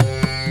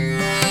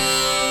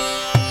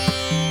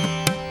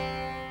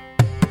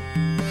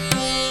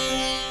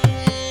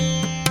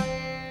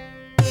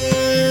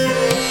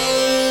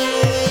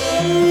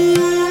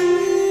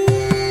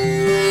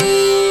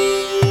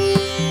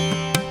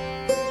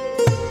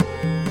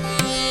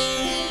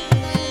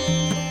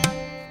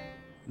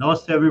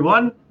Namaste,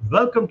 everyone.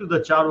 Welcome to the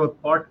Charvak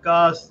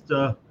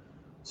podcast.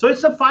 So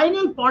it's the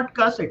final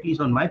podcast, at least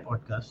on my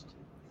podcast,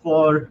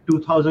 for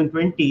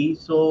 2020.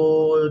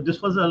 So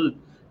this was a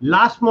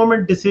last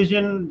moment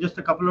decision just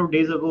a couple of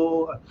days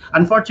ago.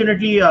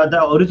 Unfortunately,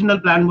 the original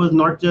plan was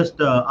not just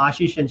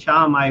Ashish and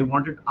Sham. I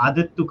wanted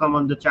Adit to come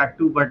on the chat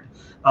too, but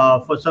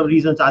for some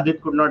reasons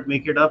Adit could not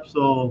make it up.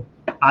 So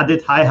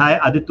Adit, hi.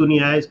 Adit तू नहीं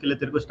आया इसके लिए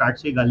तेरे को start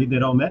से ही गाली दे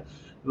रहा हूँ मैं.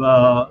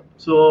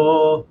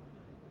 So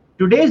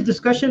today's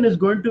discussion is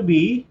going to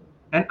be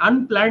an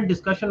unplanned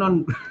discussion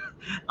on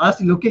us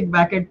looking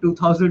back at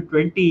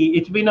 2020.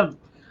 It's been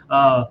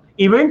a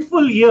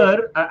eventful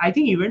year. I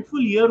think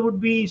eventful year would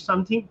be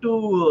something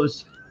to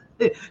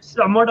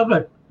somewhat of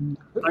an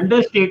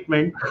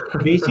understatement.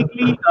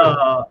 Basically,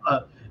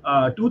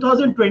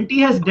 2020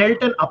 has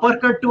dealt an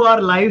uppercut to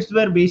our lives,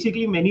 where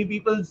basically many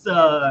people's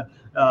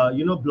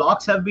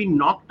blocks have been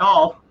knocked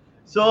off.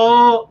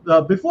 So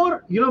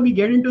before we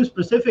get into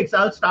specifics,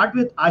 I'll start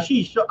with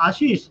Ashish. So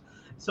Ashish,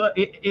 so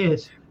it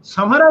is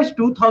summarize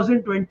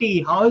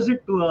 2020. How has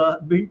it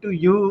been to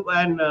you,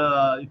 and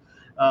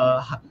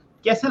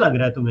कैसे लग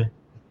रहा है तुम्हें?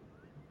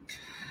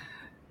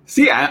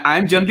 See,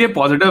 I'm generally a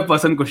positive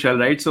person, Kushal,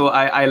 right? So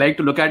I like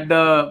to look at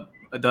the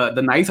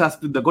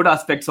the good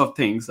aspects of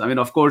things. I mean,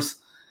 of course,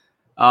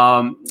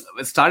 the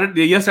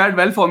year started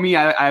well for me.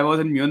 I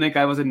was in Munich,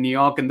 I was in New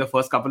York in the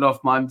first couple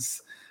of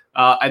months.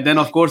 And then,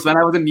 of course, when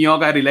I was in New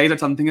York, I realized that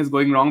something is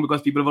going wrong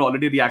because people were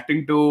already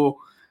reacting to,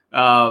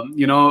 the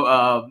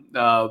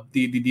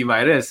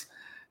virus.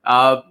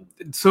 A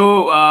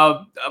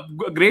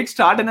great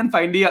start, and then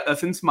finally,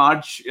 since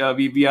March,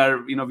 we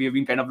have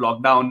been kind of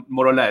locked down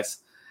more or less.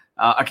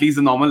 At least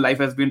the normal life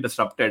has been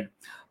disrupted.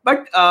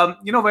 But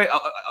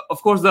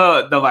of course,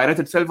 the virus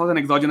itself was an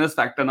exogenous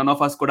factor. None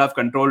of us could have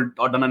controlled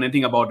or done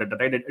anything about it.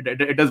 Right?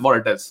 It is what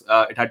it is.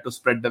 It had to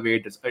spread the way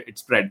it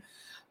spread.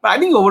 But I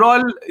think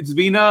overall, it's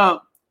been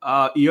a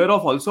year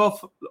of also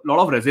a lot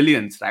of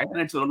resilience, right?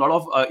 And it's a lot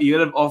of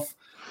year of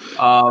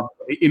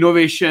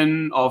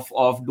innovation,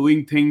 of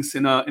doing things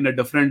in a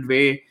different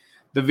way.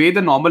 The way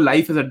the normal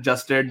life is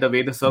adjusted, the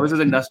way the services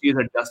industry is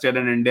adjusted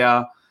in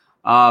India.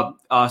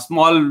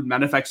 Small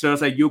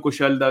manufacturers like you,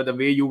 Kushal, the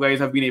way you guys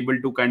have been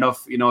able to kind of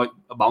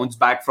bounce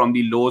back from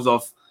the lows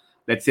of,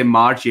 let's say,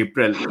 March,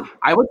 April.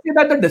 I would say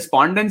that the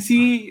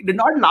despondency did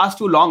not last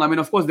too long. I mean,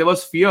 of course, there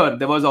was fear.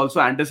 There was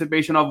also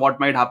anticipation of what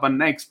might happen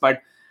next.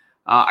 But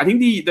I think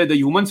the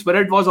human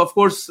spirit was, of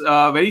course,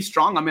 very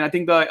strong. I mean, I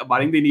think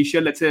barring the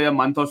initial, let's say, a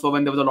month or so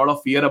when there was a lot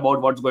of fear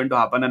about what's going to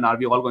happen and are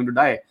we all going to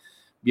die.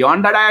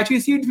 Beyond that, I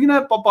actually see it's been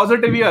a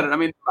positive year. I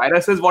mean,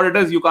 virus is what it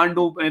is. You can't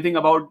do anything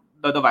about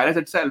the virus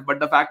itself. But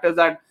the fact is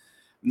that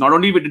not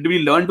only did we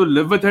learn to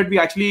live with it, we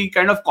actually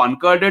kind of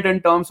conquered it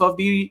in terms of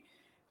the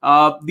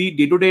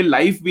day-to-day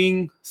life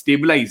being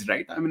stabilized,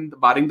 right? I mean,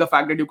 barring the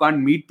fact that you can't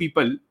meet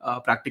people,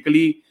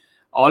 practically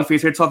all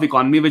facets of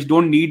economy which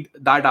don't need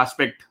that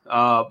aspect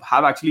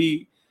have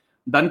actually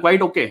done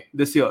quite okay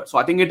this year. So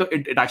I think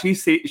it actually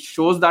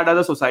shows that as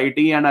a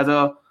society and as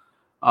a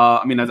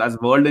as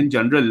world in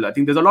general, I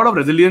think there's a lot of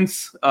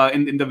resilience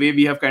in the way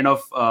we have kind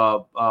of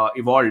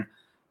evolved.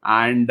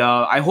 And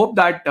I hope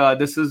that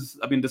this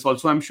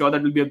also, I'm sure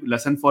that will be a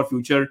lesson for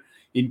future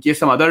in case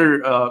some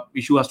other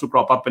issue has to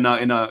crop up in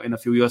a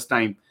few years'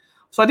 time.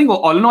 So I think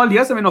all in all,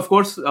 yes, I mean, of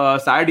course,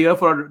 sad year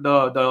for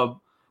the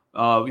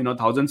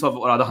thousands of,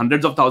 or rather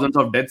hundreds of thousands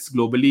of deaths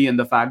globally, and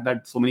the fact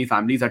that so many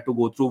families had to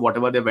go through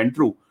whatever they went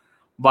through.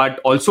 But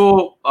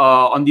also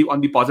on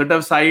the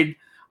positive side,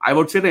 I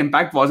would say the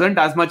impact wasn't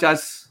as much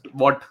as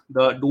what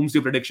the doomsday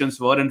predictions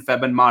were in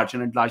Feb and March,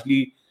 and it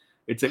largely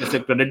it's a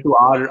credit to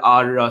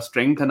our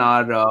strength and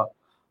our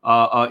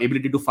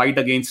ability to fight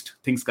against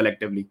things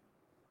collectively.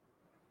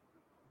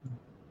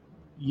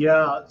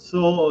 Yeah.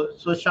 So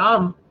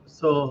Sham,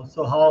 so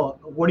how?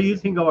 What do you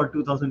think about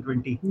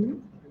 2020?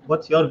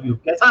 What's your view?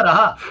 कैसा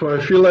रहा? So I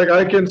feel like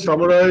I can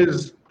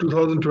summarize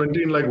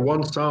 2020 in like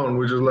one sound,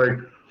 which is like.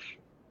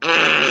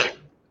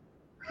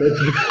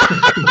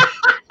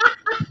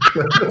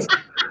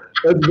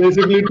 That's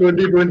basically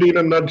 2020 in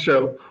a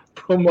nutshell,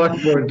 from my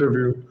point of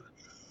view.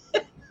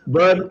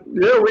 But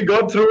yeah, we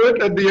got through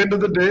it at the end of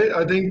the day.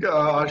 I think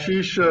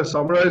Ashish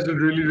summarized it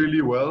really,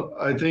 really well.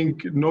 I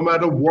think no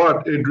matter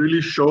what, it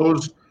really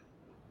shows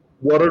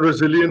what a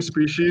resilient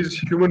species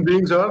human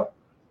beings are.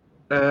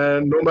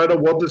 And no matter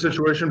what the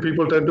situation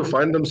people tend to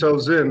find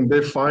themselves in,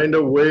 they find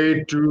a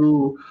way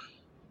to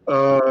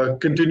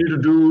continue to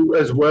do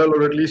as well,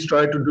 or at least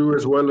try to do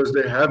as well as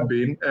they have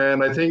been.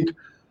 And I think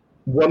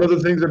one of the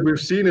things that we've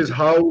seen is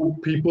how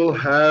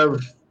entire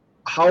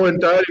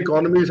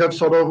economies have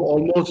sort of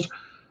almost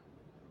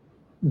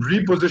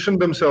repositioned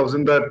themselves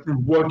in that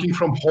working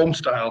from home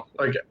style.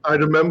 Like I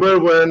remember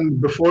when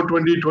before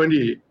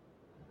 2020,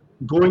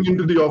 going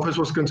into the office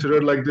was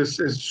considered like this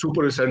is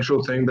super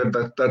essential thing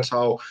that's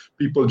how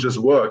people just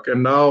work.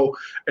 And now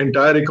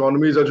entire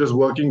economies are just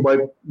working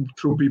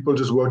through people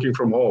just working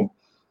from home.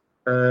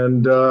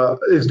 And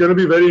it's going to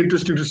be very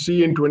interesting to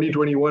see in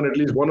 2021, at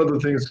least one of the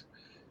things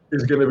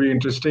is going to be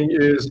interesting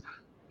is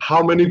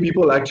how many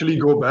people actually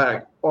go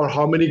back, or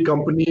how many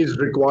companies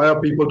require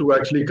people to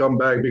actually come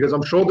back. Because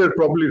I'm sure they're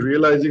probably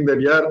realizing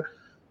that, yeah,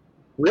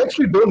 we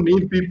actually don't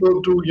need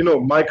people to,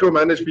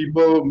 micromanage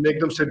people, make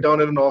them sit down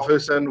in an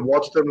office and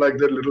watch them like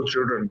they're little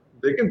children.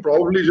 They can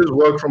probably just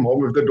work from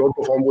home. If they don't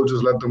perform, we'll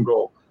just let them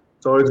go.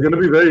 So it's going to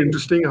be very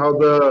interesting how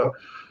the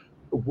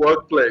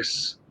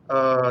workplace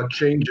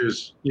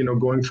changes,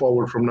 going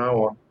forward from now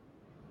on.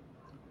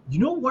 You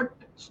know what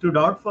stood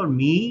out for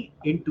me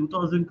in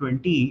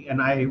 2020,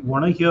 and I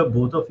want to hear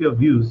both of your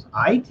views.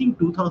 I think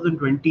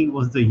 2020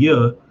 was the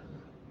year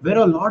where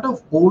a lot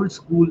of old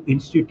school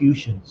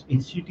institutions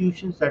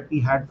that we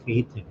had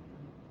faith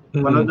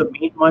in. One of the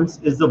main ones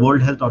is the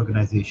World Health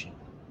Organization.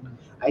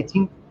 I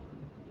think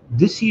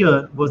this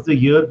year was the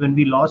year when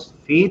we lost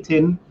faith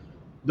in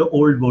the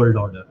old world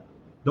order.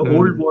 The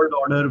old world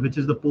order, which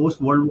is the post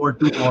World War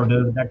II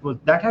order,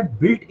 that had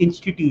built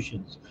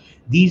institutions.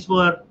 These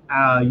were,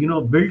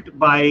 built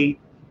by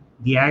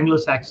the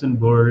Anglo-Saxon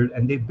world,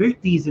 and they built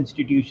these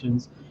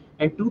institutions.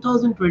 And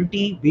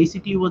 2020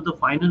 basically was the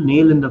final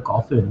nail in the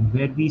coffin,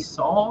 where we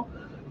saw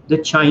the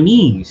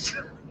Chinese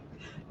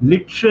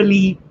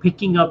literally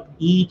picking up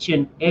each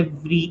and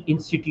every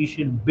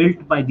institution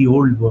built by the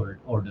old world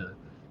order,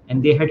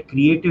 and they had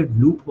created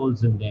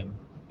loopholes in them.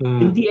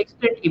 In the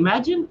extent,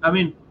 imagine, I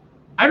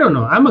don't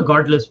know, I'm a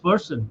godless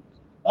person.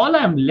 All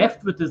I'm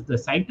left with is the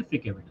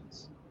scientific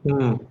evidence.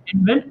 And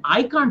when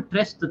I can't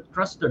trust the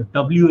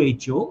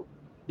WHO,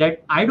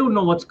 that I don't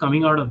know what's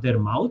coming out of their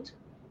mouth,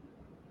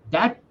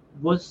 that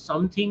was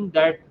something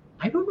that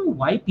I don't know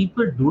why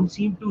people don't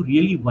seem to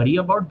really worry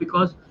about.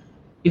 Because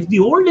if the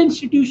old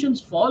institutions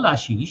fall,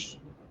 Ashish,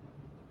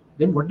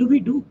 then what do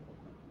we do?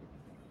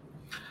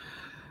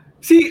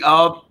 See,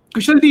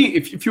 Kushaldi,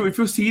 if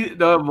you see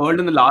the world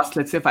in the last,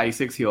 let's say,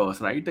 5-6 years,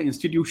 right, the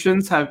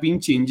institutions have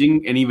been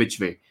changing any which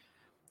way.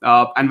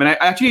 And when I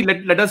actually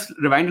let us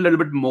rewind a little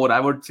bit more, I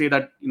would say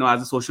that, as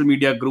the social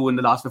media grew in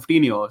the last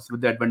 15 years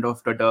with the advent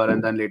of Twitter,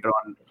 and then later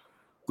on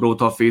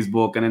growth of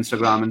Facebook and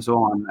Instagram and so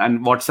on,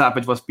 and WhatsApp,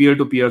 which was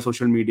peer-to-peer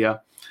social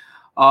media,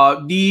 I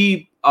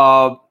think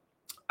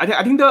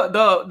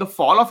the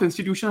fall of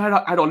institutions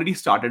had already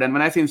started. And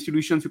when I say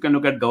institutions, you can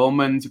look at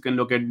governments, you can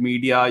look at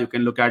media, you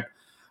can look at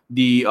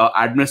the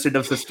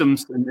administrative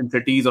systems in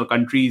cities or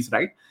countries,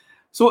 right?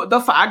 So the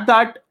fact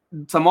that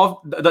some of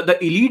the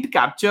elite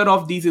capture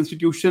of these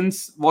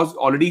institutions was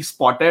already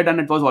spotted, and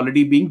it was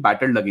already being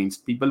battled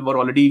against. People were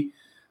already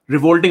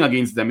revolting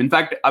against them. In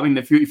fact,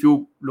 if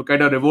you look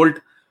at a revolt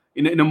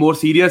in a more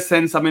serious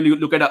sense, you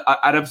look at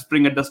Arab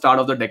Spring at the start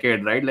of the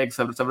decade, right? Like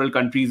several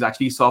countries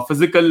actually saw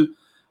physical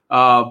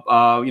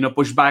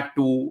pushback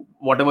to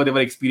whatever they were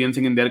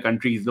experiencing in their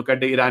countries. Look at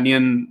the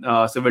Iranian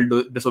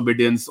civil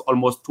disobedience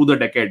almost through the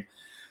decade.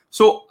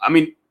 So,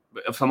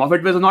 some of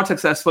it was not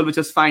successful, which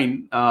is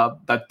fine.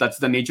 That's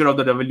the nature of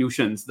the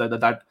revolutions.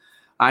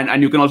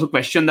 And you can also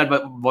question that,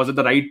 was it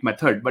the right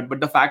method? But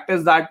the fact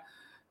is that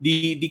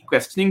the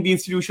questioning the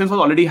institutions was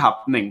already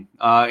happening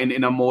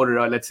in a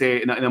more let's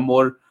say in a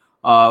more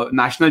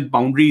national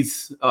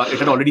boundaries. It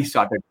had already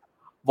started.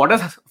 What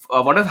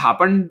has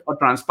happened or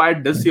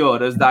transpired this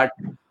year is that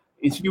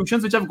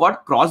institutions which have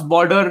got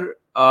cross-border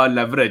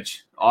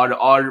leverage,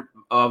 or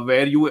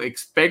where you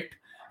expect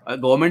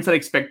governments are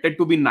expected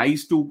to be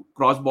nice to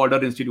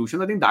cross-border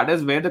institutions, I think that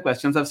is where the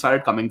questions have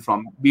started coming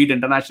from. Be it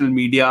international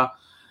media,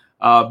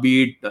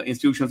 be it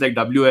institutions like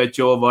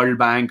WHO, World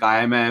Bank,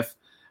 IMF,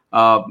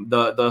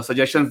 the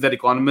suggestions that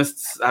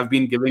economists have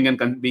been giving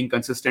and being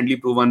consistently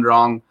proven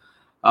wrong.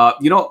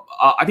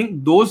 I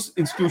think those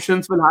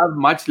institutions will have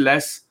much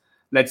less,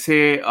 let's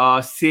say,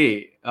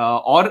 say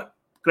or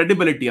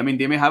credibility.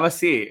 They may have a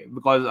say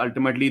because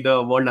ultimately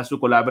the world has to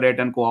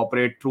collaborate and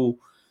cooperate through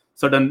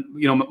certain,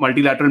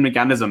 multilateral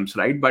mechanisms,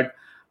 right? But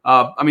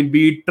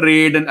be it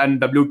trade and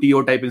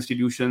WTO type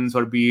institutions,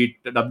 or be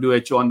it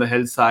WHO on the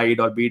health side,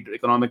 or be it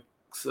economics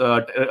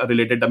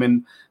related,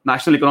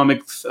 national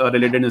economics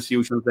related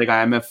institutions like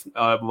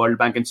IMF, World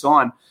Bank, and so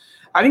on.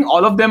 I think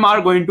all of them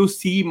are going to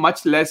see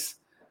much less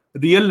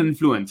real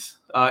influence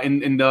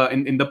in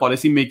the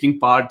policy making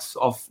parts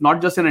of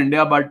not just in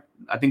India, but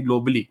I think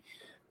globally,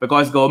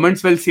 because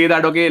governments will say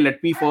that, okay,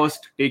 let me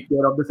first take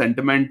care of the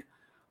sentiment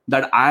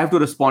that I have to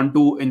respond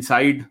to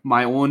inside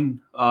my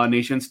own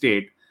nation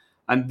state,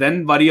 and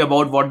then worry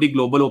about what the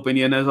global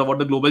opinion is or what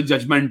the global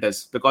judgment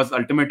is. Because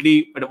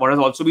ultimately, what has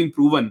also been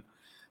proven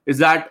is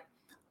that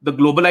the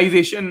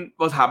globalization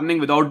was happening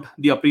without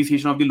the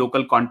appreciation of the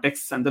local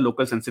contexts and the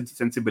local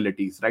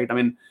sensibilities, right?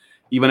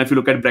 Even if you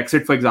look at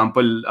Brexit, for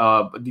example,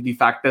 the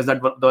fact is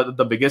that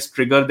the biggest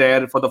trigger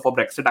there for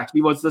Brexit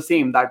actually was the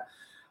same, that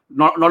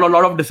not a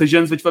lot of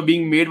decisions which were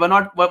being made were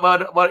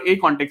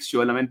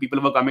acontextual.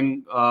 People were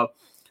coming.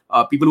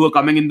 People who were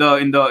coming in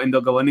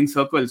the governing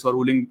circles or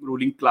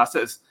ruling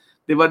classes,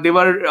 they were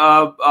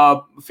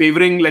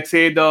favoring, let's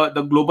say,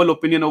 the global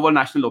opinion over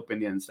national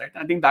opinions, right?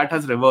 I think that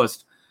has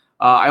reversed.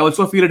 I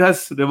also feel it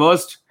has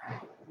reversed.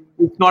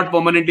 It's not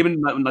permanent.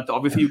 Even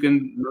obviously, you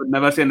can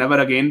never say never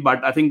again,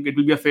 but I think it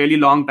will be a fairly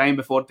long time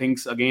before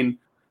things again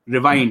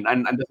rewind.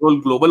 And the whole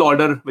global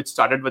order, which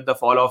started with the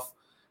fall of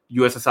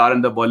USSR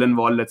and the Berlin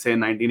Wall, let's say in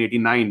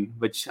 1989,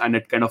 and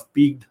it kind of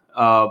peaked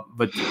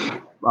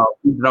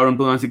peaked around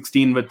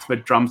 2016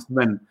 with Trump's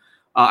win.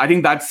 I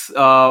think that's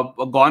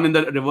gone in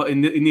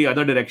the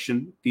other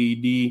direction.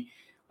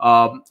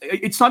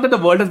 It's not that the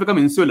world has become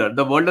insular.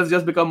 The world has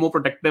just become more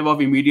protective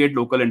of immediate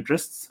local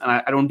interests, and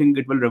I don't think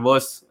it will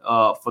reverse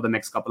for the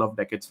next couple of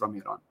decades from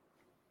here on.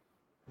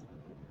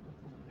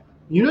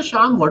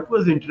 Shyam, what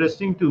was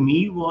interesting to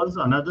me was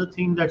another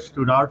thing that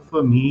stood out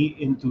for me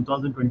in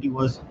 2020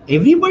 was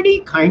everybody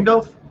kind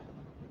of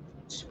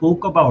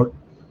spoke about,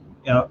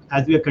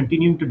 as we are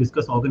continuing to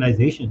discuss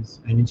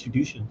organizations and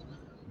institutions,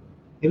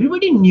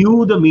 everybody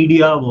knew the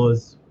media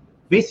was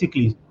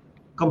basically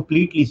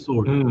completely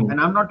sold.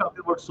 And I'm not talking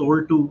about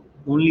sold to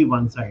only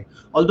one side.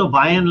 Although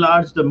by and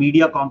large, the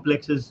media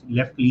complex is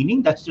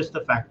left-leaning. That's just a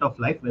fact of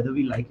life, whether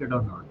we like it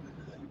or not.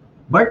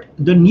 But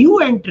the new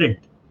entrant,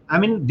 I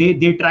mean,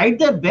 they tried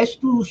their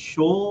best to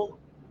show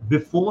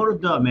before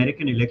the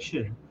American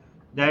election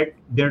that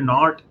they're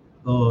not,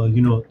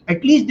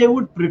 at least they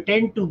would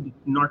pretend to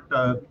not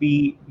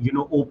be,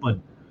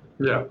 open.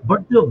 Yeah.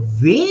 But the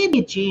way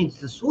they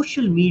changed the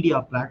social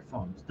media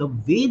platforms, the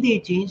way they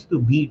changed to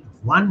beat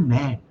one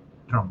man,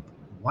 Trump,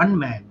 one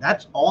man,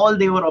 that's all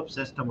they were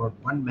obsessed about,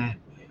 one man.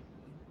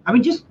 I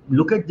mean, just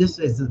look at this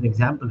as an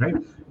example, right?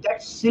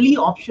 That silly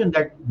option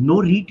that no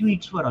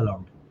retweets were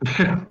allowed.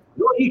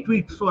 No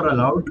retweets were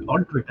allowed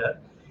on Twitter.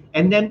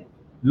 And then,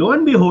 lo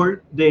and behold,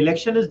 the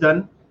election is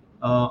done.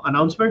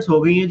 Announcements हो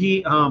गई हैं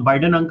जी,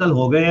 Biden uncle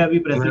हो गए हैं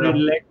अभी president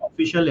elect,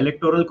 official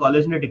electoral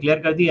college ने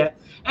declare कर दिया है.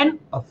 And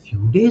a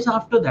few days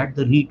after that,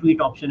 the retweet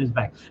option is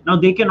back. Now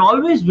they can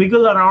always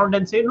wiggle around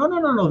and say, no,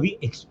 we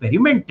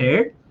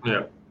experimented.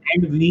 Yeah.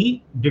 And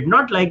we did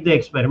not like the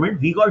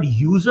experiment. We got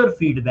user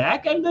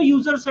feedback and the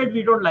user said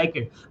we don't like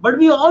it. But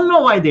we all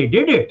know why they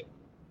did it.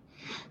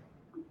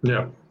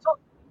 Yeah. So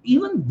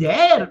even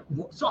there,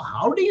 so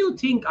how do you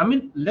think, I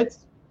mean,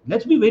 let's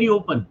be very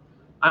open.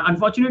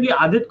 Unfortunately,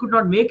 Adit could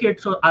not make it.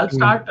 So I'll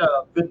start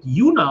with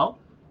you now.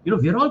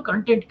 We're all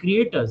content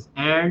creators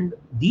and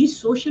these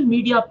social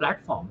media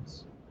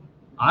platforms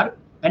are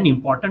an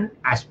important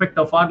aspect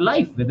of our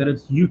life, whether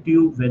it's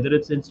YouTube, whether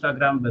it's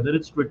Instagram, whether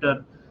it's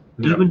Twitter.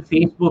 Even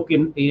Facebook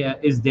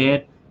is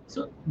there.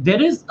 So there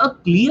is a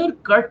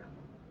clear-cut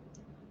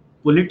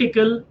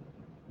political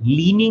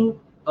leaning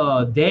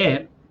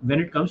there when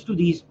it comes to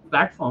these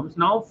platforms.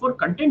 Now, for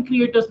content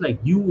creators like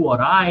you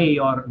or I,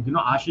 or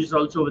Ashish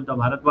also with the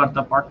Bharat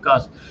Varta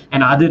podcast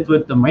and Adit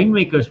with the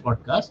Mindmakers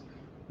podcast.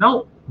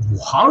 Now,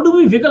 how do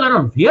we wiggle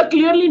around? We are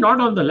clearly not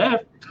on the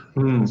left.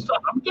 So,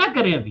 hum kya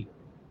kare abhi?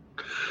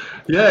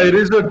 Yeah, it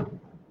is a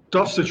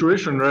tough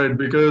situation, right?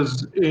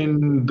 Because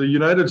in the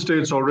United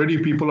States already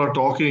people are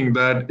talking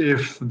that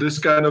if this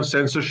kind of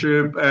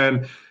censorship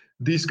and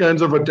these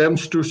kinds of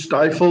attempts to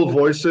stifle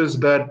voices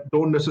that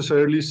don't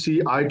necessarily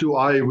see eye to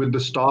eye with the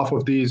staff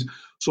of these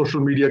social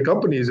media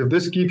companies, if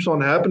this keeps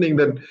on happening,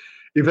 then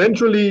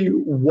eventually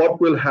what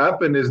will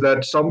happen is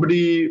that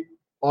somebody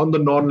on the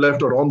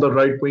non-left or on the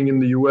right wing in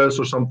the US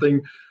or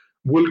something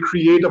will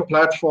create a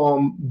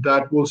platform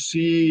that will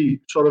see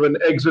sort of an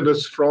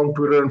exodus from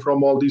Twitter and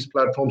from all these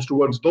platforms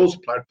towards those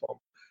platforms.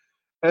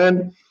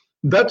 And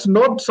that's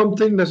not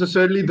something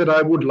necessarily that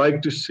I would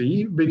like to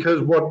see,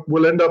 because what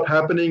will end up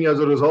happening as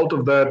a result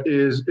of that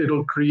is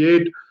it'll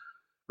create,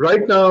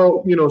 right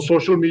now,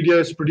 social media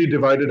is pretty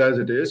divided as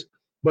it is.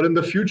 But in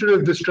the future,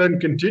 if this trend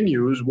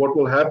continues, what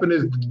will happen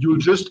is you'll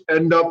just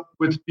end up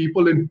with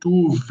people in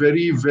two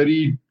very,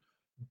 very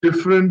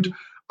different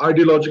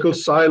ideological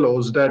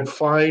silos that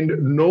find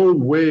no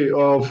way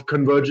of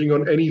converging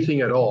on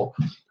anything at all.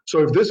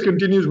 So if this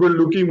continues, we're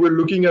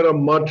looking at a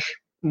much,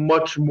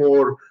 much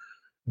more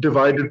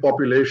divided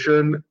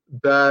population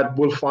that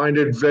will find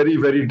it very,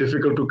 very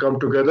difficult to come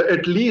together,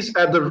 at least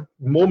at the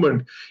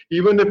moment.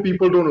 Even if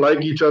people don't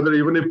like each other,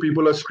 even if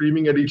people are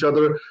screaming at each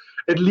other,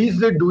 at least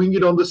they're doing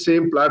it on the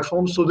same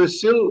platform, so they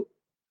still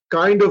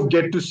kind of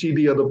get to see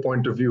the other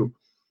point of view.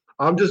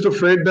 I'm just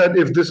afraid that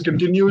if this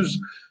continues,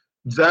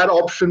 that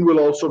option will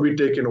also be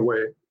taken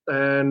away,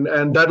 and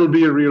that will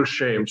be a real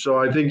shame. So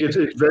I think it's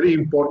very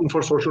important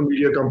for social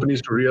media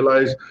companies to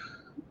realize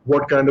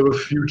what kind of a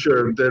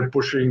future they're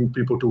pushing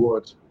people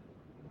towards.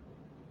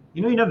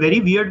 In a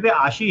very weird way,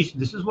 Ashish,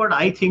 this is what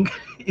I think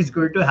is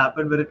going to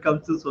happen when it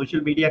comes to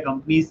social media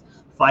companies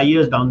 5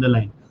 years down the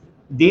line.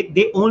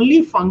 They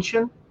only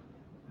function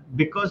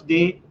because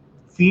they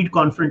feed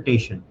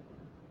confrontation.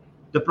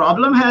 The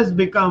problem has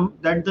become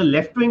that the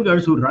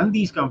left-wingers who run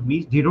these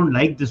companies, they don't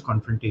like this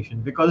confrontation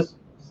because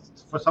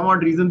for some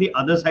odd reason, the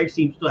other side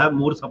seems to have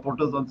more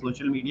supporters on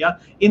social media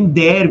in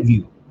their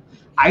view.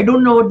 I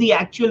don't know what the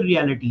actual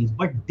reality is,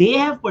 but they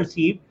have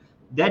perceived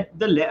that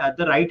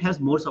the right has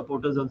more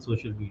supporters on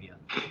social media.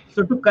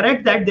 So to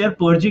correct that, they're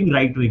purging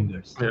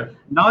right-wingers. Yeah.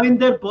 Now in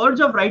their purge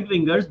of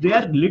right-wingers, they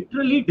are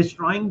literally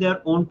destroying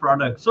their own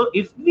product. So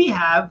if we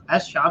have,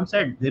 as Shyam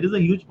said, there is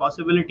a huge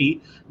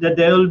possibility that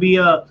there will be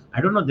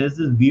there's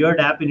this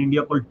weird app in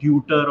India called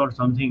Tutor or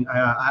something.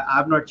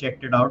 I've not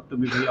checked it out, to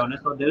be very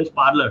honest, or there is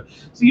Parler.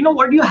 So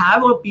what you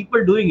have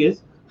people doing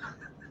is,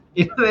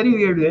 in a very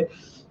weird way.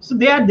 So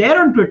they are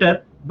there on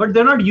Twitter, but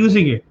they're not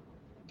using it.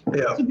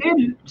 Yeah. So they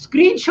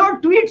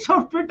screenshot tweets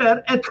of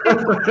Twitter and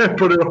then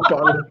Put it on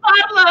Parler.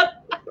 Parler.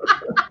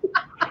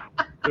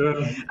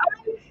 Yeah.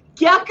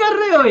 क्या कर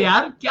रहे हो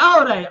यार? क्या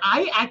हो रहा है?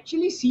 I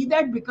actually see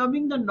that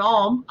becoming the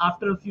norm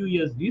after a few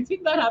years. Do you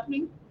think that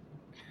happening?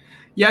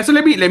 Yeah, so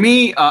let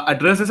me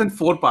address this in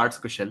 4 parts,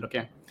 Kushal.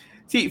 Okay.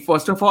 See,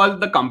 first of all,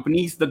 the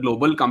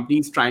global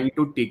companies trying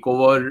to take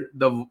over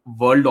the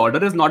world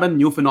order is not a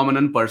new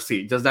phenomenon per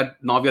se. Just that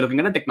now we are looking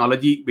at a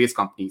technology-based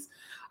companies.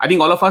 I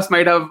think all of us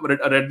might have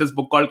read this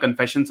book called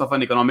Confessions of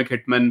an Economic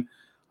Hitman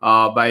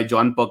by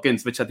John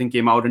Perkins, which I think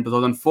came out in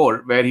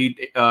 2004, where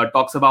he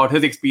talks about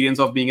his experience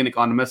of being an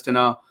economist in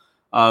a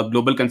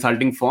global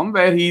consulting firm,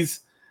 where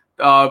he's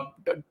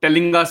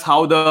telling us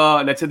how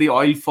let's say the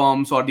oil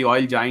firms or the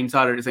oil giants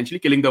are essentially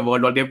killing the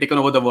world, or they have taken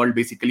over the world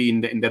basically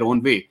in their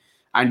own way,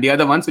 and they are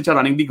the ones which are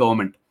running the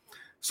government.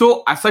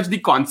 So as such, the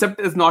concept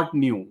is not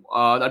new.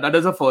 That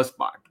is the first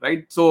part,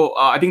 right? So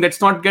I think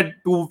let's not get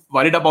too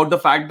worried about the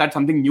fact that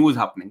something new is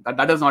happening.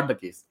 That is not the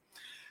case.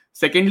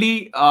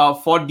 Secondly,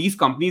 for these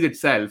companies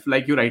itself,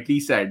 like you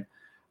rightly said,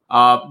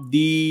 there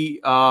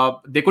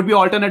could be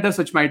alternatives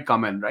which might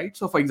come in, right?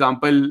 So, for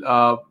example,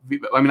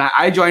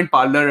 I joined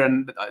Parler,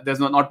 and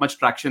there's not much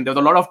traction. There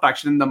was a lot of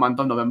traction in the month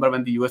of November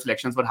when the US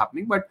elections were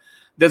happening, but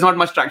there's not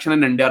much traction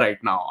in India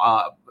right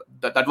now.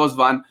 That was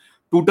one.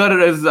 Twitter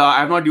is I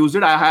have not used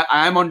it.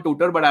 I am on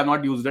Twitter, but I have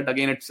not used it.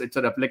 Again, it's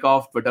a replica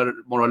of Twitter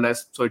more or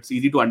less, so it's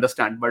easy to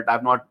understand, but I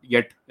have not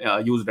yet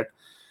used it.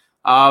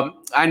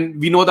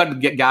 And we know that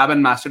Gab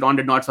and Mastodon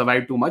did not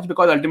survive too much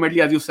because ultimately,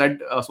 as you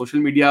said,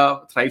 social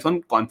media thrives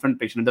on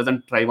confrontation. It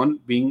doesn't thrive on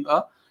being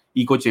a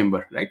echo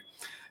chamber, right?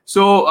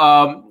 So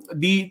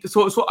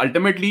so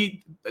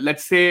ultimately,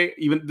 let's say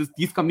even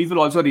these companies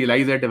will also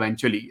realize that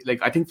eventually. Like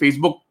I think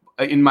Facebook,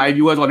 in my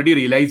view, has already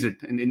realized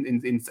it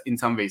in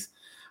some ways.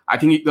 I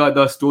think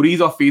the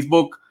stories of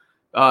Facebook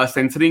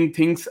censoring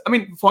things. I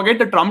mean, forget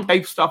the Trump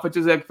type stuff, which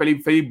is like very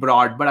very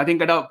broad. But I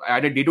think at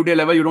a day-to-day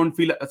level, you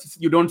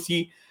don't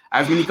see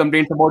as many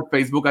complaints about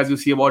Facebook as you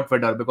see about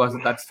Twitter, because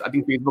I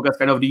think Facebook has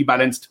kind of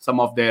rebalanced some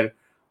of their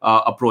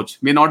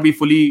approach. May not be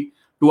fully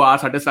to our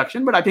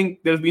satisfaction, but I think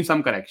there's been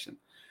some correction.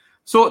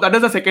 So that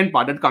is the second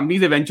part, that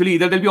companies eventually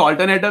either there'll be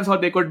alternatives or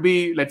there could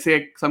be, let's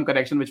say, some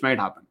correction which might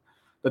happen.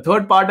 The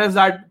third part is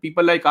that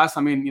people like us,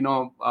 I mean,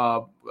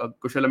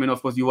 Kushal, I mean,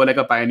 of course, you were like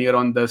a pioneer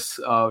on this.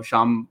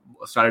 Sham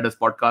started this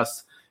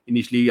podcast.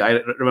 Initially, I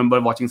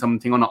remember watching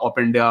something on Op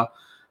India,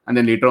 and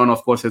then later on,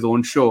 of course, his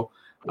own show.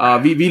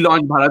 We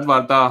launched Bharat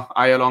Varta,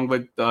 I along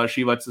with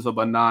Srivatsa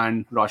Sobanna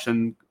and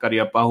Roshan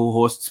Karyappa, who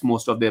hosts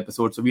most of the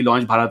episodes. So we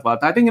launched Bharat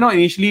Varta. I think,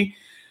 initially,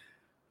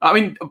 I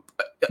mean,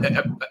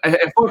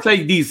 efforts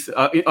like these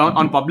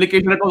on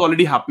publication, it was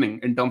already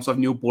happening in terms of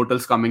new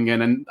portals coming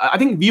in. And I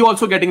think we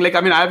also getting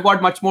I've got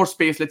much more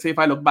space. Let's say if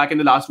I look back in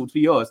the last 2-3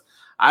 years,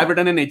 I've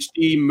written in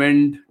HT,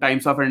 Mint,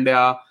 Times of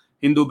India,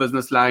 Hindu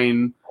Business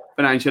Line,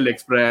 Financial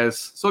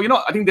Express. So,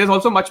 I think there's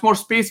also much more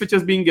space which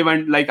is being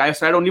given. Like I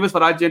started only with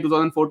Swaraj in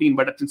 2014,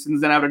 but since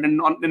then I've written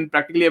in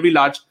practically every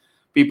large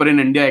paper in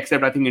India,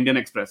 except I think Indian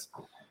Express.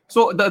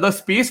 So the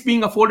space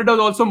being afforded is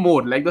also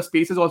more, like the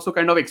space is also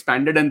kind of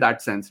expanded in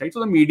that sense, right? So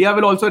the media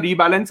will also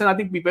rebalance, and I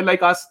think people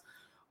like us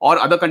or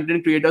other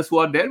content creators who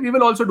are there, we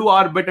will also do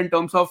our bit in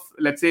terms of,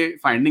 let's say,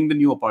 finding the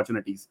new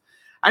opportunities.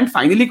 And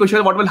finally,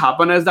 Kushal, what will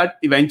happen is that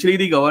eventually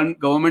the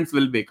governments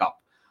will wake up.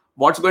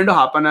 What's going to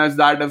happen is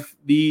that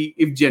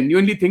if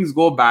genuinely things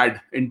go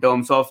bad in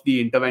terms of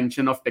the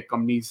intervention of tech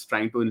companies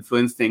trying to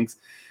influence things,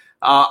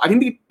 I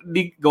think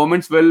the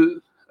governments will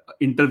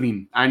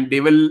intervene and they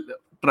will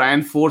try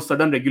and force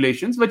certain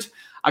regulations, which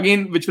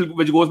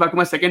goes back to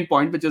my second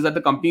point, which is that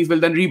the companies will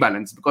then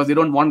rebalance because they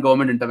don't want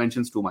government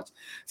interventions too much.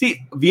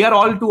 See, we are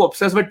all too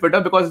obsessed with Twitter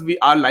because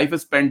our life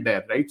is spent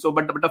there, right? So,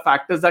 but the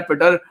fact is that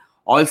Twitter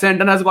also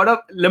and has got a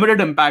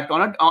limited impact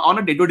on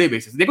a day-to-day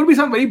basis. There could be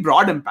some very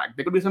broad impact.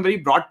 There could be some very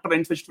broad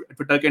trends which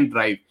Twitter can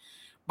drive.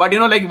 But,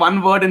 like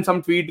one word in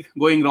some tweet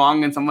going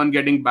wrong and someone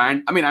getting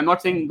banned. I mean, I'm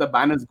not saying the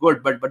ban is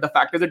good, but the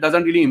fact is it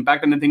doesn't really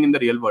impact anything in the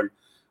real world,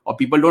 or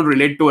people don't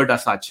relate to it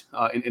as such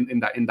in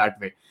that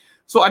way.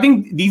 So I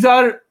think these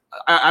are,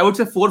 I would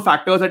say, 4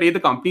 factors that the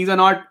companies are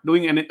not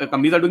doing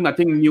companies are doing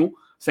nothing new.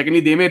 Secondly,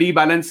 they may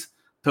rebalance.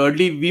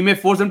 Thirdly, we may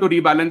force them to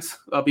rebalance,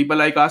 people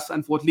like us.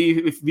 And fourthly,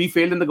 if we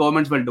fail, then the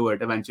governments will do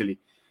it eventually.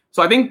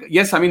 So I think,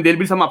 yes, I mean, there'll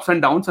be some ups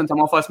and downs, and some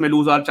of us may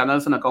lose our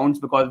channels and accounts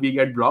because we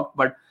get blocked.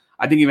 But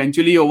I think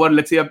eventually over,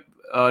 let's say,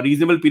 a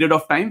reasonable period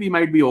of time, we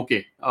might be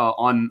okay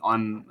on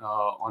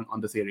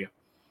this area.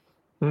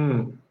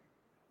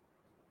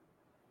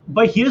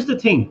 But here's the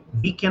thing: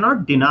 we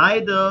cannot deny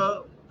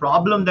the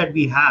problem that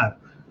we have.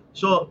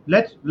 So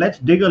let's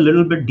dig a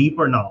little bit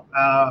deeper now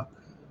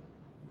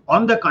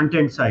on the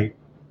content side.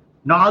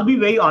 Now, I'll be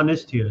very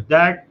honest here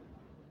that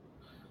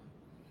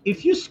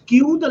if you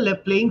skew the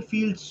playing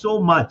field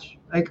so much,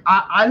 like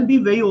I'll be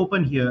very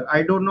open here.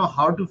 I don't know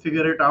how to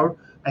figure it out.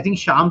 I think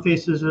Sham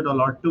faces it a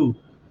lot too.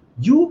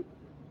 You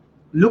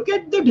look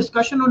at the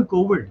discussion on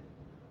COVID.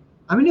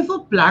 I mean, if a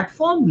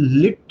platform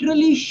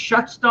literally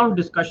shuts down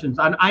discussions,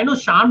 and I know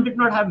Sham did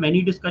not have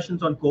many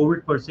discussions on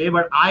COVID per se,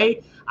 but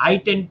I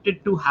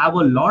tended to have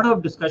a lot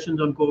of discussions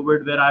on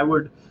COVID where I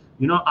would,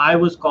 I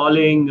was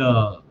calling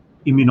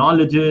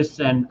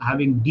immunologists and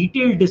having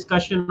detailed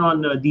discussion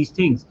on these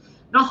things.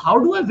 Now, how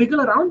do I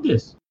wiggle around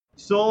this?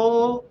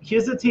 So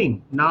here's the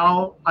thing.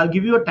 Now, I'll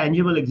give you a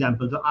tangible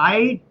example. So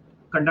I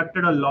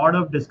conducted a lot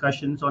of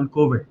discussions on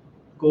COVID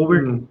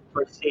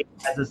per se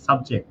as a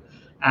subject,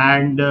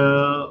 and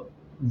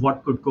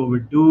what could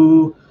COVID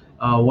do?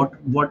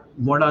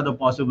 What are the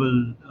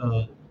possible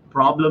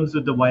problems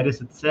with the virus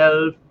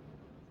itself?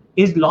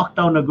 Is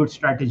lockdown a good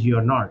strategy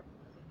or not?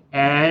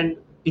 And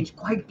it's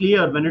quite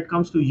clear when it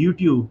comes to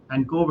YouTube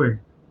and COVID,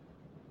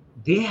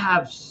 they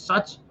have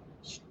such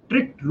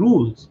strict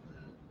rules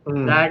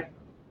that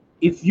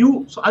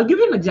so I'll give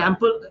you an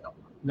example.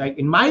 Like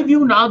in my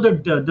view now,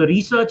 the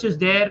research is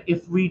there.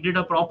 If we did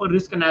a proper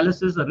risk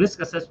analysis, a risk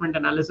assessment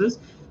analysis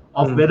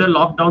of whether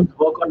lockdowns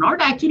work or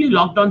not, actually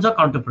lockdowns are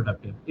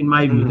counterproductive. In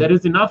my view, there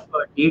is enough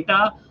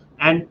data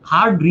and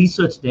hard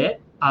research there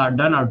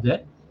done out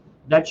there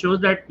that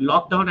shows that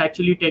lockdown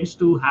actually tends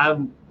to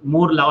have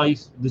more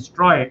lives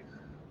destroyed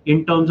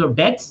in terms of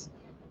deaths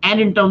and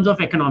in terms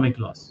of economic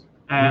loss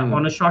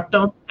on a short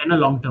term and a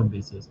long term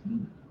basis.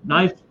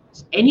 Now, if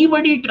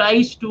anybody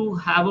tries to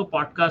have a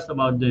podcast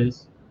about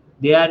this,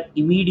 they are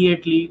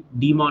immediately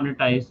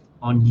demonetized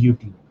on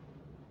YouTube.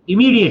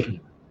 Immediately.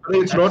 I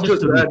mean, it's not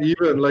just that,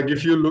 even like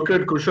if you look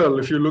at Kushal,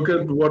 if you look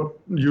at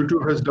what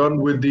YouTube has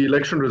done with the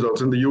election results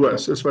in the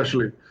US,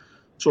 especially.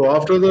 So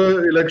after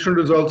the election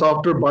results,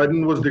 after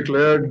Biden was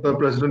declared the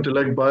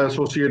president-elect by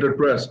Associated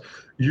Press,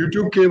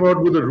 YouTube came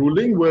out with a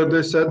ruling where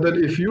they said that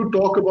if you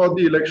talk about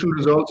the election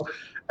results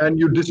and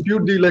you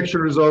dispute the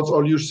election results,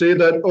 or you say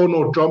that, oh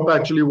no, Trump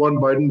actually won,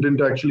 Biden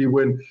didn't actually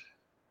win,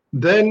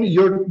 then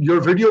your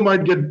video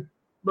might get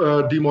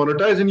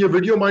demonetized and your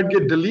video might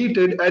get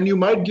deleted and you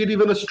might get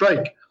even a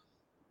strike.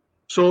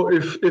 So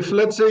if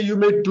let's say you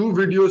made 2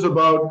 videos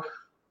about,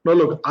 now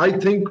look, I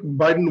think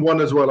Biden won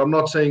as well. I'm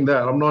not saying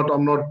that. I'm not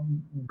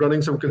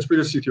running some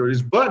conspiracy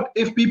theories. But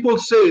if people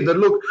say that,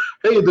 look,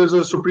 hey, there's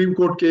a Supreme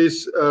Court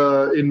case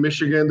in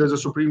Michigan, there's a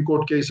Supreme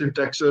Court case in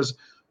Texas.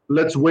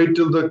 Let's wait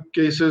till the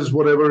cases,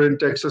 whatever in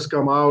Texas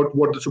come out,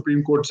 what the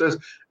Supreme Court says,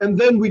 and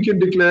then we can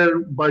declare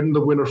Biden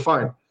the winner.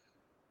 Fine.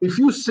 If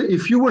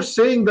you were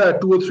saying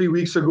that 2 or 3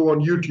 weeks ago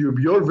on YouTube,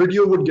 your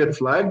video would get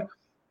flagged,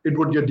 it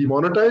would get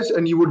demonetized,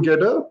 and you would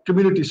get a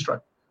community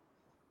strike.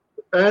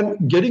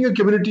 And getting a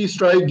community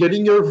strike,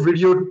 getting your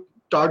video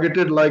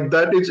targeted like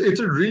that, it's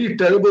a really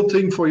terrible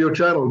thing for your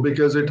channel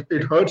because it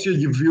hurts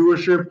your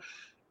viewership.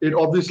 It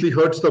obviously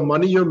hurts the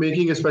money you're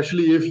making,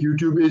 especially if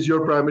YouTube is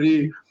your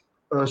primary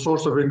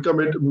source of income.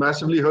 It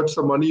massively hurts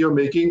the money you're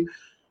making.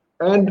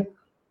 And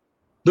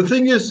the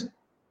thing is,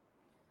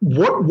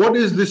 what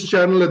is this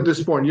channel at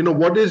this point?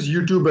 What is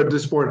YouTube at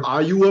this point?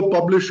 Are you a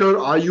publisher?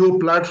 Are you a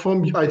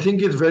platform? I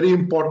think it's very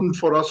important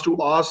for us to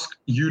ask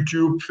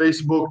YouTube,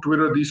 Facebook,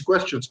 Twitter these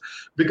questions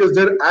because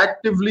they're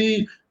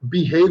actively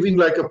behaving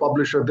like a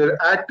publisher. They're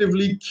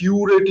actively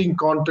curating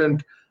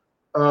content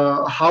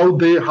how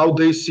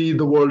they see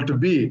the world to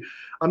be.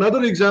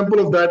 Another example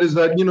of that is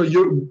that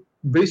you're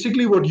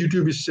basically what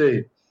YouTube is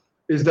saying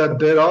is that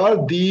there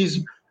are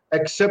these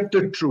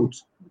accepted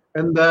truths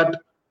and that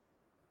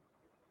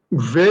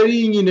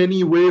varying in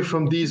any way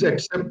from these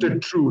accepted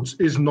truths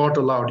is not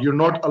allowed. You're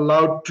not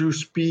allowed to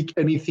speak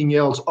anything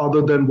else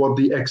other than what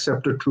the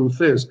accepted truth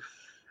is.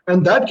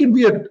 And that can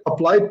be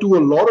applied to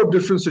a lot of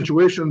different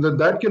situations, and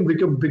that can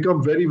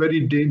become very, very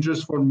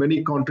dangerous for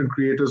many content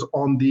creators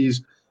on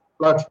these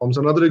platforms.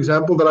 Another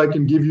example that I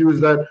can give you is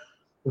that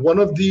one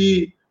of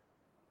the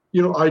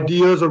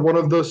ideas or one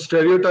of the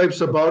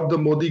stereotypes about the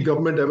Modi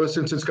government ever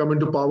since it's come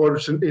into power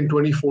in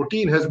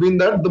 2014 has been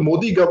that the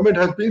Modi government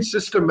has been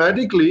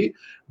systematically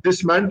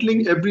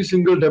dismantling every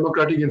single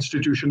democratic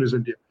institution in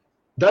India.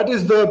 That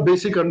is the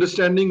basic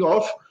understanding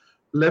of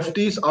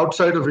lefties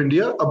outside of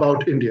India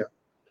about India.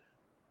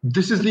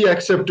 This is the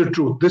accepted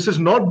truth. This is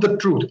not the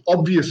truth,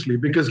 obviously,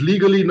 because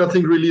legally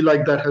nothing really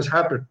like that has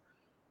happened.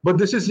 But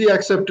this is the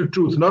accepted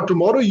truth. Now,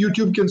 tomorrow,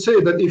 YouTube can say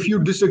that if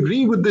you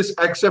disagree with this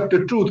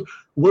accepted truth,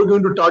 we're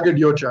going to target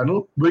your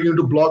channel, we're going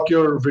to block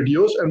your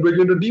videos, and we're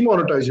going to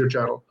demonetize your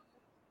channel.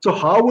 So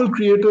how will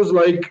creators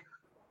like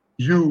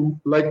you,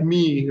 like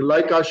me,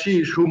 like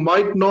Ashish, who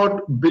might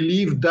not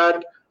believe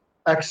that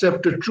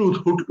accepted truth,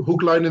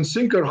 hook, line, and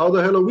sinker, how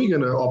the hell are we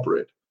going to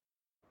operate?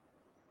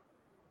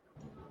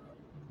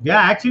 Yeah,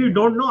 I actually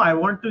don't know. I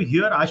want to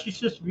hear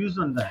Ashish's views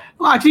on that.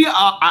 No, actually,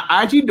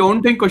 I actually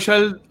don't think,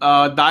 Kushal,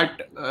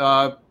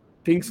 that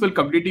things will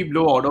completely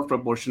blow out of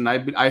proportion.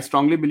 I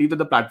strongly believe that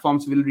the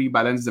platforms will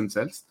rebalance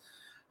themselves.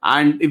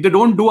 And if they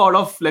don't do out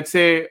of, let's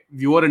say,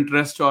 viewer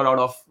interest or out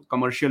of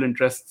commercial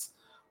interests,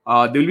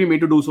 they will be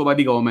made to do so by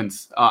the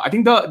governments. I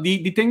think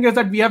the thing is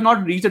that we have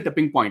not reached a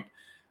tipping point.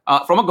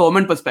 From a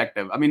government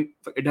perspective, I mean,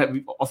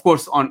 of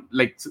course, on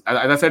as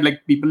I said,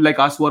 like people like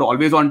us who are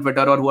always on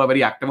Twitter or who are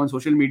very active on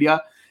social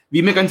media,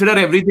 we may consider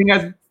everything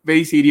as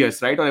very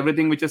serious, right? Or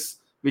everything which is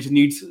which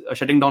needs a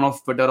shutting down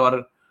of Twitter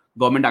or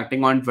government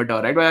acting on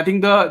Twitter, right? But I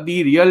think the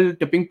real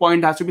tipping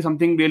point has to be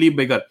something really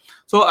bigger.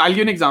 So I'll give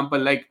you an example,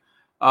 like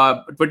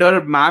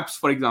Twitter maps,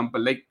 for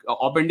example. Like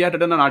Op India had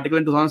written an article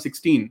in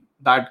 2016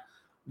 that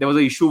there was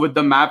an issue with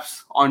the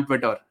maps on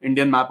Twitter,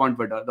 Indian map on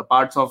Twitter. The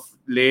parts of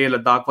Leh,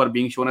 Ladakh were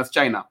being shown as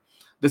China.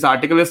 This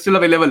article is still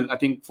available, I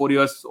think 4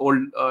 years old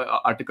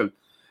article.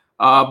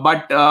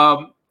 But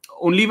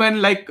only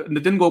when like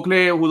Nitin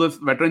Gokhale, who's a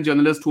veteran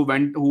journalist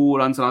who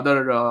runs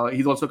another,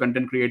 he's also a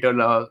content creator,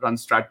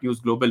 runs Strat News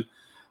Global.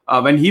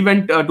 When he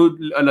went to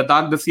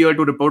Ladakh this year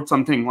to report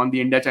something on the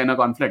India-China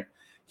conflict,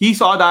 he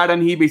saw that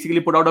and he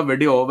basically put out a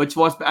video, which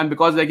was, and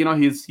because like,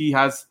 he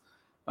has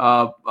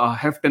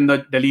heft in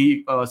the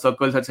Delhi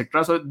circles,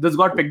 etc. So this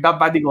got picked up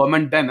by the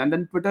government then, and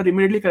then Twitter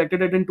immediately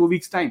corrected it in 2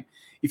 weeks' time.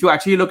 If you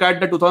actually look at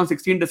the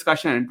 2016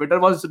 discussion, Twitter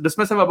was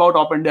dismissive about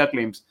Op India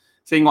claims,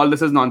 saying all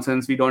this is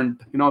nonsense. We don't,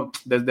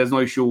 there's no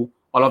issue,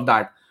 all of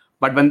that.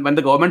 But when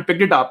the government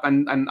picked it up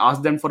and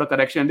asked them for a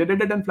correction, they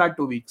did it in flat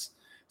 2 weeks.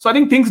 So I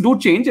think things do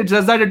change. It's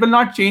just that it will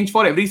not change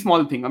for every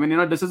small thing. I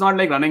mean, this is not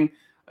like running,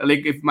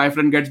 like if my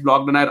friend gets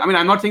blocked and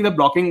I'm not saying that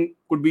blocking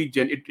could be,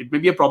 it may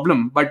be a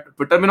problem, but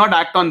Twitter may not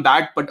act on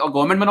that, but a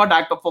government may not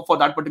act for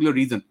that particular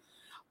reason.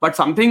 But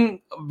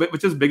something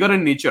which is bigger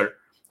in nature,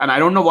 and I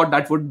don't know what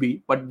that would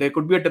be, but there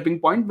could be a tipping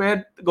point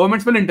where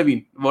governments will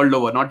intervene world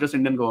over, not just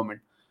Indian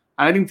government.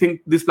 And I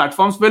think these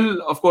platforms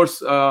will, of course,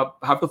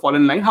 have to fall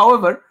in line.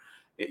 However,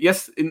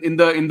 yes, in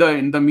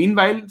the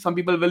meanwhile, some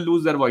people will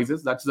lose their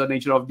voices. That's the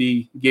nature of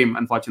the game,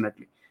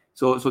 unfortunately.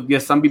 So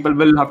yes, some people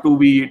will have to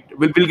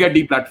will get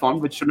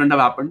deplatformed, which shouldn't have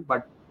happened.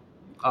 But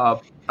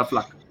tough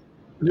luck.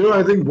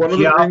 I think one of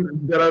the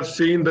things that I've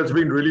seen that's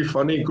been really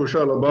funny,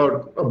 Kushal,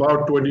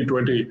 about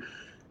 2020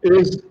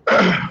 is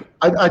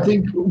I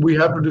think we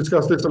have to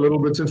discuss this a little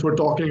bit since we're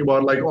talking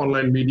about like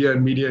online media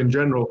and media in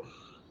general,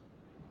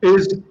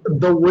 is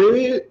the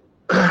way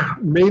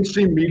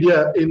mainstream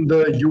media in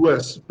the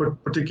US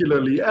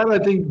particularly, and I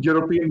think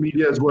European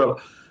media as well,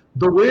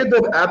 the way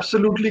they've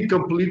absolutely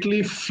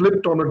completely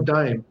flipped on a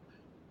dime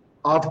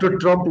after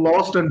Trump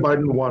lost and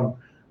Biden won.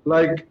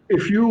 Like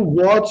if you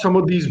watch some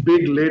of these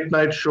big late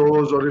night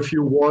shows, or if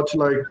you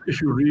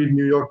read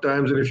New York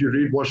Times and if you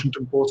read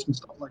Washington Post and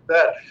stuff like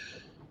that,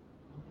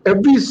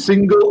 every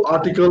single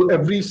article,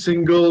 every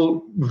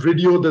single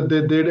video that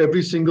they did,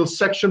 every single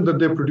section that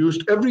they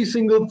produced, every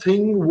single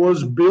thing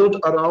was built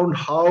around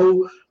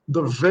how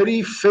the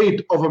very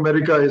fate of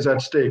America is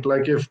at stake.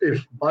 Like if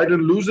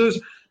Biden loses,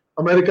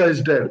 America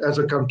is dead as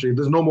a country.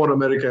 There's no more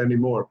America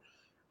anymore.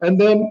 And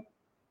then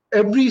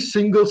every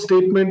single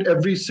statement,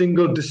 every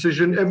single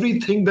decision,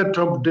 everything that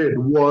Trump did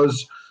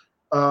was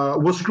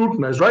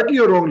scrutinized, rightly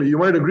or wrongly. You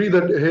might agree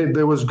that, hey,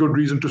 there was good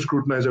reason to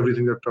scrutinize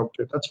everything that Trump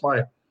did. That's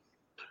fine.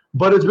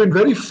 But it's been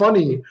very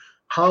funny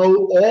how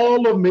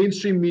all of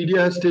mainstream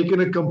media has taken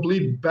a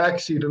complete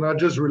backseat and are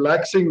just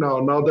relaxing now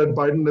that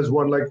Biden has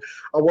won. Like,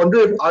 I wonder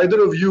if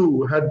either of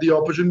you had the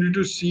opportunity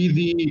to see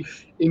the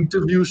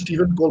interview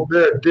Stephen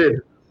Colbert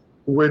did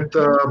with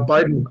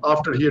Biden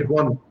after he had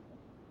won.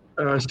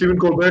 Stephen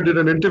Colbert did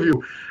an interview,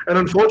 and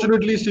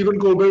unfortunately, Stephen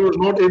Colbert was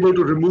not able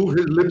to remove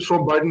his lips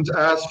from Biden's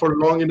ass for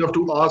long enough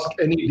to ask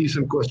any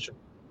decent question,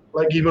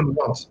 like even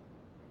once.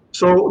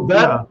 So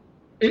that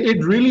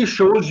it really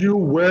shows you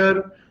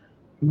where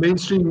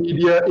mainstream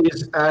media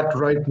is at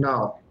right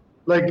now.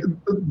 Like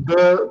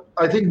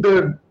I think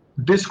the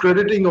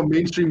discrediting of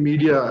mainstream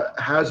media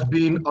has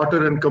been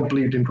utter and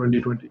complete in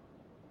 2020.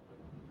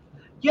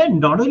 Yeah,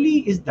 not only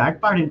is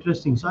that part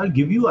interesting. So I'll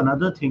give you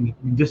another thing.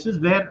 This is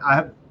where I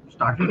have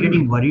started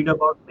getting worried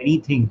about many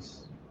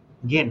things.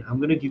 Again, I'm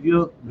going to give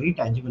you a very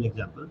tangible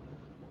example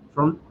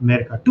from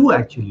America, two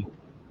actually,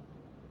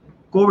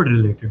 COVID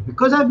related,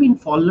 because I've been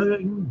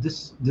following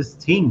this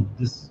thing,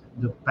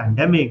 the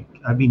pandemic.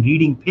 I've been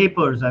reading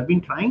papers. I've been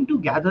trying to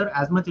gather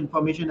as much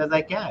information as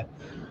I can.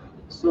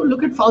 So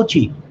look at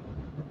Fauci.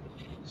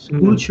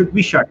 Schools should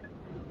be shut.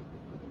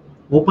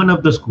 Open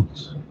up the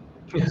schools.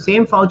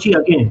 Same Fauci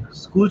again.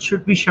 Schools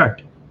should be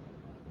shut.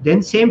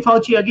 Then same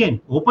Fauci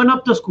again. Open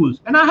up the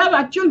schools. And I have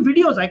actual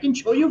videos. I can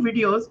show you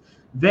videos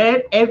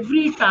where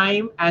every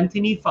time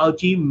Anthony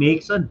Fauci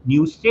makes a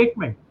new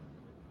statement,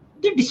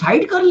 they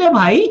decide कर ले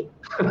भाई.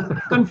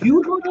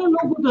 Confused हो रहे हो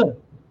लोग उधर.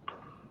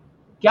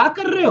 क्या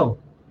कर रहे हो?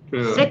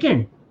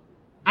 Second,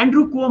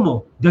 Andrew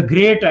Cuomo, the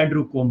great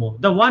Andrew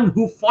Cuomo, the one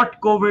who fought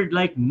COVID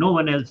like no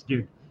one else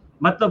did.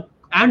 मतलब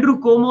Andrew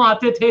Cuomo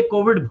आते थे,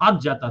 COVID भाग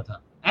जाता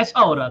था. ऐसा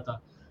हो रहा था.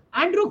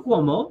 Andrew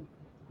Cuomo,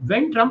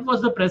 when Trump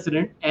was the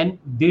president and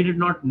they did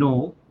not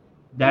know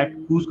that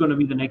who's going to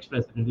be the next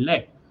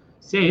president-elect,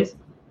 says,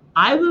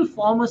 I will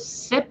form a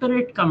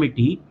separate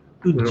committee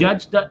to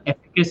judge the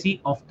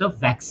efficacy of the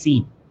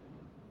vaccine.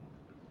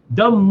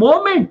 The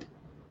moment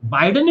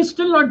Biden is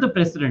still not the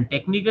president,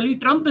 technically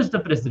Trump is the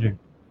president.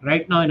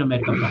 Right now in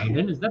America,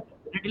 Biden is the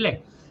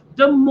president-elect.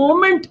 The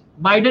moment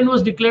Biden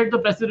was declared the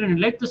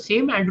president-elect, the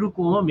same Andrew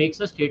Cuomo makes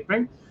a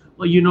statement,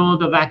 well,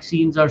 the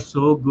vaccines are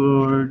so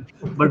good,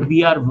 but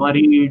we are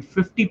worried.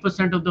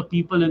 50% of the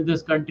people in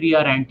this country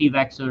are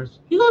anti-vaxxers.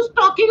 He was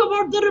talking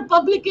about the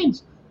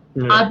Republicans.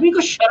 आदमी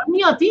को शर्म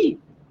नहीं आती,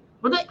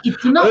 मतलब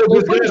इतना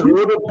This guy open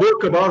wrote a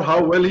book about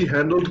how well he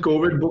handled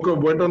COVID.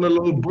 Went on a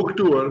little book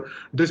tour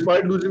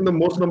despite losing the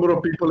most number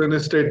of people in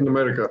his state in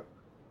America.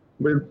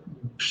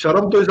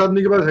 शर्म तो इस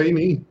आदमी के पास है ही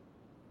नहीं.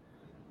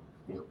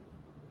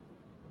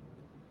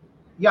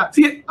 Yeah,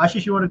 see,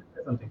 Ashish, you want to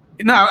say something?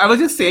 No, I was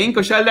just saying,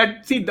 Kushal,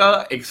 that see,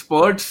 the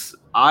experts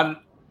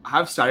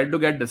have started to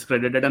get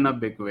discredited in a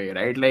big way,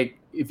 right? Like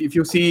if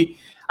you see,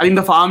 I think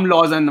the farm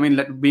laws, and I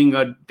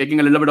mean, taking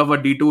a little bit of a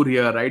detour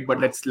here, right? But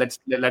let's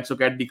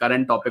look at the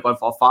current topic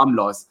of farm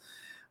laws.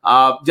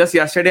 Just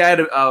yesterday, I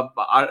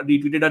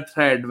retweeted a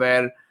thread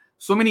where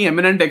so many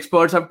eminent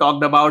experts have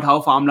talked about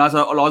how farm laws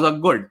are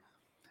good,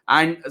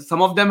 and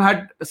some of them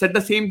had said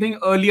the same thing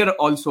earlier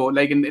also,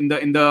 like in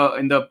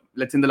the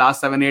let's say in the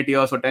last 7-8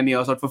 years or 10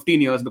 years or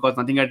 15 years, because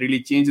nothing had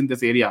really changed in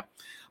this area.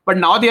 But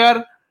now they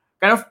are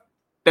kind of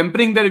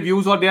tempering their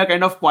views, or they are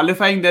kind of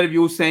qualifying their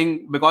views,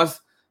 saying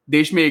because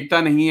देश में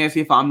एकता नहीं है,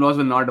 ऐसी farm laws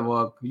will not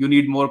work. You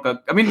need more,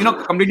 I mean,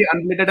 completely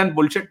unrelated and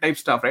bullshit type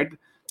stuff, right?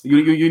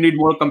 You need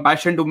more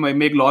compassion to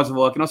make laws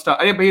work.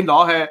 अरे भाई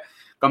law है,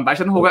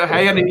 compassion होगा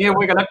है या नहीं है,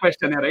 वो एक अलग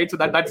question है, right? So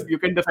that's you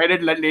can decide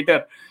it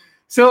later.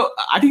 So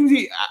I think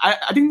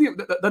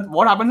that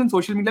what happens in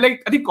social media,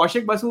 like I think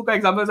Kaushik Basu ka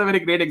example is a very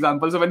great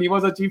example. So when he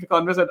was a chief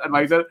economist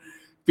advisor,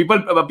 people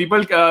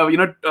pulled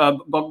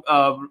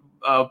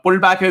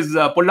out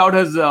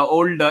his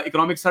old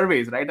economic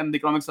surveys, right? And the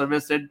economic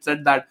surveys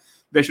said that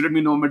there shouldn't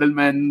be no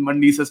middlemen,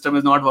 Mandi system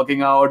is not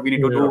working out, we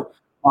need to do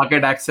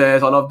market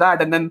access, all of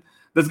that. And then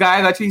this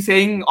guy is actually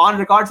saying on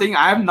record, saying,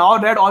 I have now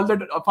read all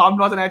the farm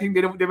laws and I think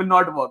they will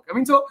not work. I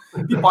mean, so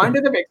the point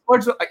is that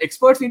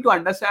experts need to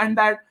understand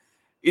that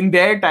in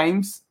their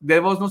times,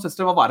 there was no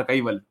system of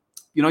archival.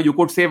 You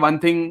could say one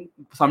thing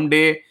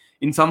someday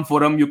in some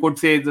forum, you could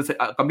say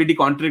a completely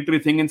contradictory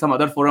thing in some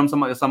other forum,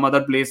 some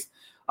other place.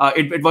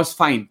 It was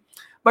fine.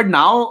 But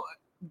now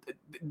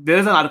there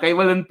is an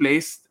archival in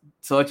place.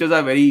 Searches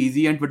are very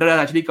easy, and Twitter has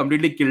actually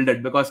completely killed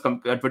it, because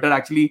Twitter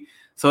actually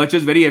search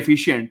is very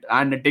efficient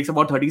and it takes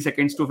about 30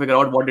 seconds to figure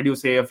out what did you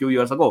say a few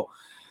years ago.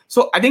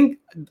 So I think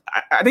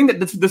that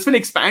this will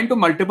expand to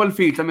multiple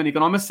fields. I mean,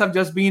 economists have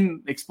just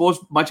been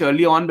exposed much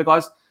early on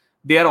because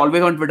they are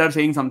always on Twitter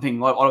saying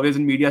something, or always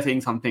in media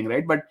saying something,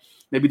 right? But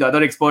maybe the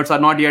other experts are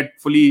not yet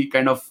fully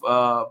kind of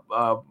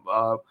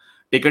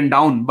taken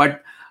down.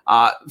 But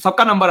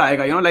sabka number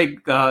aayega,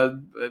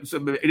 so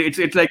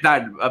it's like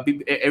that.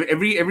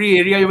 Every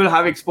area you will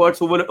have experts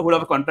who will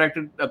have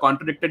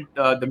contradicted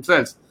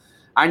themselves,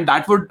 and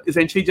that would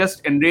essentially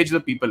just enrage the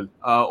people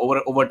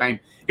over time.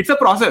 It's a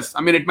process.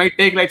 I mean, it might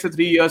take like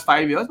 3 years,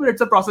 5 years, but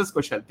it's a process,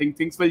 Kushal.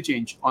 Things will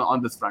change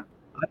on this front.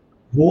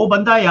 वो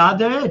बंदा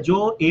याद है जो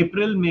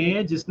अप्रैल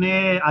में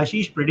जिसने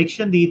आशीष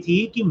prediction दी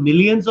थी कि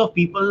millions of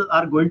people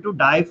are going to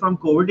die from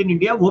COVID in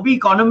India, वो भी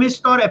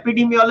इकोनॉमिस्ट और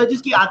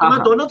एपिडेमियोलॉजिस्ट की आत्मा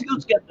दोनों थी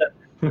उसके अंदर.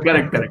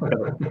 Correct.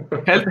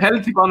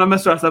 Health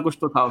economist ऐसा कुछ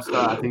तो था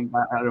उसका, I think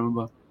I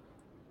remember.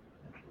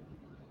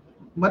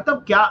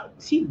 मतलब क्या,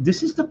 see,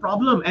 this is the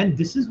problem, and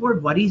this is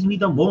what worries me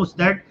the most,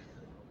 that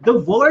the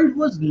world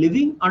was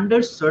living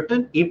under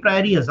certain a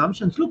priori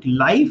assumptions. Look,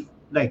 life,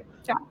 like,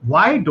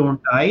 why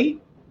don't I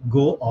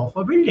go off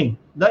a building?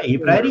 The a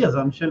priori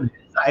assumption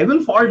is I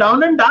will fall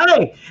down and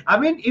die. I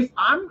mean,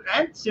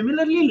 and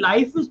similarly,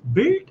 life is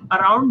built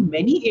around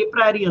many a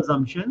priori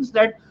assumptions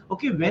that,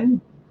 okay,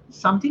 when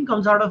something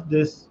comes out of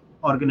this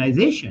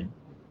organization,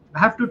 I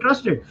have to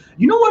trust it.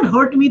 You know what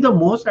hurt me the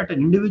most at an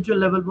individual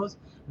level was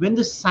when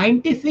the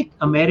Scientific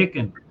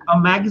American, a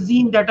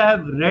magazine that I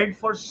have read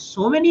for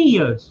so many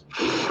years,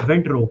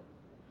 went rogue.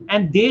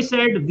 And they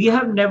said, we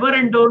have never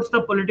endorsed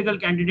a political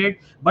candidate,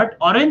 but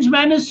Orange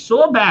Man is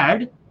so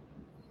bad,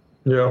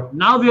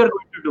 now we are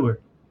going to do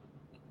it.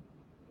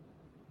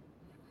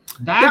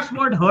 That's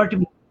what hurt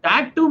me.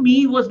 That to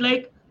me was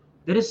like,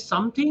 there is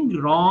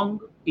something wrong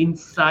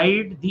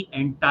inside the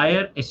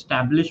entire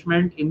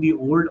establishment in the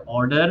old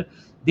order.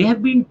 They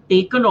have been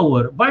taken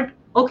over. But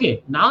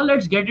okay, now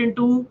let's get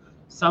into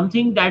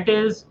something that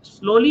is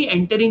slowly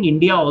entering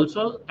India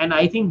also. And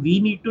I think we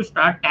need to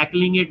start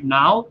tackling it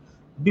now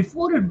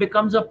before it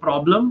becomes a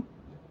problem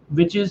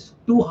which is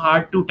too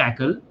hard to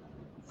tackle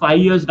 5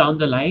 years down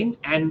the line.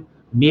 And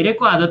मेरे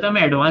को आदत है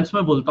मैं advance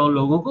में बोलता हूँ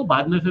लोगों को,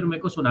 बाद में फिर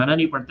मेरे को सुनाना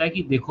नहीं पड़ता है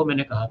कि देखो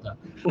मैंने कहा था.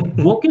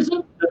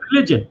 Wokeism,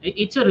 religion,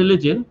 it's a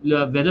religion,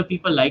 whether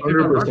people like it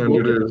or not.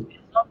 Wokeism is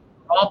a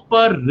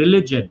proper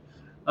religion.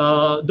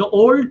 The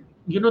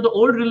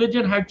old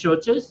religion had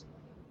churches.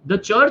 The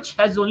church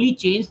has only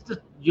changed,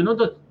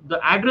 the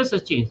address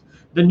has changed.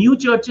 The new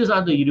churches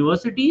are the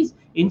universities.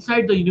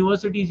 Inside the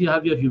universities, you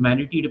have your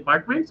humanity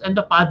departments, and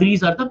the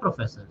padris are the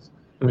professors.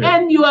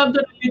 And you have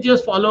the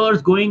religious followers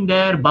going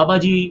there. बाबा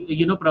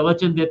जी,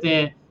 प्रवचन देते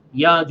हैं,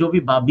 या जो भी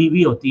बाबी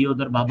भी होती है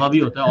उधर, बाबा भी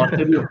होता है,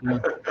 औरतें भी होती हैं.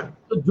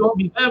 तो जो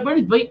भी है,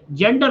 बट भाई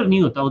जेंडर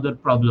नहीं होता उधर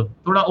प्रॉब्लम.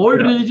 थोड़ा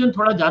ओल्ड रिलीजन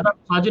थोड़ा ज्यादा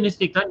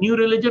मिसोजिनिस्टिक था, न्यू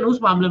रिलीजन उस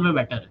मामले में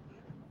बेटर है.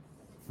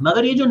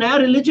 मगर ये जो नया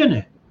रिलीजन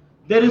है,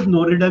 there is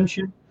no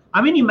redemption.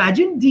 I mean,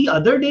 imagine the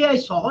other day I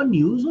saw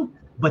news of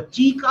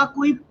बच्ची का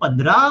कोई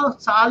 15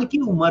 साल की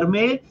उम्र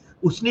में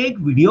उसने एक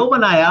वीडियो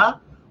बनाया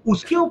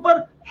उसके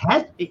ऊपर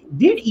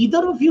did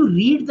either of you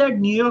read that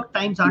New York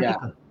Times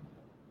article?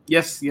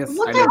 Yes.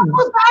 What I the did. hell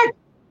was that?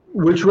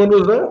 Which one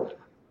was that?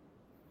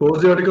 What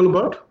was the article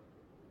about?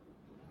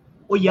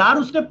 वो यार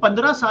उसने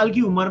 15 साल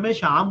की उम्र में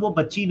शाम वो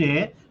बच्ची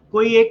ने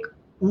कोई एक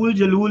ऊल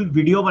जलूल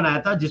वीडियो बनाया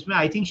था जिसमें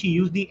I think she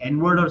used the N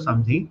word और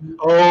समथिंग.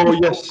 Oh,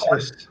 yes.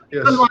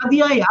 करवा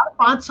दिया यार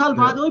 5 साल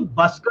बाद. वो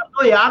बस कर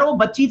दो यार, वो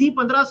बच्ची थी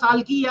 15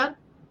 साल की यार,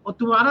 और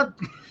तुम्हारा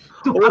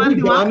वो भी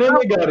गाने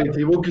में गा रही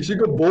थी, वो किसी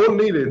को बोल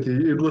नहीं रही थी.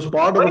 It was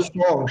part of a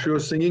song. She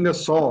was singing a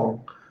song.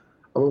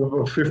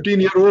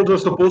 15-year-olds are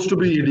supposed to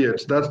be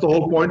idiots. That's the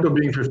whole point of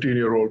being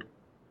 15-year-old.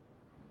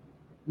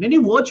 नहीं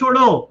वो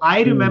छोड़ो.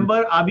 आई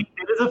रिमेम्बर अभी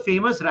there is a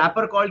famous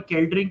rapper called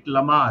Kendrick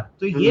Lamar.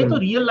 तो ये तो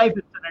real life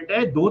incident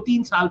है.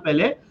 2-3 साल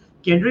पहले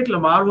Kendrick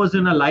Lamar was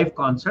in a live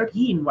concert.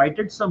 He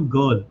invited some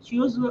girl. She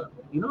was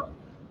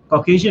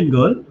Caucasian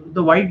girl.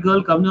 The white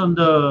girl comes on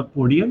the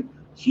podium.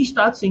 She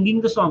starts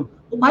singing the song.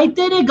 ओ भाई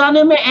तेरे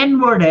गाने में N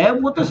word है,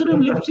 वो तो सिर्फ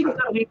lip sync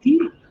कर रही थी.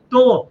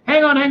 तो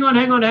hang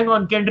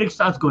on. Kendrick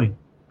starts going.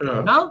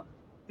 Now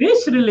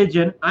this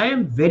religion, I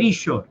am very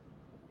sure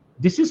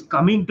this is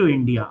coming to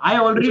India. I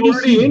already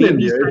see in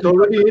India. It's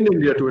already in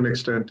India to an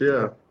extent,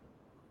 yeah.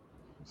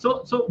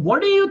 So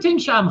what do you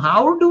think, Sham?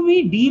 How do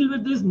we deal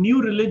with this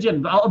new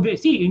religion?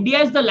 See, India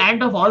is the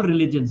land of all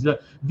religions.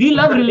 We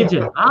love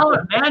religion.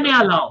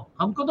 नया लाओ.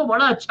 हमको तो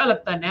बड़ा अच्छा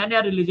लगता है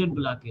नया religion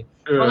बुला के.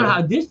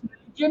 But this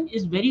religion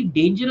is very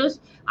dangerous.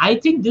 I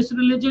think this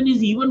religion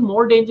is even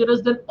more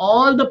dangerous than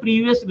all the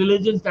previous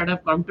religions that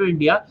have come to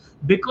India,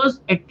 because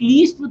at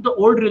least with the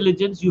old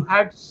religions you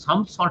had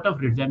some sort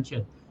of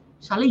redemption.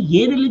 साले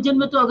ये religion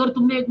में तो अगर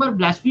तुमने एक बार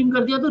blaspheme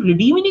कर दिया तो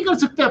रिडीम ही नहीं कर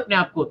सकते अपने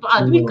आप को. तो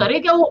आदमी करे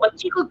क्या? वो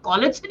बच्ची को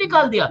कॉलेज से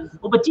निकाल दिया,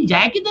 वो बच्ची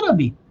जाए किधर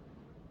अभी?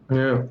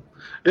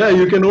 Yeah,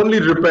 you can only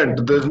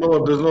repent. There's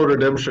no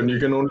redemption. You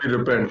can only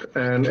repent,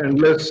 and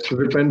unless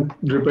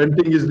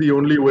repenting is the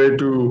only way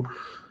to,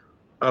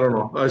 I don't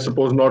know, I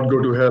suppose, not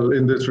go to hell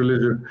in this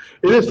religion.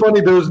 It is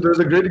funny. There's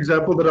a great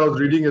example that I was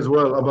reading as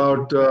well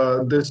about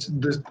this.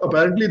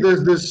 Apparently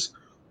there's this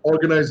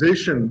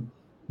organization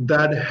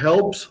that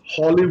helps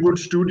Hollywood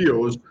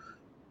studios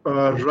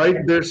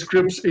write their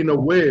scripts in a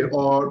way,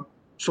 or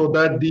so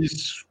that these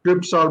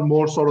scripts are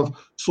more sort of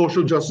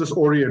social justice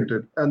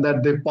oriented, and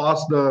that they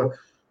pass the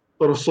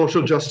sort of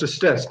social justice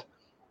test.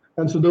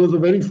 And so there was a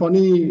very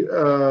funny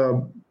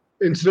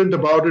incident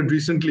about it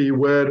recently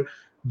where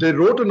they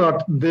wrote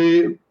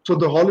so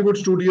the Hollywood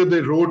studio,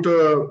 they wrote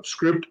a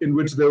script in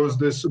which there was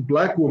this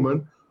black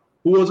woman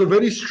who was a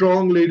very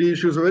strong lady.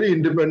 She was a very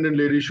independent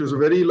lady. She was a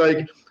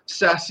very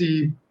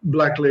sassy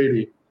black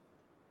lady.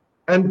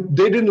 And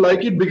they didn't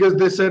like it because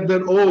they said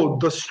that, oh,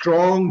 the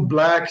strong,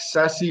 black,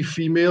 sassy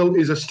female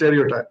is a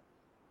stereotype.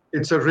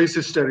 It's a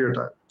racist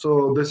stereotype.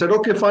 So they said,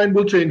 okay, fine,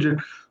 we'll change it.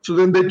 So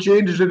then they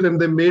changed it and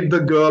they made the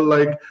girl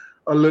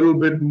a little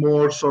bit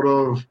more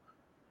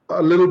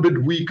a little bit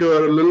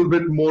weaker, a little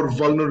bit more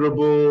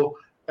vulnerable,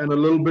 and a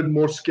little bit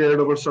more scared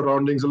of her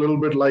surroundings, a little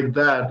bit like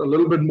that, a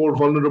little bit more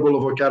vulnerable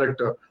of a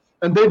character.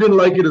 And they didn't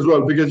like it as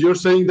well, because you're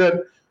saying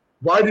that,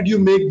 why did you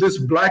make this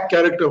black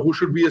character who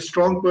should be a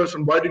strong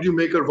person, why did you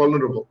make her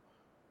vulnerable?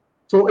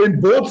 So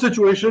in both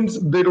situations,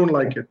 they don't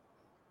like it.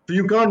 So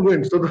you can't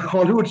win. So the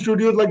Hollywood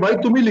studio is like, bhai,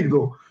 tum hi likh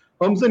do.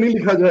 हमसे नहीं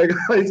लिखा जाएगा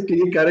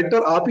ये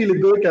character, आप ही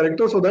लिख दो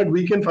character, so that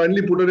we can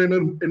finally put it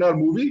in our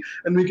movie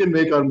and we can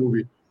make our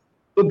movie.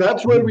 So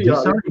that's where we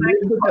are.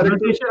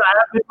 Conversation I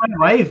have with my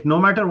wife. No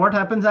matter what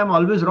happens, I'm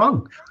always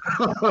wrong.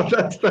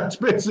 That's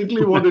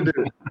basically what it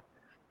is.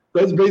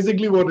 That's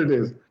basically what it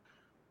is.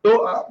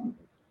 So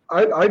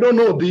I don't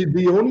know.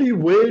 The only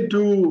way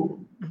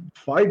to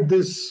fight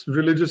this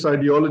religious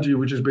ideology,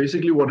 which is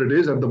basically what it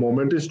is at the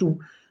moment, is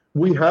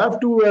we have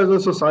to, as a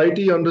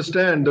society,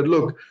 understand that,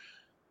 look,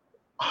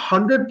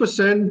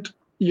 100%,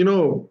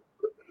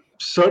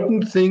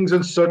 certain things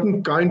and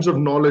certain kinds of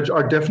knowledge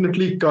are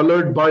definitely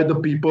colored by the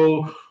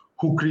people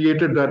who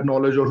created that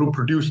knowledge or who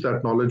produced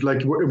that knowledge.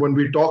 Like when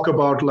we talk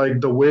about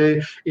the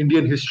way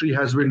Indian history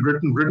has been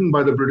written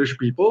by the British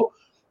people,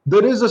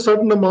 there is a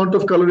certain amount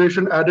of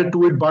coloration added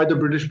to it by the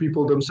British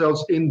people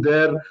themselves in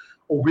their,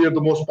 we are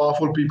the most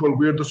powerful people,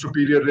 we are the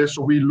superior race,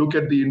 so we look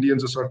at the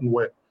Indians a certain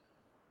way.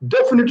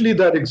 Definitely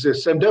that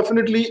exists. And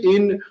definitely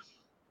in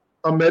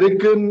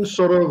American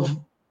sort of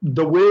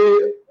the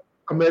way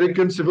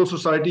American civil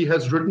society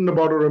has written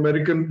about, or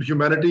American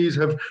humanities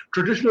have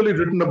traditionally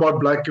written about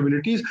Black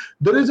communities,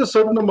 there is a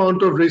certain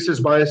amount of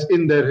racist bias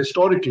in there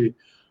historically.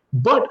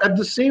 But at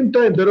the same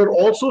time, there are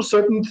also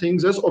certain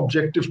things as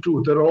objective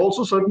truth. There are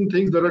also certain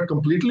things that are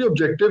completely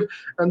objective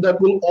and that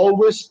will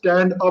always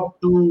stand up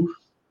to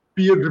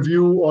peer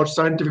review or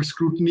scientific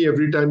scrutiny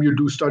every time you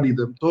do study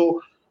them.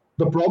 So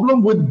the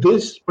problem with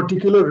this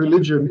particular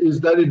religion is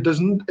that it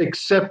doesn't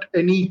accept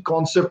any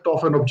concept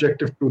of an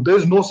objective truth.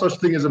 There's no such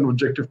thing as an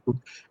objective truth.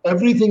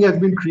 Everything has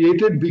been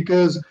created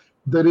because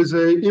there is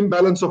an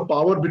imbalance of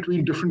power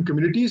between different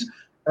communities,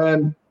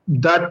 and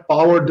that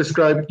power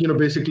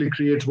basically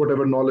creates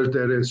whatever knowledge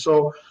there is.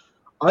 So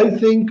I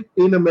think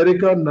in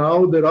America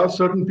now there are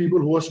certain people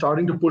who are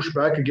starting to push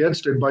back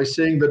against it by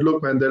saying that,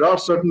 look, man, there are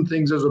certain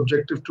things as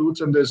objective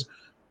truths and there's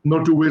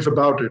no two ways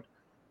about it.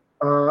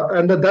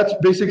 And that's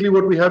basically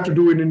what we have to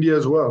do in India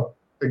as well.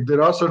 Like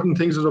there are certain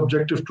things as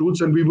objective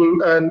truths, and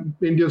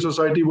Indian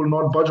society will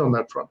not budge on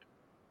that front.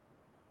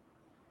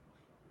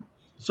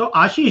 So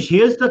Ashish,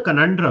 here's the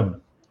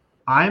conundrum.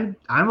 I'm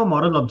a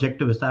moral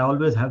objectivist. I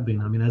always have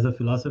been. I mean, as a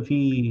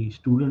philosophy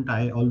student,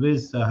 I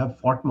always have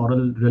fought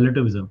moral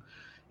relativism,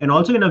 and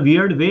also in a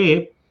weird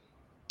way,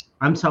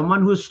 I'm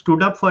someone who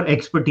stood up for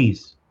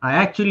expertise. I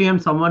actually am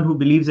someone who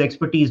believes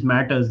expertise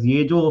matters.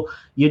 ये जो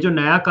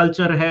नया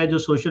culture है जो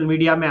social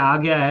media में आ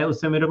गया है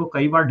उससे मेरे को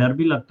कई बार डर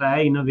भी लगता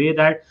है in a way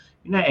that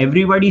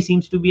everybody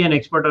seems to be an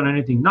expert on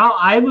anything. Now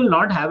I will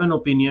not have an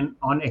opinion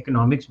on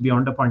economics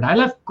beyond a point.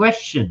 I'll have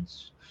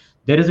questions.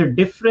 There is a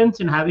difference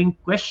in having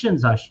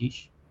questions,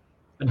 Ashish,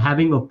 and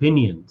having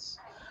opinions.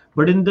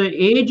 But in the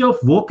age of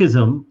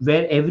wokeism,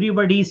 where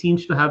everybody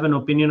seems to have an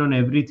opinion on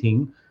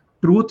everything,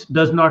 truth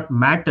does not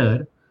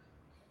matter,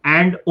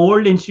 and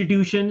old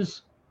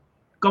institutions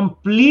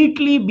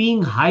completely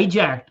being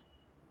hijacked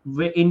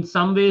in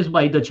some ways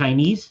by the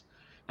Chinese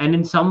and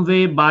in some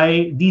way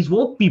by these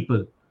woke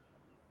people.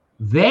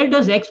 Where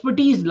does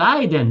expertise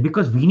lie then?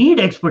 Because we need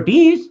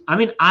expertise. I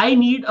mean, I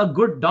need a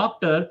good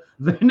doctor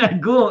when I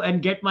go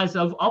and get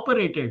myself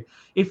operated.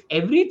 If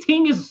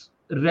everything is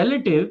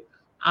relative,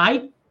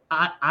 I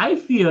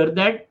fear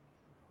that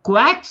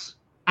quacks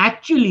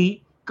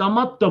actually come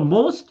up the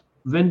most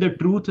when the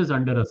truth is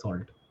under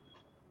assault.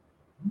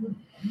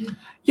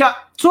 Yeah,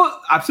 so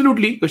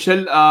absolutely,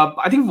 Kushal.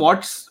 I think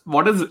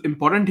what is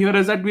important here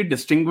is that we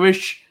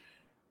distinguish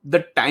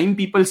the time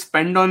people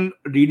spend on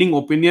reading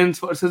opinions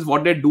versus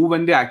what they do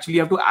when they actually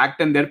have to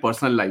act in their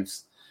personal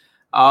lives.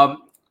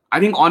 I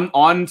think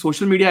on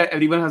social media,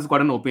 everyone has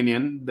got an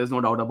opinion. There's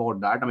no doubt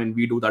about that. I mean,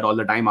 we do that all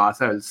the time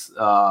ourselves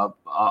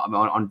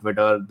on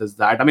Twitter, this,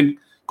 that. I mean,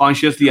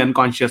 consciously,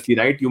 unconsciously,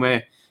 right? You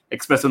may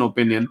express an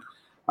opinion.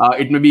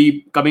 It may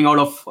be coming out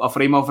of a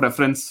frame of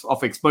reference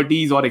of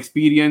expertise or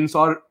experience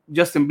or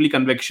just simply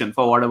conviction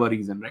for whatever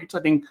reason, right? So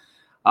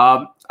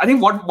I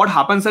think what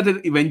happens is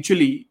that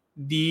eventually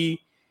the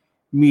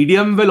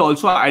medium will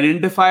also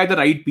identify the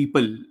right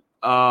people.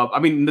 I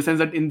mean, in the sense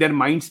that in their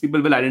minds,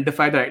 people will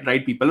identify the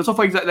right people. So,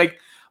 for example, like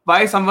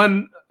why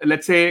someone,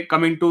 let's say,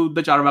 coming to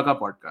the Charvaka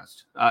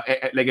podcast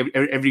like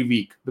every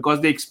week,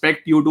 because they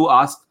expect you to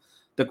ask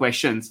the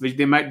questions which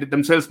they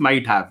themselves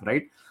might have,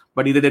 right?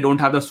 But either they don't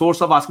have the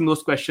source of asking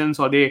those questions,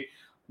 or they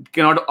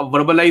cannot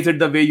verbalize it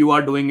the way you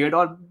are doing it,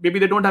 or maybe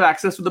they don't have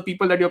access to the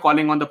people that you're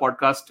calling on the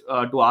podcast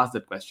to ask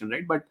that question,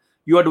 right? But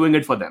you are doing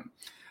it for them.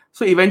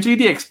 So eventually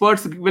the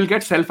experts will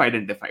get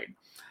self-identified.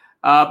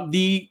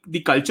 The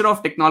culture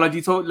of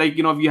technology. So like,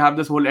 we have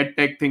this whole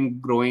EdTech thing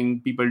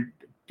growing, people,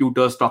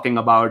 tutors talking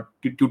about,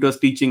 tutors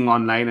teaching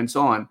online and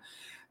so on.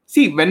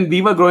 See, when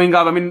we were growing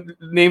up, I mean,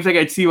 names like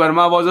H.C.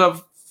 Verma was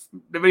a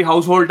very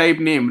household type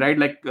name, right?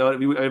 Like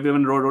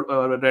everyone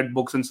read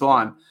books and so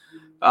on.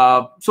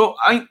 So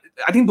I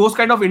think those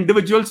kind of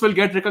individuals will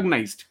get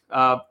recognized.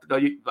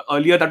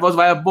 Earlier that was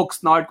via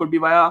books. Now it could be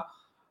via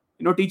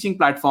teaching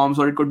platforms,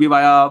 or it could be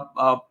via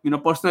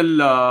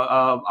personal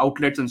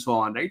outlets and so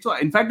on, right? So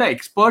in fact, the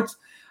experts,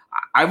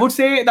 I would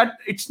say that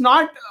it's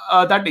not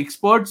that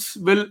experts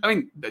will. I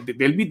mean,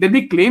 there'll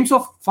be claims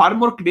of far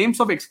more claims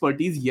of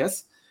expertise,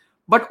 yes,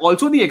 but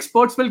also the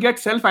experts will get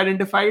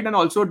self-identified and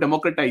also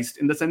democratized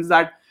in the sense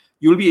that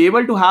you'll be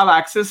able to have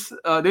access.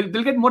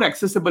 They'll get more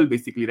accessible,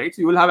 basically, right?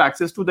 So you will have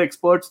access to the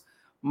experts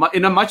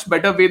in a much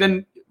better way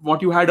than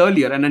what you had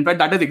earlier, and in fact,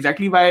 that is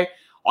exactly why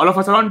all of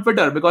us are on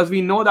Twitter, because we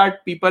know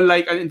that people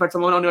like, in fact,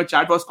 someone on your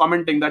chat was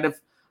commenting that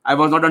if I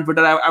was not on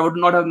Twitter, I would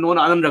not have known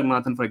Anand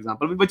Raghunathan, for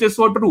example, which is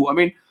so true. I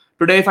mean,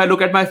 today, if I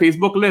look at my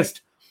Facebook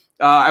list,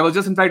 I was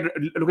just, in fact,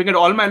 looking at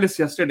all my lists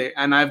yesterday,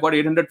 and I've got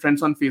 800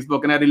 friends on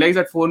Facebook, and I realized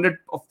that 400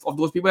 of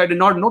those people I did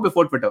not know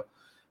before Twitter.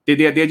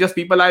 They're just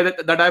people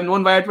that I've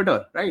known via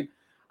Twitter, right?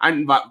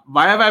 And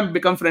why have I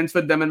become friends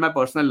with them in my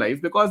personal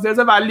life? Because there's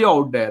a value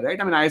out there, right?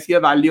 I mean, I see a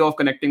value of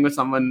connecting with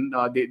someone.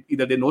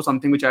 Either they know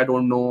something which I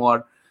don't know,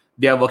 or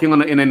they are working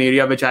in an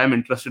area which I am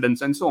interested in,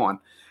 and so on.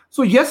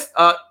 So yes,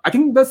 I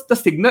think the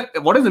signal.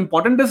 What is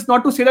important is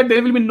not to say that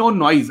there will be no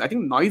noise. I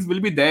think noise will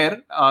be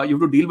there. You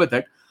have to deal with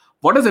it.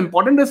 What is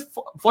important is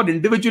for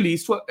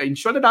individuals to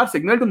ensure that our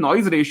signal to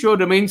noise ratio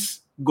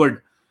remains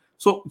good.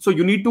 So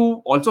you need to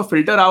also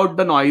filter out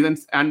the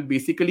noise and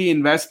basically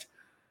invest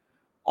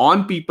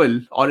on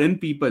people or in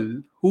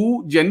people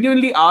who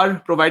genuinely are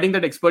providing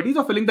that expertise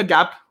or filling the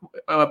gap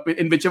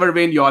in whichever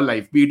way in your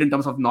life, be it in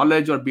terms of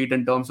knowledge or be it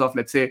in terms of,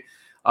 let's say,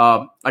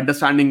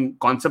 understanding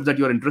concepts that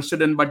you're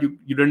interested in, but you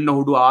didn't know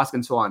who to ask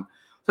and so on.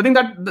 So I think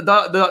that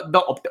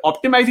the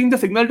optimizing the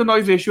signal to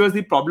noise ratio is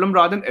the problem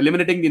rather than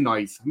eliminating the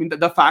noise. I mean,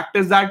 the fact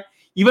is that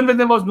even when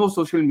there was no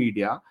social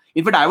media,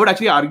 in fact, I would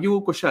actually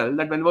argue, Kushal,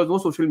 that when there was no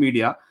social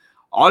media,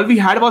 all we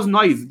had was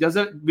noise, just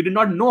that we did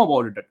not know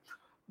about it.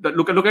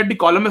 Look at the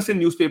columnists in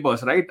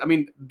newspapers, right? I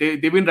mean,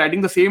 they've been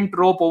writing the same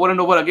trope over and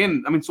over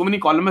again. I mean, so many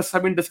columnists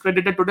have been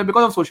discredited today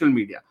because of social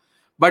media.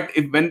 But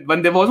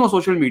when there was no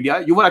social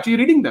media, you were actually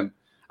reading them.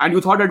 And you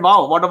thought that,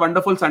 wow, what a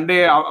wonderful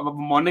Sunday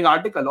morning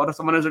article, or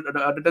someone has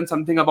written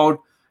something about,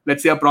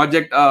 let's say, a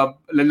project,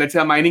 let's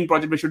say a mining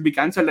project which should be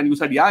cancelled. And you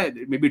said, yeah,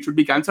 maybe it should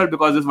be cancelled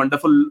because this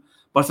wonderful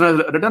person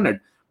has written it.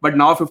 But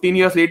now 15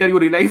 years later, you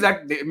realize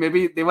that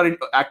maybe they were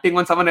acting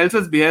on someone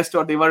else's behest,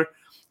 or they were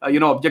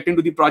objecting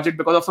to the project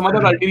because of some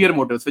other ulterior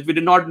motives, which we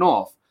did not know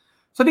of.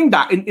 So I think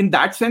that in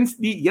that sense,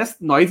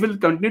 noise will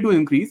continue to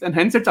increase, and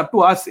hence it's up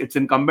to us. It's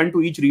incumbent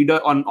to each reader,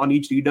 on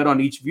each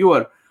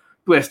viewer,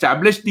 to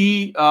establish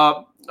the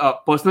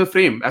personal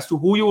frame as to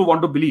who you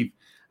want to believe,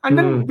 and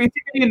then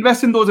basically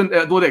invest in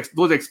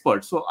those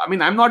experts. So I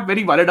mean, I'm not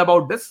very worried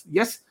about this.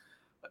 Yes,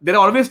 there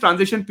are always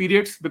transition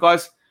periods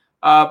because,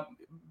 I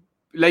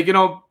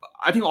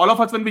think all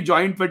of us, when we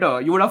joined Twitter,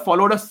 you would have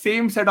followed the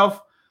same set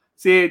of,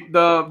 say,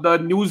 the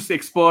news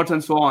experts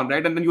and so on,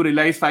 right? And then you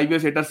realize 5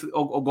 years later,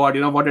 oh God,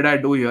 what did I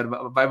do here?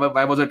 Why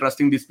was I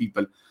trusting these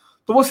people?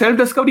 So वो self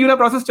discovery वाला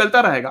process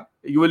चलता रहेगा.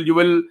 You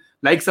will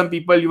like some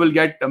people, you will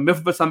get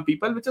miffed with some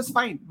people, which is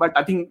fine. But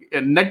I think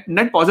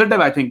net positive.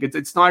 I think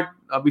it's not.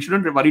 We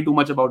shouldn't worry too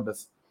much about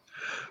this.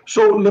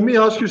 So let me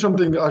ask you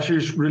something,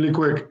 Ashish, really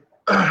quick.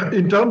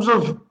 In terms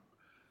of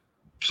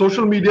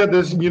social media,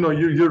 there's,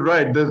 you're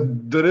right.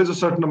 There is a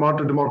certain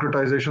amount of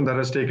democratization that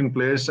has taken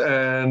place,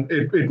 and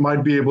it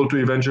might be able to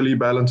eventually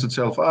balance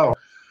itself out.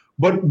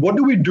 But what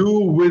do we do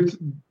with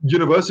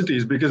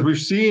universities? Because we've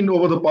seen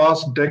over the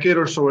past decade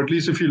or so, at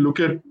least if you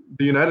look at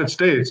the United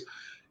States,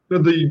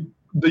 the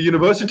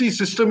university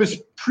system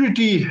is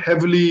pretty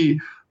heavily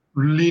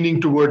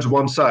leaning towards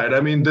one side. I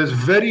mean, there's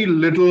very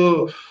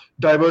little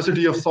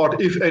diversity of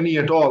thought, if any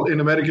at all, in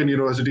American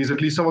universities,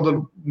 at least some of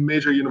the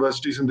major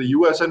universities in the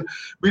US. And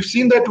we've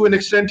seen that to an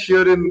extent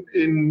here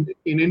in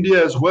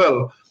India as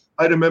well.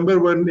 I remember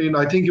when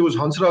I think it was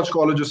Hansraj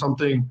College or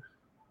something,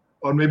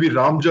 or maybe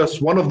Ramjas,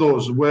 one of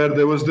those, where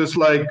there was this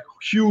like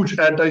huge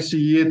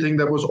anti-CEA thing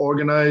that was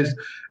organized,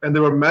 and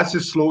there were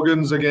massive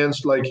slogans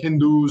against like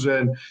Hindus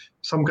and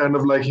some kind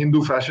of like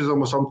Hindu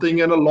fascism or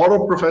something. And a lot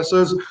of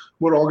professors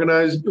were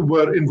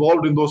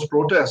involved in those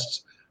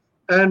protests.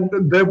 And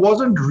there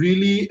wasn't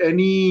really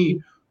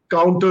any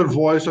counter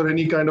voice or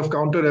any kind of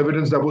counter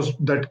evidence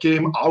that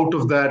came out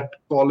of that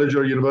college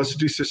or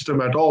university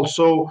system at all.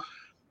 So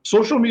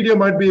social media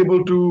might be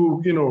able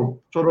to,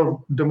 sort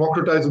of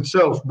democratize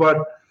itself, but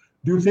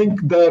do you think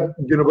that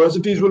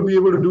universities will be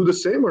able to do the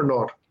same or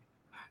not?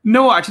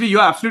 No, actually,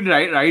 you're absolutely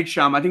right,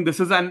 Shyam. I think this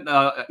is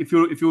if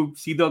you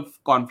see the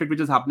conflict which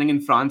is happening in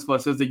France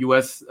versus the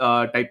US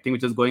type thing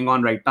which is going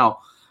on right now,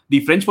 the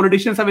French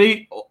politicians are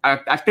very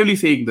actively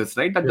saying this,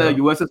 right? That the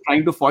US is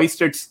trying to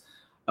foist its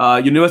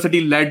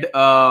university-led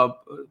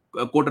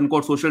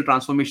quote-unquote social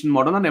transformation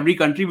model on every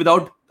country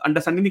without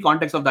understanding the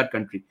context of that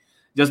country.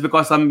 Just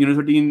because some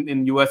university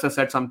in US has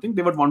said something,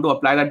 they would want to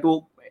apply that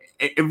to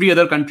every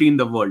other country in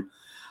the world.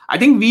 I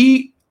think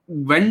we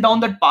went down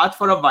that path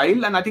for a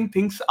while, and I think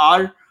things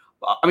are,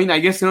 I mean, I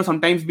guess,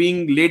 sometimes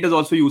being late is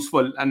also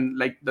useful, and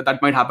like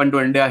that might happen to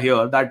India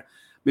here, that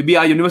maybe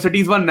our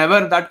universities were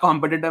never that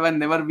competitive, and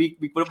never we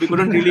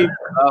couldn't really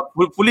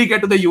fully get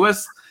to the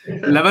US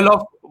level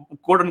of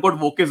quote unquote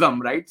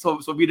wokeism, right? So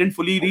we didn't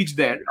fully reach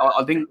there.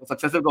 I think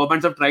successive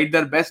governments have tried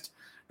their best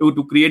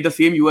to create the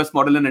same US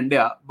model in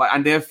India,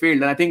 and they have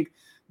failed. And I think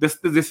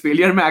this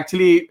failure may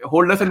actually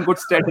hold us in good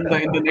stead in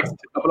the next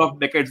couple of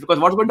decades, because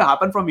what's going to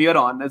happen from here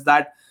on is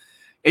that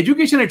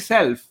education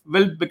itself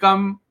will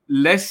become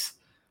less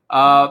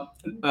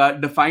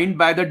defined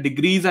by the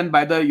degrees and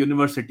by the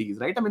universities,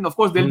 right? I mean, of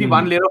course, there'll be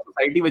one layer of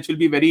society which will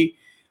be very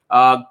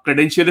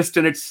credentialist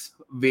in its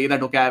way,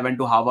 that, okay, I went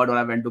to Harvard, or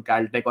I went to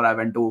Caltech, or I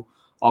went to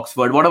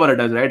Oxford, whatever it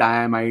is, right?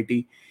 IIM,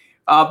 IIT.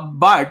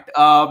 But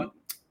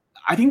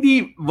I think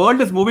the world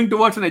is moving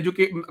towards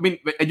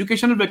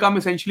education will become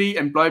essentially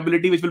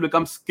employability, which will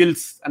become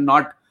skills and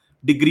not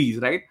degrees,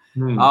 right?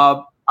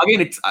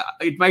 Again,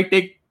 it might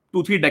take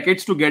 2-3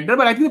 decades to get there,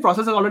 but I think the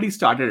process has already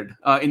started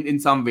in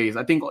some ways.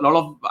 I think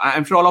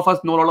I'm sure all of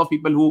us know a lot of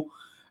people who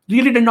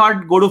really did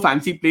not go to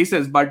fancy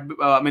places, but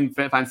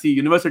fancy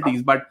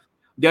universities, but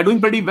they are doing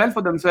pretty well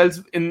for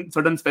themselves in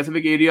certain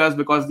specific areas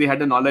because they had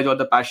the knowledge or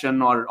the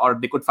passion, or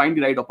they could find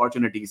the right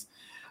opportunities.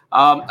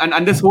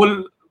 And this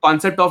whole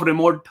concept of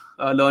remote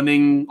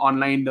learning,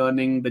 online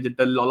learning,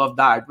 digital, all of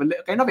that will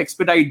kind of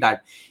expedite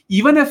that.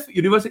 Even if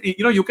university,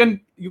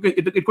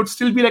 it could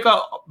still be like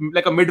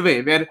a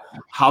midway where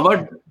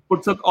Harvard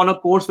puts on a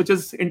course which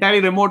is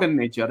entirely remote in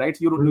nature, right?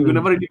 So you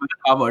never really visit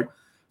Harvard,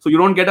 so you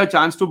don't get a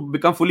chance to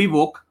become fully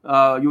woke.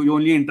 You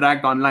only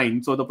interact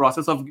online, so the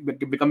process of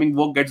becoming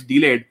woke gets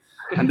delayed,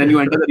 and then you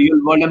enter the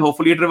real world, and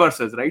hopefully it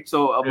reverses, right?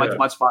 So much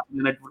faster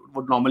than it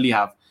would normally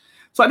have.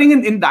 So I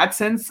think in that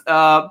sense,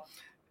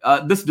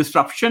 this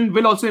disruption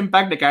will also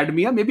impact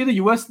academia. Maybe the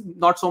US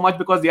not so much,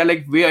 because they are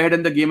like way ahead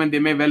in the game, and they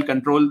may well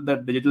control the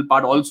digital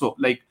part also,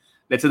 like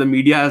let's say the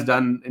media has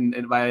done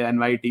via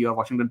NYT or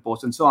Washington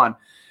Post and so on.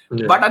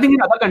 But I think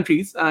in other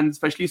countries, and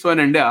especially so in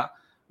India,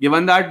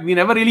 given that we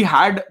never really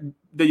had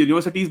the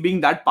universities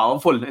being that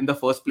powerful in the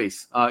first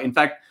place. In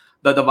fact,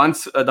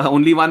 the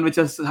only one which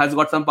has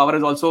got some power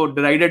is also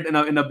derided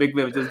in a big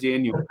way, which is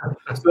JNU.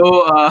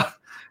 So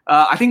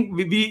I think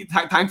we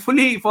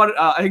thankfully for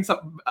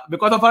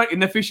because of our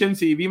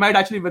inefficiency, we might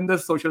actually win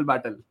this social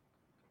battle.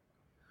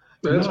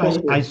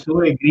 I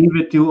so agree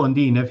with you on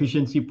the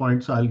inefficiency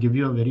point. So I'll give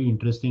you a very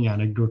interesting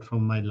anecdote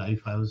from my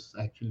life. I was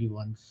actually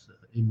once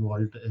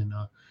involved in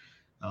a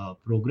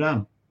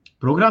program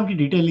की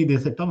detail नहीं दे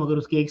सकता मगर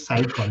उसकी एक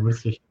side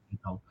conversation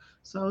देता हूँ.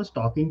 So I was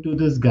talking to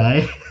this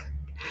guy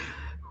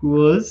who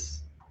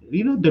was,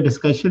 the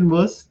discussion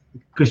was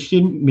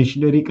Christian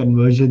missionary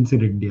conversions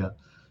in India.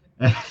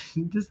 And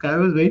this guy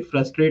was very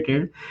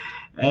frustrated.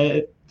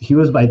 He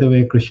was, by the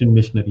way, a Christian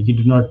missionary. He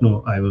did not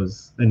know I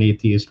was an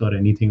atheist or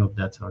anything of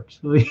that sort.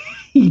 So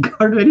he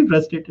got very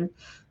frustrated.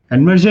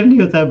 Conversion नहीं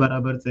होता है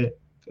बराबर से.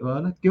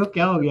 क्यों,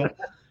 क्या हो गया?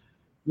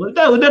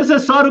 बोलता है उधर से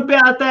 100 रुपए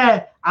आता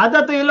है,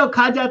 आधा तो ये लोग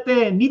खा जाते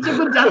हैं, नीचे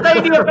कुछ जाता ही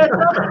नहीं है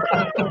पैसा.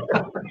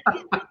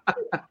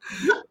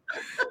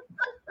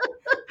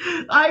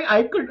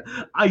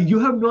 You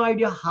have no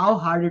idea how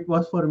hard it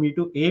was for me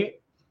to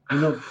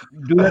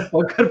do a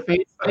poker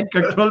face and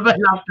control my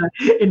laughter.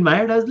 In my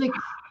head, I was like,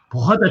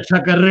 बहुत अच्छा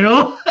कर रहे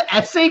हो,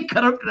 ऐसे ही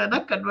corrupt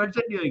रहना,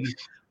 conversion नहीं होगी.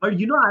 But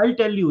I'll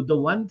tell you, the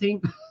one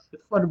thing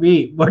for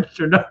me, what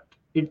stood out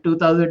in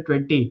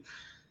 2020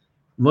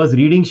 was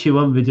reading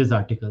Shivam Vijay's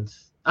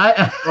articles.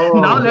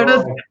 Now let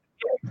us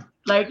get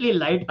slightly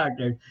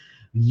light-hearted.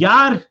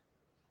 यार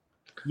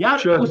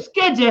Sure.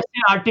 उसके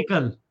जैसे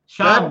article.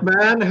 That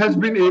man has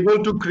been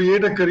able to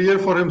create a career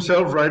for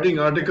himself writing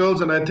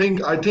articles, and I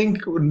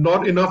think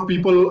not enough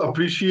people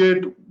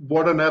appreciate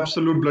what an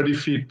absolute bloody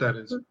feat that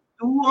is.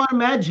 तू और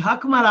मैं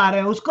झक मरा रहे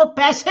हैं, उसको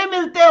पैसे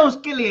मिलते हैं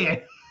उसके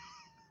लिए.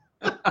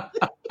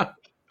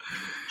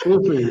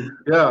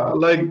 Yeah,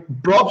 like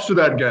props to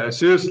that guy.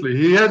 Seriously,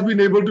 he has been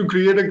able to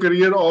create a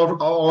career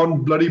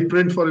on bloody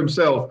print for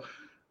himself,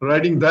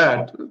 writing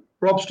that.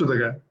 Props to the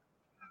guy.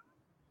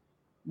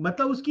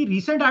 मतलब उसकी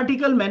recent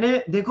article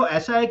मैंने देखो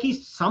ऐसा है कि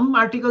some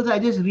articles I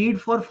just read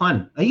for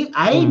fun.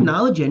 I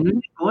now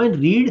genuinely go and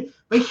read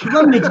भाई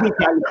शिवम विजय ने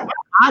क्या लिखा है,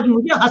 आज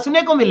मुझे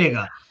हंसने को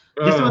मिलेगा.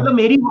 जैसे मतलब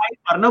मेरी वाइफ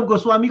अर्नब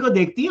गोस्वामी को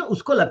देखती है,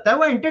 उसको लगता है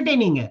वो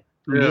एंटरटेनिंग है,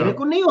 मेरे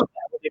को नहीं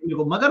होता है देखने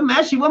को, मगर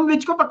मैं शिवम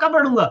विज को पक्का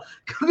पढ़ूंगा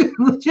क्योंकि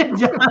मुझे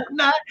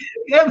जानना है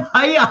कि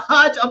भाई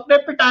आज अपने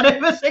पिटारे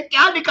में से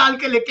क्या निकाल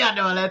के लेके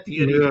आने वाला है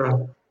theory.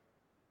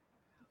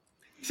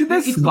 See,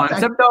 this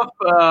concept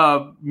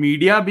of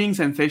media being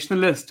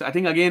sensationalist, I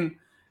think again,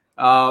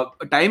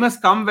 time has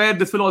come where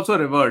this will also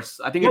reverse.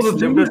 I think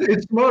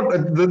it's not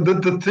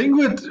the thing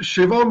with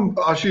Shivam.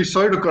 Ashish,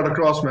 sorry to cut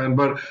across, man,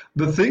 but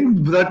the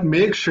thing that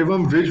makes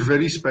Shivam Vij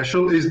very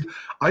special is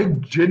I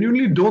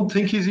genuinely don't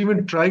think he's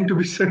even trying to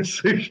be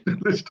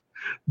sensationalist.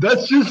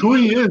 That's just who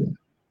he is.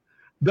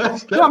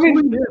 That's who he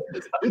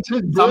is. It's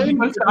his brain. Some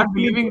people start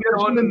believing their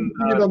own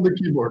on the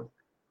keyboard.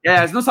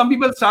 Yes, no. Some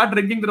people start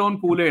drinking their own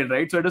Kool-Aid,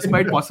 right? So it is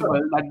quite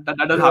possible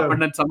that does happen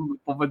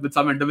with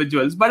some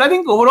individuals. But I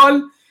think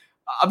overall,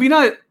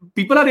 Abhina,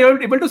 people are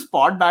able to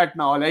spot that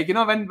now. Like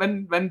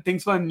when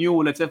things were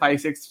new, let's say 5,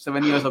 6,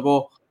 7 years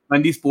ago,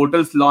 when these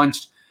portals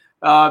launched,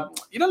 there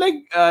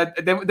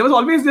was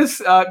always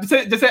this.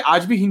 जैसे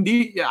आज भी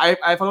Hindi,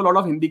 I follow a lot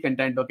of Hindi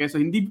content. Okay, so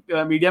Hindi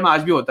media में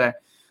आज भी होता है.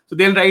 So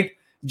they'll write,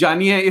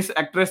 जानिए इस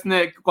एक्ट्रेस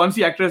ने कौन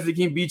सी एक्ट्रेस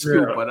दिखी बीच के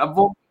ऊपर. अब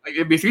वो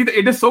basically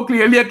it is so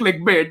clearly a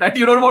clickbait that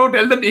you don't want to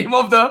tell the name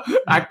of the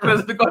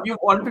actress because you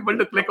want people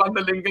to click on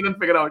the link and then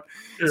figure out.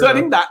 So I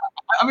think that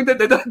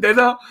there's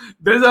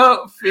a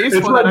face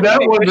it's for like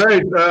that one,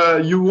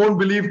 right? You won't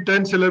believe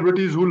 10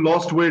 celebrities who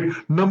lost weight.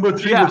 Number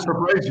 3 will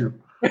surprise you.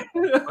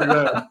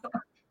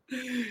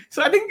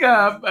 So I think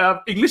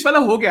English वाला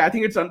हो गया. I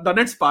think it's done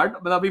its part.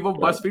 मतलब अभी वो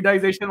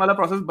BuzzFeedization वाला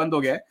process बंद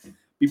हो गया है.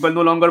 People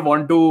no longer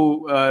want to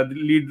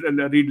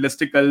read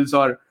listicles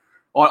or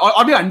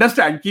they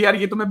understand कि यार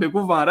ये तो मैं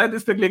बेवकूफ बना रहा है,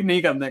 इस पे क्लिक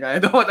नहीं करने का है.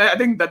 तो I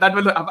think that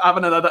will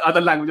happen in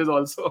other languages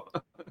also.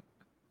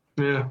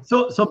 Yeah.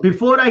 So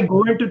before I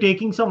go into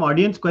taking some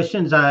audience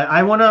questions,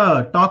 I want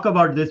to talk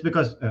about this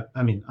because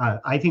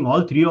I think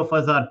all three of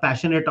us are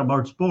passionate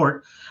about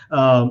sport.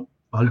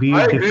 Albeit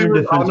I agree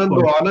with different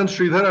Anand. Anand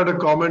Sridhar had a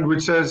comment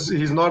which says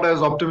he's not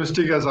as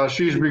optimistic as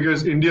Ashish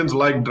because Indians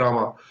like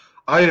drama.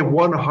 I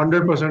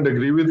 100%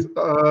 agree with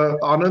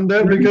Anand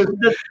there because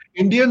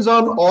Indians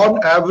are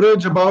on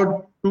average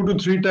about 2 to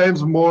 3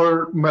 times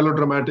more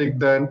melodramatic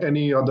than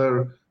any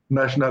other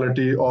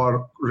nationality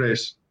or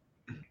race.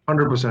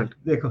 100%.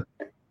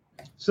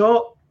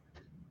 So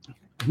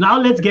now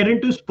let's get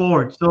into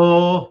sport.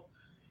 So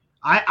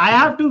I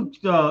have to,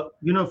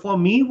 for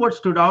me, what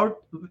stood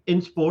out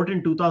in sport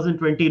in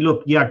 2020,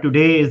 look, yeah,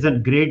 today is a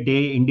great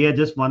day. India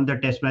just won the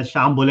test match.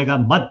 Sham bolega,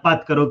 mat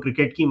baat karo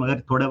cricket ki,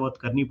 magar thoda bahut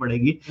karni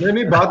padegi.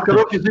 नहीं बात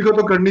करो, किसी को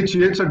तो करनी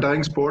चाहिए. It's a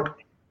dying sport.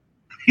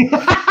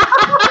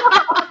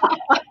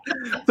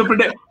 So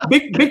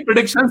big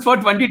predictions for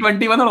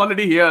 2021 are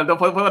already here.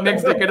 For the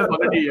next decade is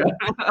already here.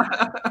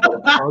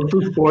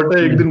 तो sport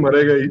है, एक दिन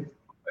मरेगा ही.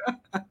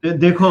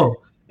 देखो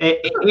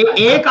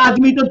एक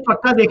आदमी तो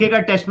पक्का देखेगा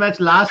टेस्ट मैच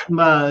लास्ट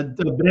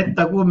ब्रेथ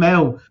तक, वो मैं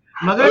हूँ.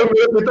 मगर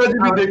मेरे पिताजी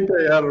भी देखते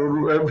हैं यार.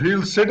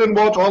 He'll sit and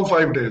watch all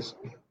 5 days.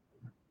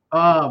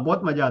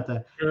 बहुत मजा आता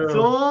है.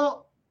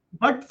 So,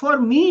 but for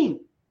me,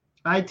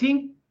 I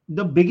think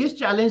the biggest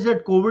challenge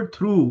that COVID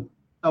threw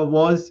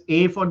was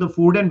for the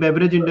food and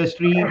beverage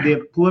industry. The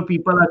poor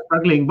people are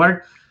struggling,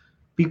 but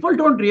people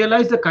don't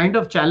realize the kind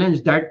of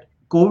challenge that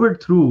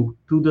COVID threw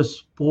to the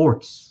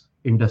sports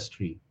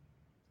industry.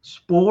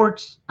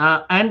 Sports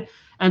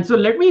and so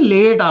let me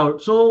lay it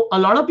out. So a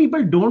lot of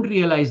people don't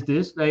realize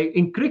this. Like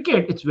in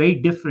cricket, it's very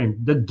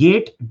different. The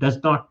gate does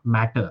not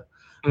matter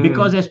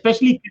because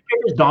especially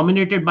cricket is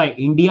dominated by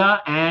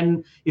India.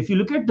 And if you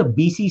look at the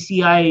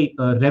BCCI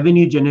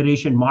revenue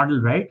generation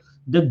model, right,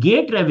 the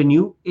gate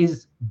revenue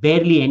is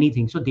barely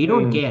anything. So they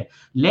don't care.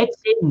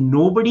 Let's say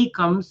nobody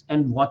comes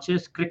and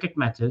watches cricket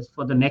matches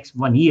for the next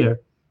 1 year.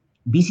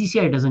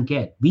 BCCI doesn't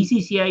care.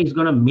 BCCI is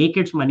going to make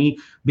its money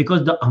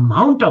because the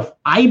amount of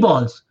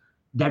eyeballs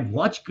that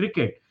watch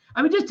cricket.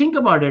 I mean, just think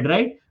about it,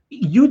 right?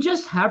 You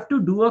just have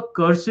to do a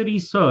cursory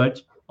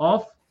search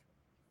of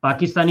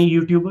Pakistani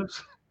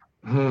YouTubers,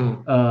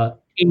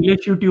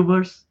 English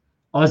YouTubers,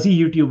 Aussie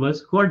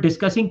YouTubers who are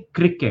discussing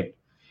cricket,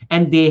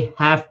 and they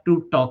have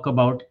to talk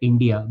about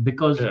India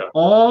because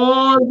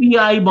all the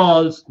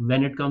eyeballs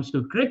when it comes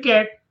to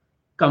cricket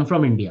come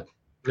from India.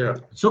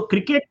 So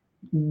cricket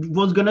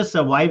was going to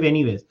survive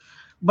anyways.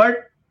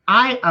 But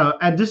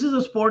and this is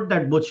a sport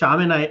that both Sham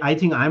and I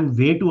think I'm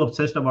way too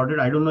obsessed about it.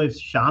 I don't know if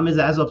Sham is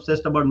as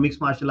obsessed about mixed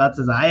martial arts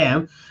as I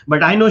am,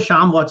 but I know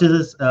Sham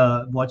watches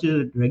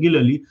it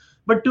regularly.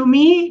 But to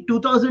me,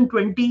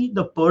 2020,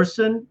 the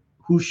person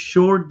who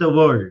showed the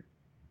world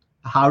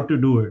how to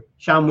do it.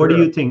 Sham, what do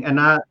you think? And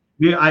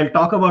I'll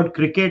talk about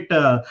cricket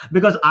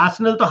because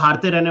Arsenal तो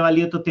हारते रहने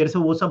वाली है, तो तेरे से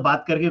वो सब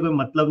बात करके कोई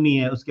मतलब नहीं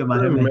है उसके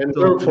बारे में.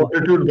 Mental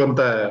fortitude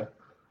बनता है.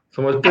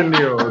 समझते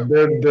नहीं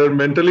हो. They're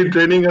mentally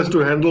training us to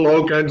handle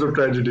all kinds of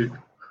tragedy.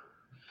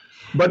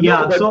 But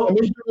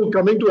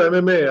coming to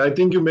MMA, I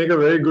think you make a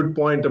very good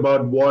point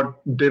about what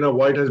Dana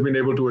White has been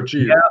able to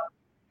achieve.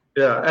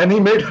 Yeah, and he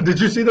made.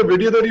 Did you see the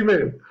video that he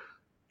made?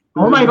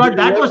 Oh my God,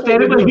 that was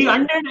terrible. He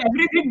undid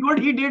everything good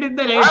he did in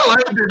the race. I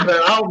liked it,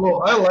 man.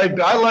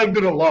 I liked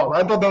it a lot.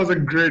 I thought that was a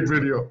great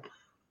video.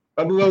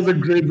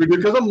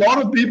 Because a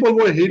lot of people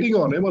were hating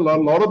on him. A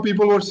lot of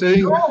people were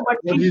saying what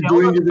he's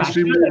doing is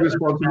extremely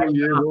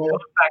irresponsible.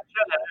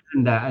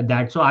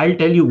 That. So I'll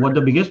tell you what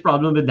the biggest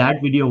problem with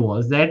that video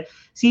was. That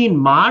see, in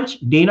March,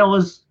 Dana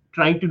was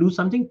trying to do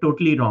something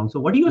totally wrong. So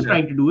what he was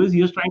trying to do is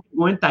he was trying to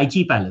go in Tai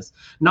Chi Palace.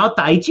 Now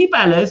Tai Chi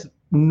Palace,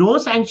 no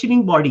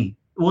sanctioning body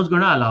was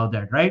going to allow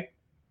that, right?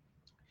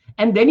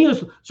 And then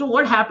so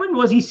what happened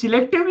was he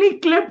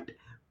selectively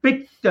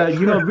picked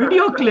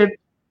video clip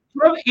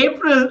from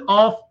April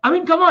of, I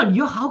mean, come on,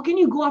 how can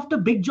you go after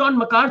Big John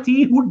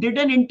McCarthy, who did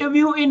an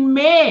interview in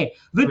May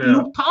with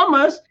Luke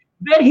Thomas,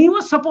 where he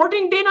was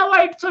supporting Dana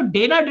White? So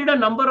Dana did a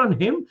number on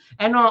him.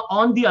 And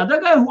on the other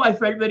guy who I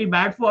felt very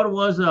bad for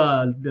was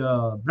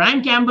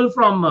Brian Campbell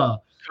from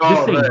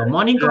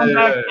Morning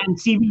Combat and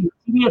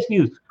CBS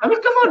News. I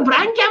mean, come on,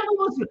 Brian Campbell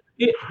was...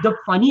 The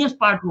funniest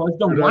part was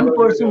the one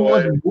person who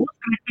was most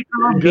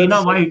critical of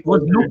Dana White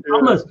was Luke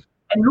Thomas.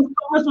 And Luke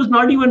Thomas was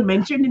not even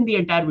mentioned in the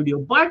entire video.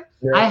 But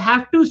I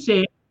have to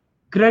say,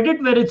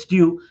 credit where it's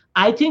due.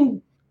 I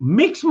think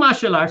mixed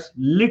martial arts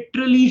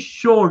literally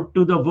showed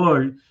to the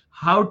world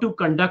how to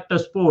conduct a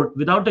sport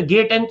without a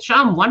gate. And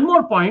Sham, one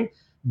more point,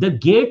 the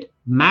gate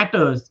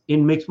matters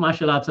in mixed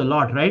martial arts a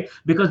lot, right?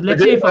 Because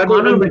let's say if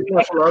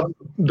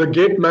the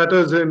gate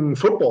matters in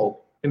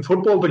football. In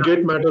football, the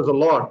gate matters a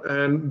lot.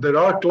 And there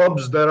are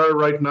clubs that are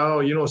right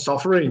now,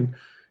 suffering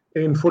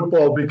in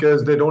football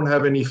because they don't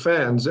have any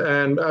fans.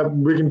 And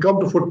we can come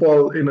to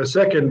football in a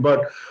second,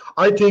 but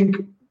I think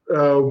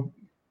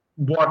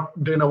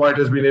what Dana White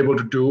has been able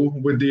to do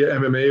with the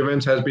MMA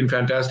events has been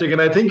fantastic.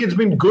 And I think it's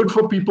been good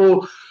for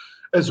people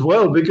as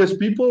well, because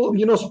people,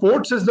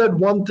 sports is that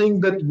one thing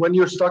that when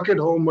you're stuck at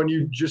home, when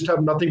you just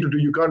have nothing to do,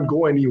 you can't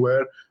go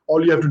anywhere.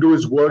 All you have to do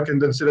is work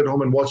and then sit at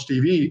home and watch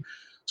TV.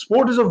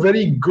 Sport is a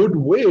very good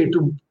way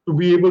to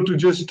be able to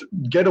just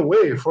get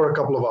away for a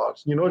couple of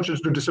hours,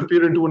 just to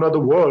disappear into another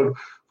world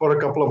for a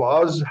couple of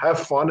hours, have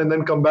fun, and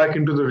then come back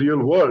into the real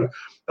world.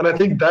 And I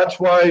think that's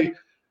why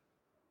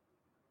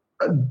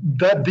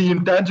that the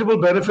intangible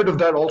benefit of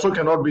that also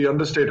cannot be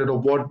understated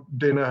of what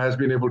Dana has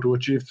been able to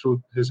achieve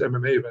through his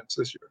MMA events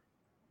this year.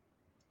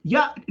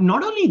 Yeah,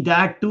 not only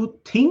that, to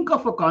think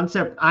of a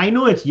concept, I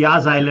know it's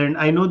Yas Island,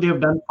 I know they've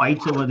done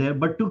fights over there,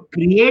 but to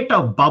create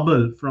a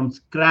bubble from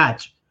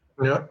scratch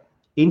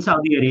in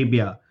Saudi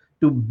Arabia,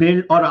 to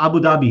build, or Abu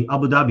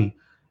Dhabi,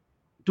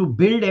 to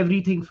build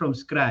everything from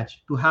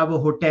scratch, to have a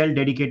hotel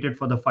dedicated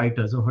for the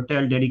fighters, a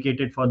hotel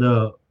dedicated for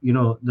the,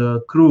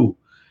 the crew,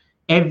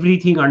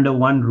 everything under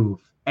one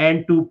roof,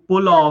 and to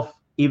pull off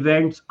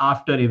events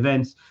after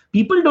events.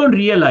 People don't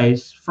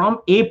realize from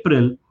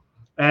April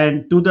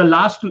and to the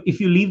last two, if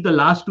you leave the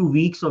last 2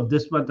 weeks of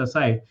this month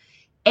aside,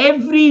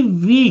 every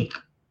week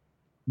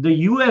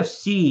the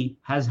UFC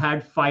has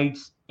had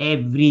fights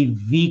every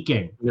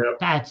weekend.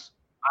 That's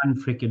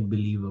unfreaking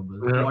believable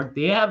what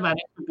they have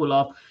managed to pull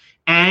off.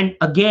 And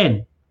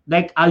again,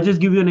 Like, I'll just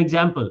give you an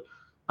example.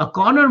 A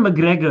Conor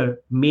McGregor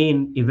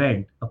main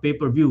event, a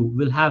pay-per-view,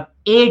 will have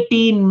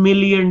 $18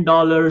 million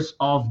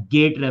of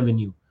gate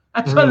revenue.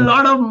 That's a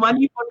lot of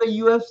money for the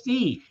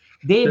UFC.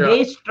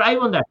 They strive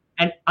on that.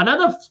 And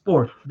another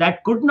sport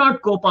that could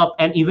not cope up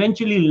and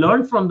eventually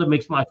learn from the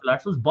mixed martial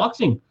arts was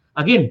boxing.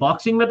 Again,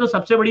 boxing में तो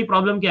सबसे बड़ी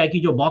problem क्या है कि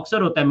जो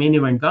boxer होता है मेन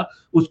इवेंट का,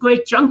 उसको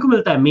एक चंक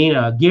मिलता है मेन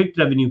गेट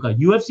रेवेन्यू का.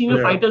 यूएफसी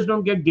में fighters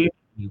don't get gate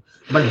revenue,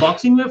 but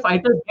boxing में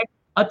fighters get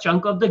a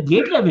chunk of the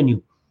gate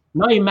revenue.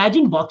 Now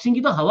imagine boxing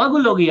की तो हवा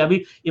गुल हो गई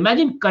अभी.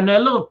 Imagine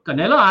Canelo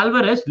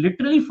Alvarez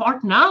literally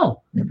fought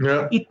now.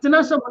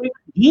 इतना सब,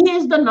 he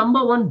is the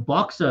number one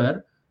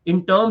boxer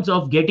in terms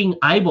of getting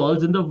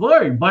eyeballs in the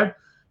world. But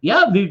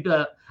yeah,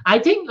 I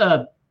think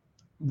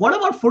what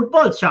about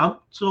football, Shyam?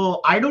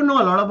 So I don't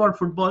know a lot about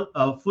football.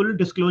 Full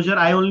disclosure,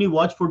 I only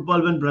watch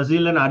football when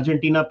Brazil and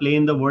Argentina play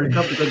in the World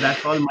Cup because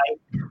that's all my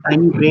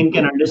tiny brain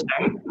can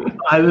understand.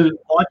 I will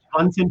watch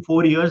once in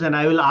 4 years and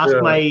I will ask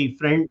my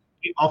friend,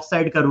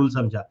 offside ka rule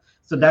samjha.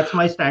 So that's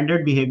my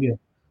standard behavior.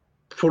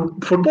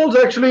 Football's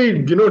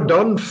actually,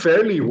 done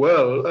fairly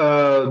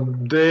well.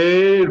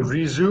 They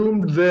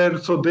resumed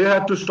so they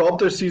had to stop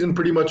their season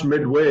pretty much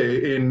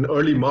midway in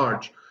early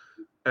March.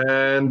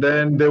 And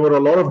then there were a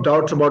lot of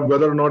doubts about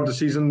whether or not the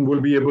season will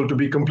be able to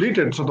be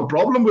completed. So the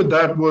problem with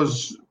that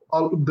was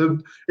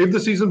if the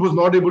season was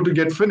not able to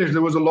get finished,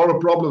 there was a lot of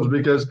problems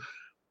because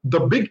the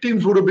big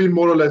teams would have been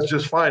more or less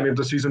just fine if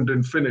the season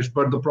didn't finish.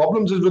 But the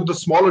problems is with the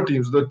smaller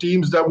teams, the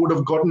teams that would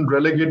have gotten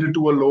relegated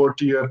to a lower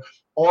tier,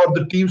 or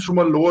the teams from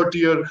a lower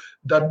tier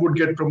that would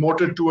get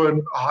promoted to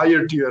a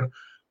higher tier.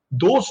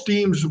 Those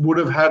teams would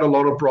have had a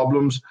lot of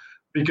problems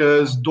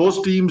because those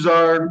teams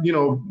are,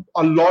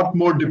 a lot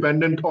more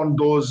dependent on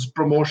those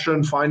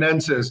promotion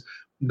finances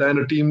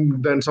than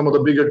some of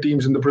the bigger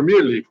teams in the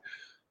Premier League.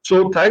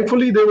 So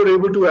thankfully, they were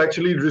able to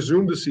actually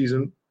resume the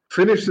season,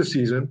 finish the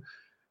season.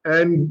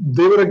 And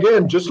they were,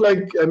 again, just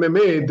like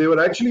MMA, they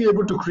were actually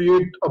able to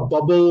create a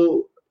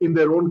bubble in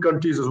their own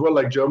countries as well.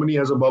 Like Germany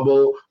has a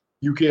bubble,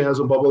 UK has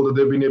a bubble that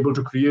they've been able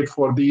to create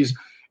for these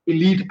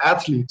elite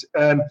athletes.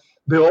 And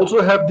they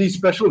also have these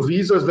special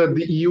visas that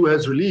the EU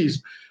has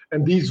released.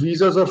 And these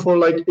visas are for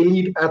like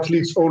elite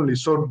athletes only.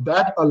 So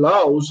that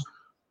allows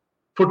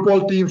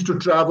football teams to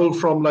travel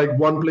from like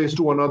one place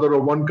to another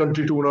or one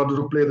country to another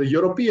to play the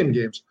European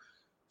games.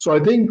 So I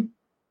think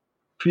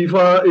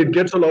FIFA, it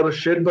gets a lot of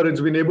shit, but it's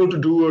been able to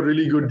do a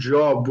really good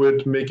job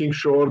with making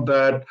sure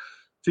that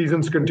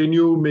seasons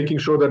continue, making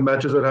sure that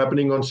matches are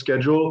happening on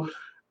schedule.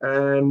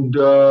 And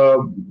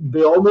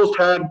they almost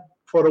had,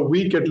 for a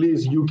week at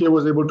least, UK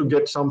was able to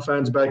get some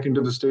fans back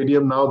into the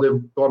stadium. Now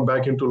they've gone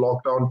back into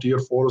lockdown tier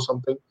 4 or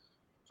something.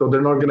 So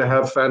they're not going to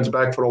have fans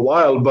back for a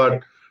while.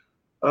 But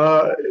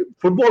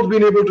football's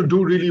been able to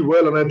do really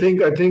well. And I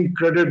think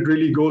credit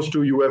really goes to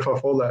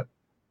UEFA for that.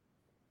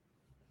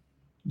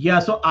 Yeah,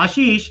 so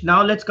Ashish,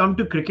 now let's come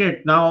to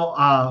cricket.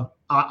 Now,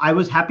 I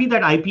was happy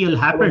that IPL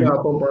happened,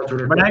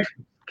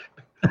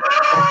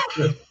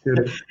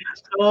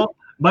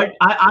 but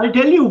I'll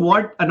tell you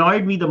what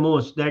annoyed me the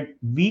most, that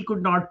we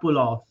could not pull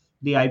off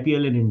the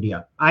IPL in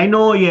India. I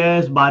know,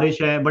 yes,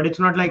 barish hai, but it's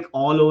not like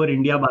all over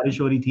India barish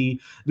ho rahi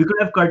thi. We could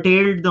have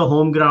curtailed the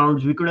home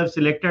grounds. We could have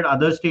selected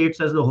other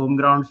states as the home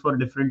grounds for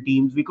different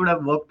teams. We could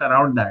have worked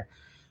around that,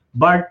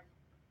 but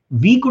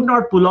we could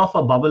not pull off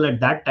a bubble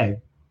at that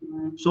time.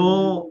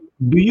 So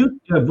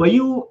were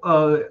you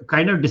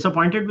kind of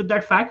disappointed with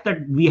that fact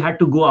that we had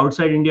to go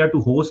outside India to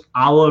host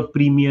our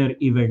premier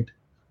event?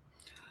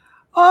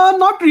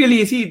 Not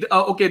really. See,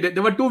 okay,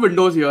 there were two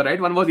windows here, right?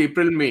 One was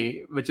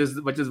April-May, which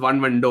is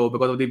one window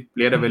because of the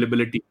player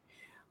availability,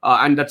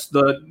 and that's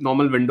the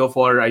normal window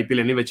for IPL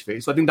any which way.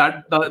 So I think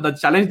that the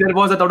challenge there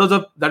was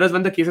that was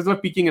when the cases were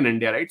peaking in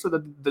India, right?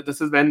 So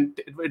this is when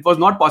it was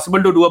not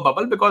possible to do a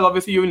bubble because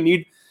obviously you will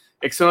need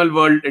external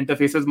world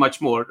interfaces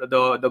much more.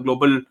 The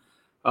global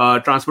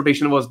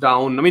transportation was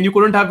down. I mean, you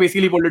couldn't have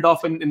basically pulled it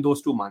off in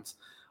those 2 months.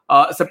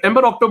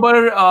 September,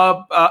 October,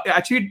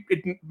 actually,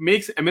 it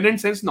makes eminent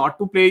sense not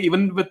to play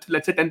even with,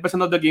 let's say,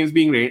 10% of the games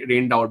being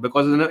rained out,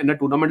 because in a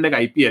tournament like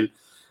IPL,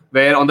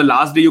 where on the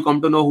last day you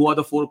come to know who are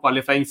the 4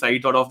 qualifying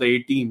sides out of the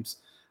 8 teams.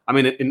 I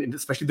mean,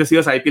 especially this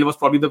year's IPL was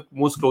probably the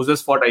most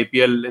closest fought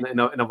IPL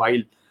in a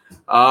while.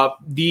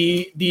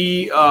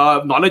 The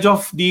knowledge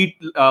of the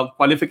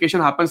qualification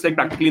happens like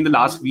practically in the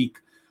last week.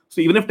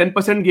 So even if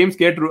 10% games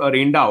get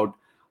rained out,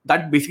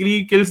 that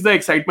basically kills the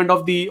excitement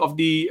of the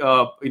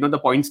the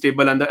points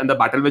table and the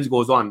battle which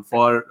goes on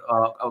for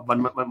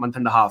 1 month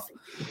and a half.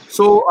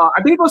 So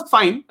I think it was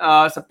fine.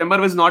 September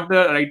was not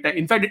the right time.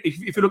 In fact,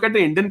 if you look at the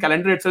Indian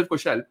calendar itself,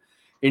 Kushal,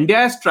 India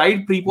has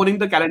tried preponing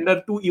the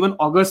calendar to even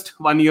August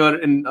 1 year,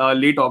 in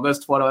late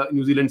August for a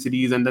New Zealand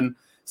series, and then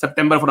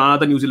September for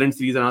another New Zealand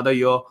series another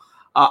year.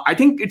 I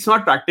think it's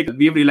not practical.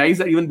 We have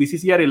realized that even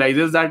BCCI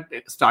realizes that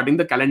starting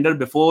the calendar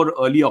before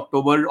early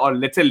October, or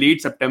let's say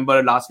late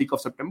September, last week of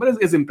September,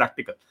 is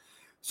impractical.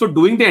 So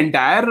doing the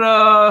entire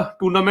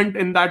tournament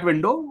in that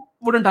window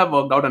wouldn't have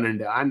worked out in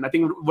India, and I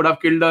think would have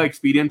killed the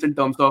experience in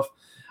terms of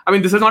I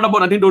mean, this is not about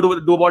nothing to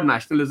do about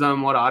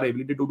nationalism or our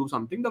ability to do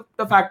something.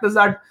 The fact is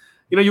that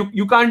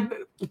you can't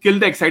kill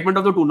the excitement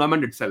of the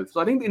tournament itself. So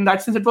I think in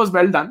that sense it was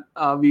well done.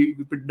 We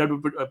did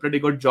a pretty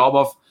good job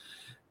of,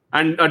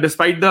 and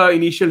despite the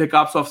initial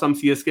hiccups of some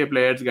CSK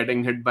players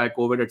getting hit by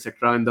COVID,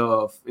 etc.,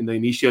 in the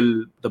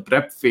initial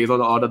prep phase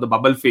or the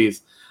bubble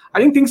phase, I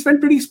think things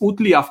went pretty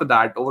smoothly after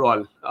that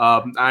overall.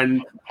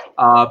 And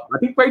I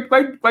think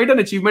quite an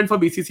achievement for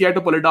BCCI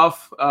to pull it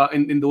off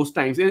in those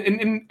times.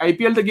 In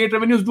IPL, the gate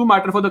revenues do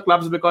matter for the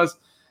clubs because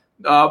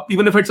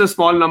even if it's a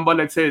small number,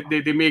 let's say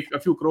they make a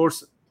few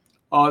crores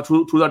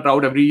through that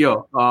route every year.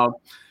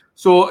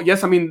 So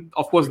yes, I mean,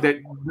 of course,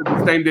 this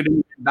time they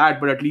didn't get that,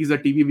 but at least the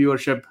TV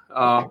viewership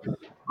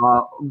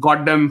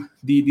got them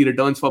the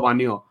returns for 1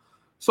 year.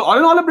 So all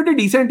in all, a pretty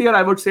decent year,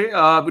 I would say.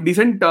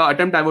 Decent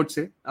attempt, I would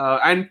say.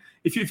 And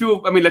if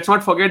you, I mean, let's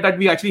not forget that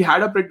we actually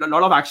had a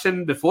lot of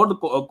action before the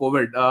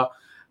COVID.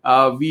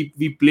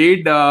 We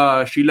played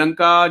Sri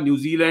Lanka, New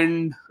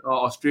Zealand,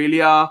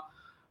 Australia,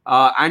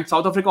 and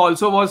South Africa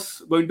also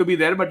was going to be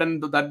there, but then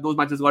those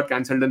matches got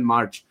cancelled in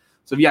March.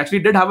 So we actually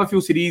did have a few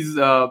series,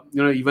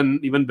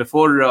 even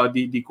before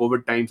the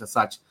COVID times as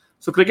such.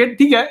 So cricket,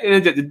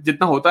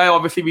 jitna hota hai,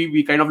 obviously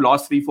we kind of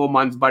lost 3-4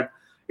 months, but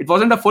it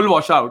wasn't a full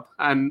washout.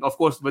 And of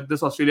course, with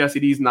this Australia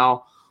series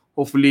now,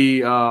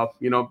 hopefully, I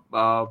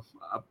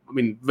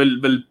mean,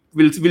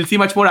 we'll see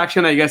much more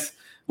action, I guess,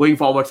 going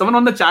forward. Someone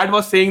on the chat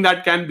was saying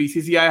that can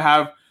BCCI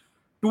have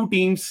 2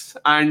 teams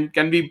and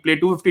can we play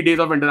 250 days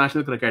of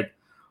international cricket?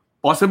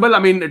 Possible. I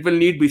mean, it will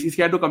need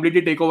BCCI to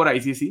completely take over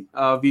ICC.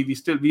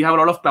 We have a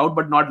lot of clout,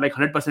 but not like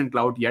 100%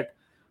 clout yet.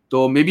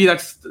 So maybe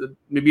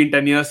in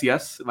 10 years,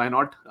 yes, why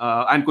not?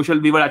 And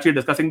Kushal, we were actually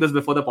discussing this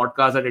before the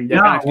podcast that India.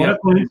 Yeah, what a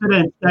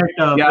coincidence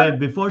that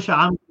before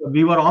Sham,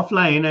 we were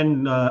offline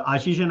and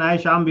Ashish and I,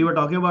 Sham, we were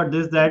talking about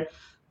this that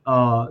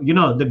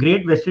the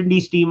great West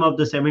Indies team of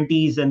the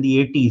 70s and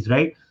the 80s,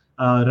 right,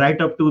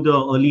 right up to the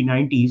early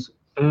 90s.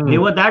 They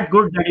were that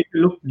good that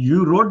if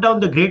you wrote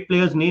down the great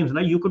players' names,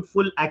 you could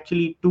full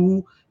actually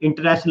 2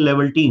 international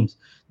level teams.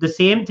 The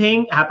same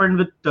thing happened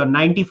with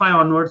 95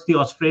 onwards, the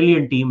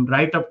Australian team,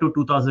 right up to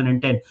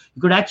 2010.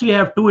 You could actually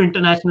have 2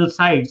 international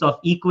sides of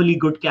equally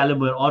good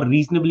caliber or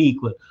reasonably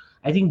equal.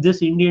 I think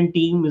this Indian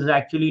team is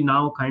actually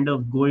now kind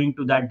of going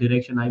to that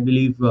direction, I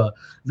believe,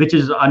 which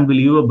is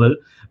unbelievable.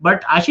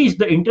 But Ashish,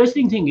 the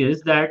interesting thing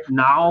is that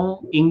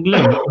now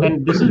England,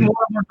 and this is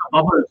more about the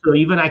bubble, so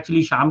even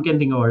actually Sham can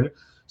think about it.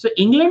 So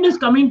England is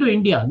coming to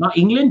India. Now,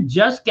 England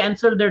just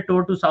cancelled their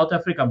tour to South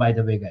Africa, by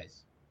the way,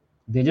 guys.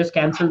 They just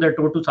cancelled their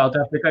tour to South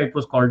Africa. It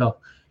was called off.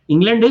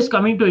 England is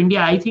coming to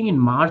India, I think, in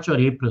March or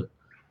April.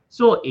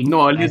 So,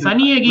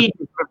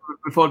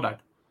 before that.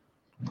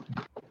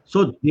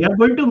 So, they are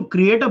going to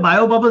create a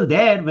bio bubble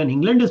there when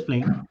England is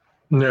playing.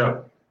 Yeah.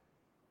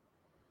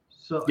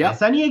 So,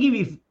 ऐसा नहीं है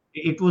कि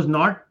it was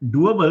not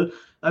doable.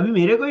 अभी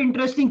मेरे को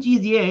interesting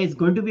चीज ये है, it's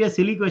going to be a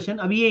silly question.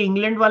 अभी ये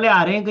इंग्लैंड वाले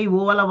आ रहे हैं, कहीं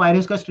वो वाला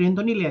वायरस का स्ट्रेन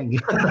तो नहीं ले आएंगे?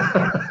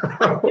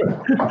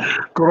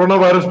 Corona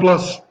virus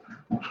plus.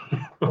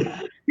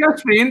 Yeah,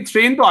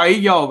 strain तो आ ही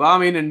गया होगा. I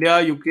mean, India,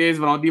 UK is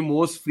one of the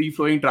most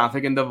free-flowing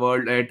traffic in the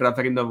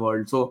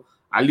world. So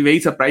I'll be very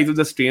surprised if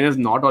the strain is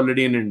not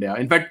already in India.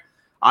 In fact,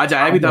 आज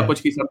आया भी था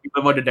कुछ कि some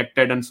people were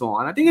detected and so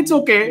on. I think it's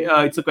okay.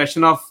 It's a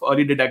question of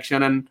early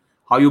detection and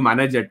how you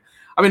manage it.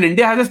 I mean,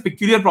 India has this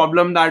peculiar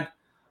problem that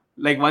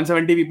like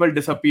 170 people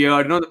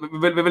disappeared.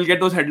 We will get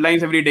those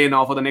headlines every day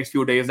now for the next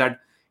few days that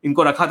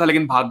इनको रखा था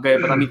लेकिन भाग गए,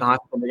 पता नहीं कहाँ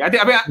से चले गए. I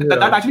think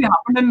that actually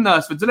happened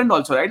in Switzerland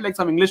also, right? Like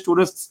some English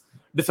tourists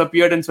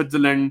disappeared in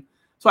Switzerland.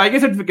 So I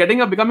guess it's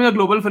becoming a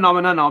global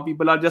phenomenon now.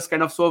 People are just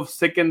kind of so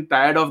sick and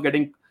tired of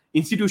getting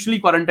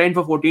institutionally quarantined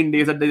for 14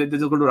 days that they're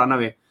just going to run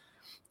away.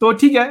 So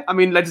ठीक है. I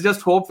mean, let's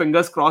just hope,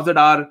 fingers crossed, that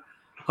our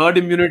herd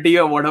immunity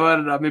or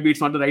whatever, maybe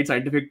it's not the right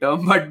scientific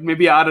term, but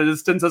maybe our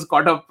resistance has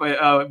caught up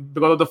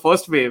because of the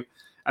first wave.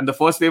 And the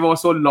first wave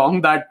was so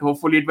long that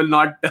hopefully it will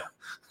not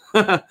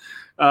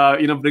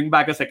bring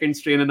back a second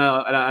strain and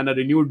a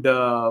renewed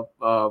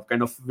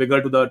kind of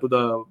vigor to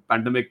the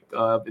pandemic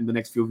in the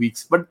next few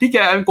weeks. But ठीक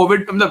है, I mean,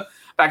 COVID, the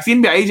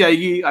vaccine भी आ ही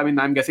जाएगी. I mean,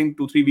 I'm guessing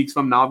 2-3 weeks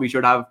from now we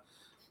should have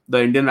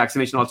the Indian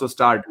vaccination also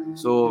start.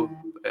 So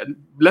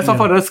less of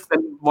a risk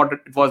than what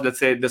it was, let's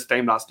say, this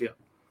time last year.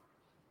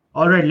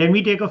 All right, let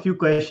me take a few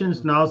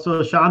questions now.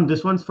 So, Sham,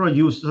 this one's for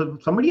you. So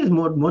somebody has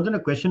more than a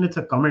question, it's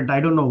a comment. I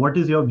don't know. What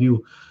is your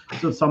view?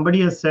 So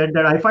somebody has said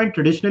that I find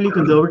traditionally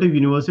conservative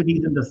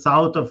universities in the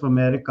South of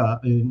America,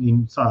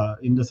 in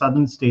the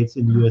southern states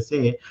in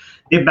USA,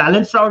 they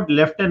balance out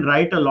left and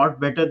right a lot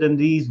better than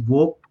these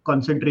woke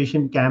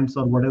concentration camps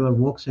or whatever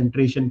woke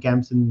centration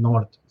camps in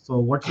North. So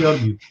what's your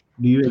view?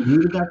 Do you agree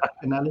with that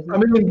analysis? I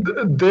mean,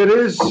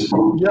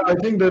 I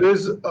think there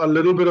is a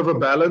little bit of a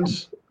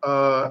balance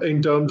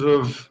in terms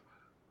of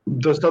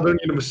the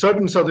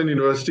certain southern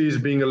universities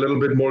being a little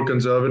bit more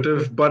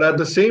conservative, but at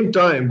the same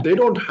time, they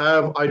don't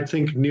have, I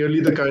think,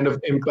 nearly the kind of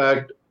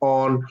impact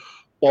on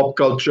pop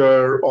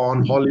culture,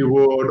 on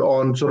Hollywood,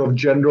 on sort of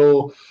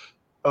general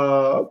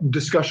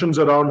discussions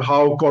around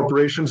how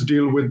corporations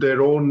deal with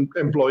their own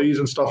employees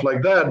and stuff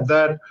like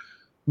that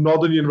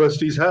northern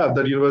universities have.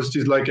 That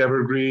universities like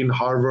Evergreen,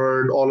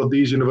 Harvard, all of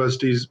these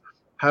universities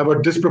have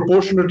a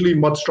disproportionately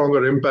much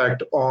stronger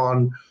impact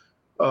on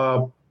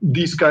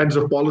these kinds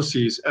of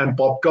policies and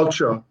pop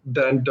culture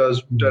than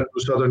do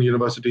southern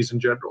universities in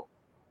general.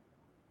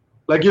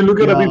 Like you look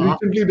at, I mean, Yeah.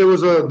 recently there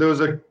was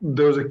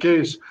a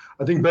case.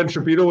 I think Ben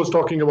Shapiro was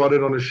talking about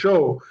it on his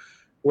show,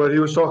 where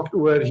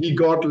where he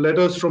got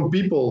letters from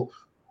people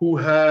who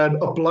had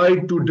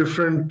applied to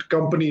different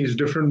companies,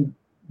 different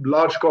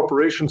large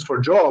corporations for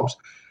jobs,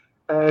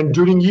 and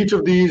during each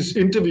of these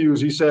interviews,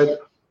 he said,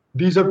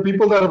 these are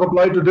people that have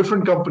applied to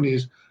different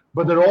companies,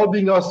 but they're all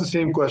being asked the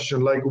same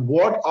question, like,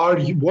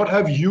 what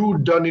have you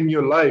done in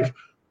your life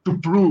to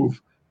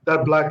prove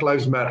that Black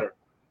Lives Matter?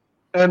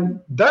 And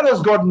that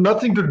has got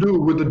nothing to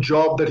do with the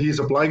job that he's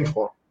applying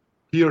for.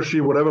 He or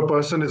she, whatever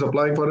person is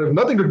applying for it, has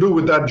nothing to do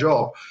with that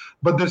job.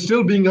 But they're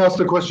still being asked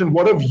the question,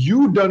 what have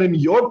you done in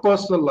your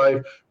personal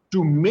life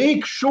to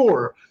make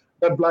sure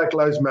that Black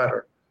Lives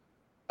Matter?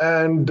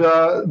 And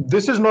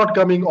this is not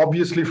coming,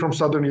 obviously, from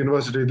Southern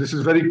University. This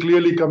is very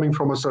clearly coming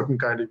from a certain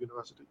kind of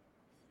university.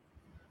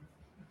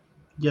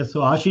 Yes. So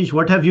Ashish,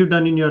 what have you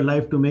done in your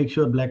life to make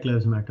sure Black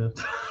Lives Matter?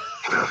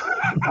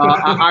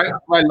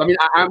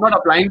 I'm not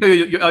applying to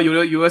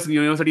US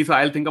university, so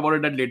I'll think about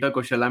it at later,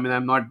 Kushal. I mean,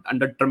 I'm not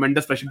under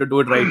tremendous pressure to do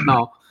it right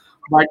now.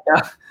 But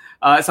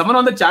someone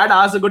on the chat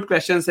asked a good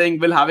question, saying,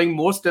 "Will having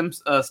more STEM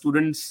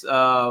students,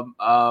 reduce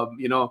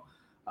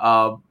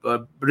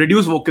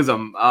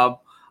wokeism?"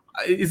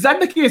 Is that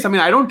the case? I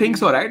mean, I don't think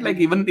so, right? Like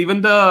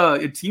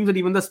it seems that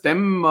even the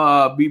STEM,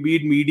 be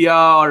it media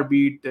or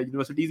be it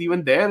universities,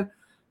 even there,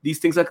 these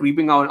things are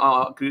creeping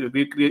out,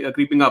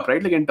 creeping up,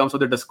 right? Like in terms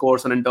of the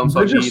discourse and in terms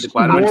of the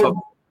requirements of.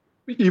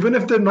 Even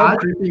if they're not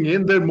creeping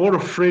in, they're more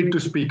afraid to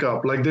speak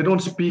up. Like they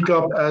don't speak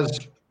up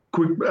as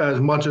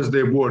much as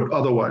they would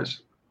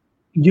otherwise.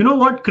 You know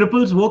what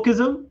cripples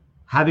wokeism?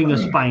 Having a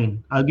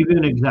spine. I'll give you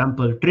an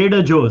example.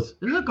 Trader Joe's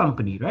is a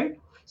company, right?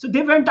 So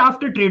they went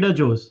after Trader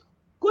Joe's.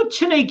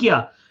 Kuch nahi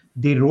kiya.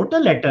 They wrote a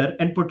letter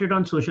and put it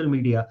on social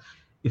media.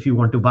 If you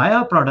want to buy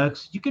our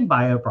products, you can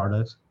buy our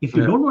products. If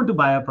you don't want to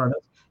buy our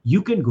products,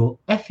 you can go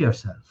F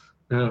yourself.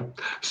 Yeah.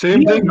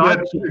 Same thing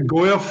that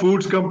Goya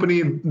Foods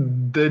Company,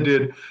 they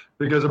did,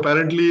 because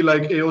apparently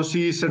like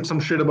AOC said some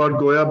shit about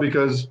Goya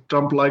because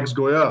Trump likes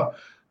Goya.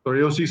 So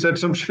AOC said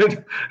some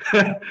shit.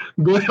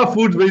 Goya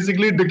Foods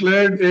basically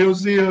declared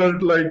AOC her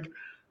like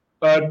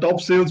top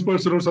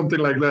salesperson or something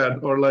like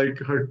that, or like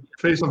her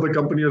face of the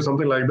company or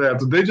something like that.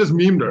 So they just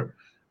memed her.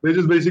 They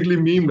just basically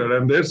memed her,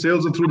 and their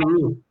sales are through the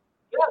roof.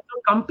 Yeah, so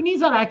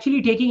companies are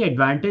actually taking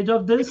advantage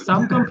of this.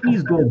 Some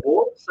companies go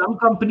both. Some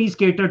companies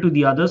cater to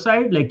the other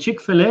side, like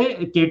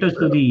Chick-fil-A caters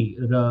to the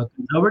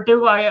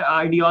conservative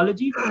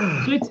ideology.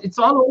 So it's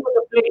all over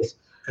the place.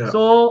 Yeah.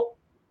 So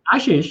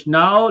Ashish,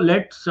 now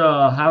let's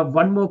have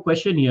one more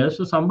question here.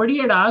 So somebody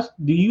had asked,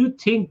 do you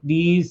think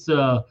these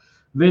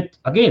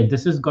again,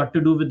 this has got to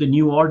do with the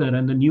new order,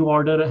 and the new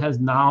order has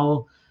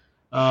now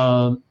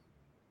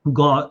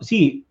got,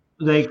 see,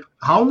 like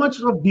how much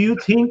do you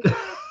think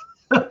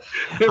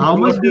how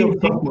much do you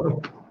think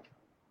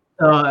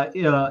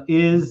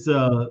is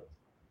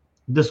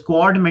the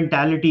squad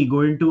mentality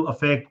going to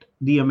affect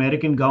the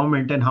American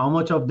government, and how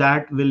much of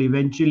that will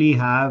eventually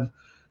have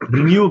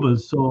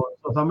renewables? So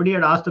somebody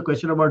had asked a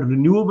question about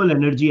renewable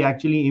energy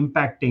actually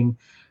impacting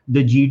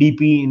the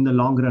GDP in the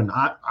long run.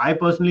 I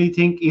personally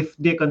think if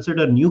they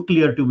consider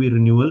nuclear to be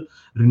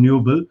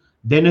renewable,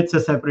 then it's a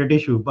separate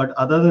issue. But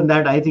other than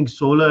that, I think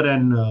solar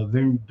and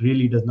wind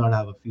really does not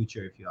have a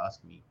future, if you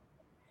ask me.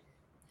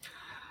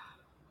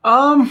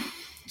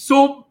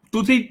 So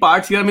 2-3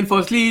 parts here. I mean,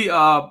 firstly,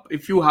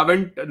 if you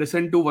haven't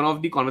listened to one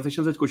of the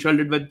conversations that Kushal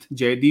did with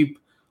Jaideep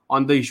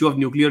on the issue of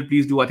nuclear,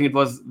 please do. I think it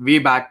was way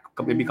back,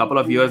 maybe a couple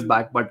of years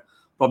back, but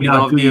probably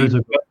one of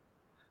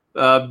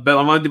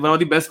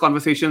the best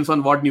conversations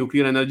on what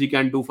nuclear energy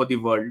can do for the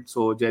world.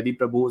 So Jaideep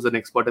Prabhu is an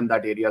expert in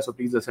that area, so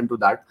please listen to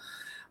that.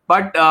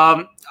 But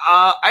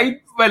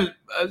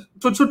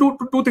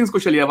two things,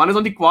 Kushal, here. One is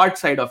on the Quad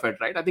side of it,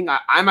 right? I think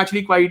I'm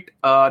actually quite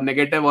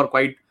negative or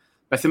quite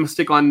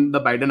pessimistic on the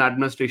Biden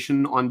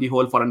administration on the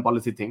whole foreign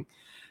policy thing.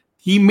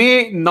 He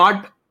may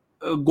not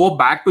go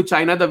back to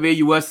China the way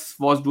US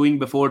was doing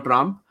before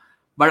Trump,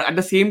 but at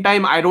the same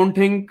time, I don't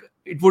think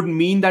it would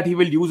mean that he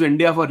will use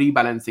India for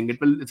rebalancing. It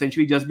will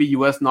essentially just be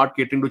US not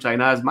catering to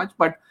China as much,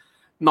 but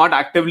not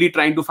actively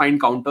trying to find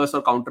counters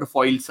or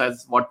counterfoils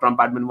as what Trump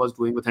admin was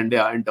doing with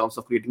India in terms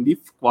of creating the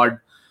Quad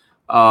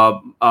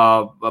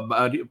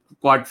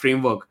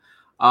framework.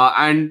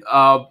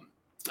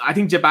 I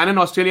think Japan and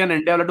Australia and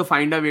India will have to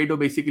find a way to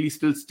basically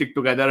still stick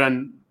together.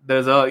 And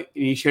there's an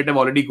initiative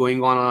already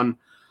going on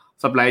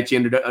supply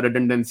chain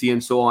redundancy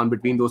and so on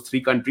between those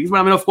three countries. But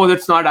I mean, of course,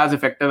 it's not as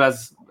effective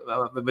as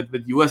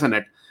with US in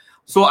it.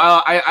 So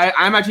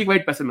I'm actually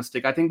quite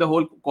pessimistic. I think the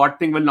whole Quad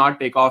thing will not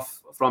take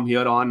off from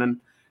here on.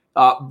 And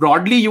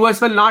broadly,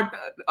 US will not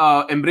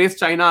embrace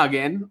China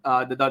again.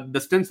 The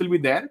distance will be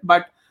there,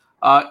 but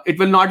it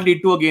will not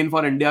lead to a gain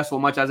for India so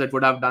much as it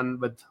would have done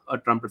with a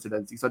Trump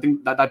presidency. So I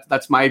think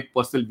that's my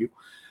personal view.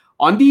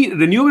 On the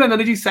renewable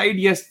energy side,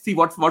 yes. See,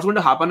 what's going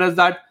to happen is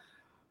that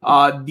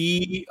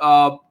the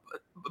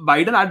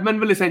Biden admin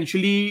will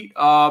essentially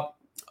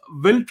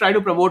will try to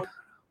promote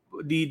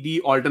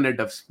the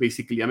alternatives.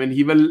 Basically, I mean,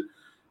 he will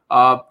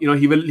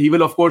he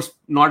will of course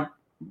not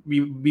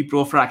be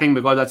pro fracking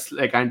because that's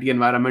like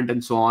anti-environment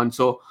and so on.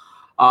 So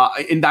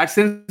in that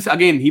sense,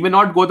 again, he may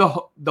not go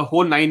the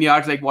whole 9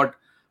 yards like what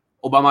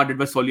Obama did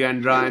with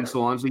Solyandra and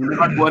so on. So he may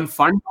not go and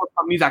fund those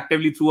companies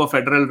actively through a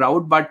federal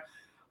route, but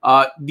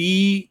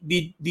the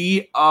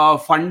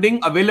funding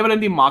available in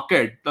the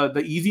market,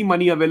 the easy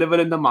money available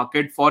in the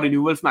market for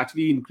renewables may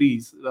actually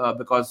increase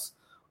because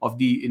of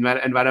the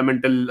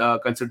environmental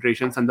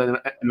considerations and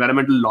the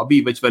environmental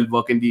lobby which will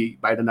work in the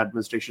Biden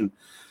administration.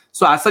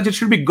 So as such, it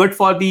should be good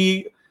for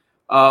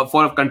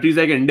for countries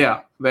like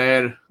India,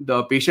 where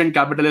the patient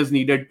capital is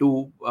needed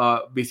to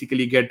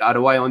basically get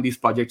ROI on these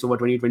projects over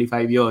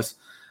 20-25 years.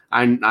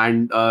 And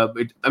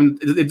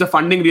it's the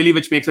funding really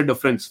which makes a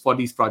difference for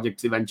these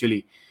projects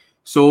eventually.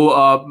 So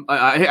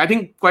I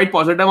think quite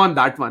positive on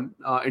that one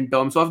in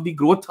terms of the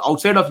growth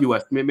outside of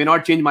US. May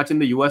not change much in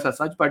the US as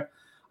such, but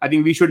I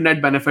think we should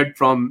net benefit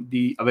from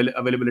the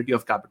availability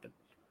of capital.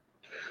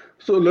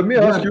 So let me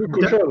ask you,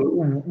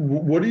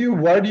 Kushal,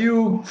 why do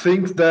you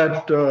think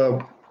that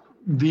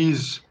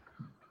these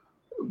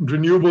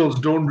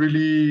renewables don't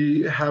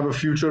really have a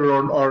future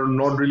or are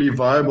not really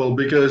viable?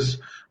 Because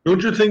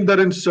don't you think that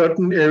in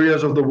certain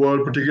areas of the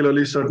world,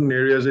 particularly certain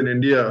areas in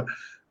India,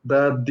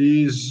 that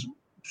these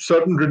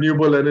certain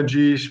renewable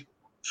energies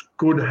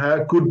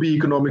could be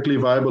economically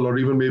viable or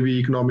even maybe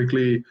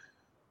economically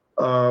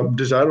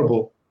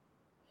desirable?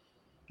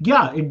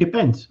 Yeah, it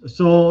depends.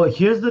 So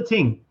here's the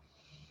thing.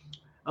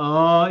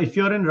 If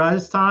you're in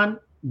Rajasthan,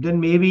 then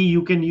maybe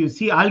you can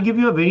see, I'll give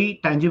you a very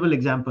tangible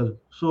example.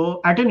 So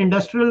at an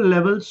industrial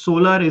level,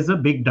 solar is a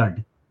big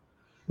dud.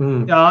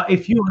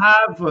 If you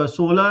have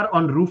solar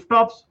on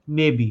rooftops,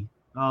 maybe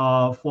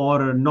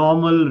for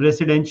normal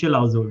residential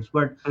households.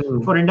 But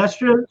for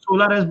industrial,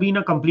 solar has been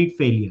a complete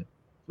failure,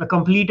 a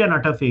complete and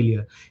utter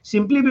failure,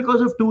 simply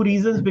because of two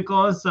reasons.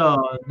 Because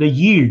the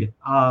yield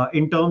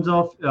in terms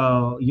of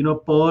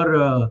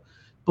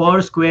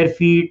per square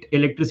feet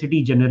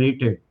electricity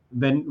generated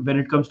when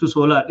it comes to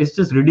solar is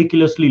just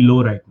ridiculously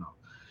low right now,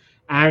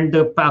 and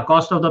the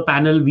cost of the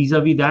panel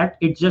vis-a-vis that,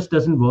 it just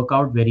doesn't work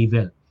out very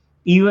well.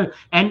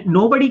 And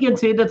nobody can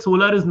say that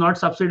solar is not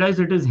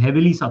subsidized. It is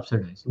heavily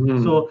subsidized.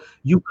 So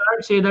you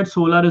can't say that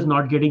solar is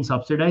not getting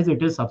subsidized.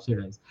 It is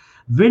subsidized.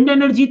 Wind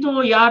energy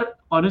तो यार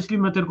honestly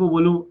मैं तेरे को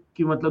बोलूं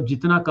कि मतलब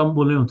जितना कम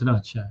बोले उतना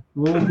अच्छा है.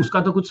 वो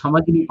उसका तो कुछ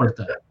समझ नहीं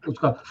पड़ता है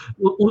उसका.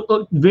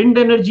 Wind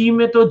energy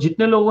में तो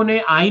जितने लोगों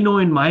ने, I know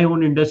in my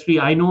own industry,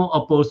 I know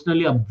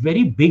personally a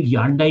very big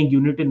yarn dyeing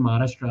unit in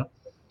Maharashtra.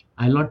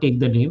 I'll not take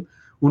the name.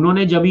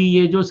 उन्होंने जब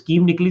ये जो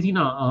स्कीम निकली थी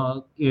ना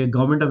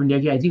गवर्नमेंट ऑफ इंडिया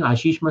की, I think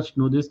Ashish must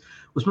know this,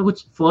 उसमें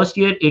कुछ फर्स्ट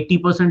ईयर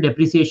 80%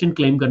 डेप्रिसिएशन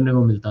क्लेम करने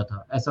को मिलता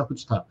था, ऐसा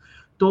कुछ था.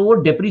 तो वो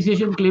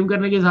डेप्रिसिएशन क्लेम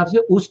करने के हिसाब से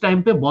उस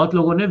टाइम पे बहुत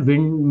लोगों ने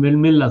विंड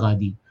मिल लगा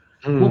दी.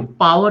 वो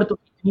पावर तो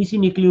इतनी सी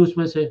निकली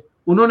उसमें से,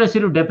 उन्होंने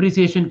सिर्फ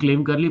डेप्रिसिएशन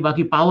क्लेम कर ली,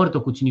 बाकी पावर तो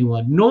कुछ नहीं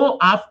हुआ. No,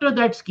 after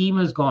that scheme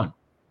has gone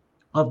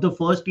of the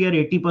first year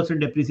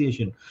 80%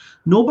 depreciation,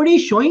 nobody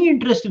is showing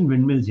interest in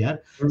windmills.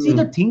 See,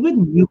 the thing with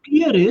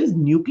nuclear is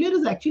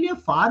actually a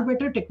far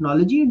better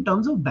technology in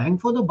terms of bang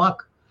for the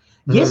buck.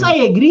 Yes, I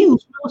agree,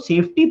 उसमें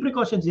safety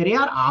precautions है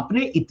यार.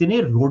 आपने इतने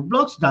road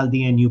blocks डाल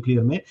दिए हैं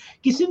nuclear में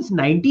कि since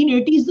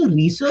 1980s the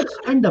research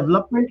and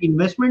development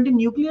investment in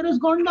nuclear has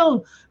gone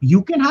down.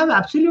 You can have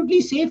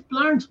absolutely safe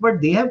plants,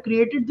 but they have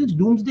created this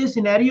doomsday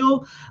scenario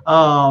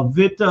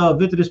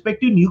with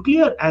respect to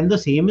nuclear, and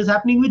the same is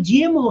happening with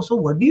GMO. So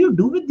what do you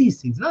do with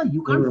these things?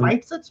 You can't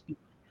fight such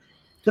people.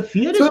 The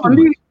fear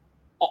is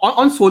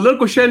on solar,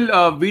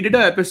 Kushal, we did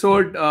an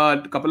episode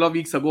a couple of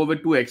weeks ago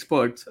with two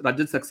experts,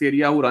 Rajat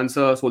Saxena, who runs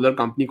a solar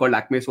company called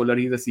Acme Solar.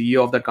 He's the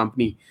CEO of that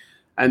company.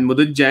 And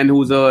Mudit Jain,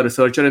 who's a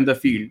researcher in the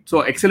field. So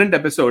excellent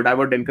episode. I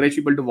would encourage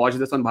people to watch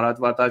this on Bharat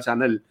Varta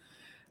channel.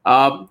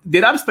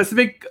 There are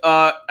specific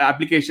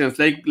applications.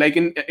 Like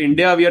in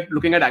India, we are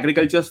looking at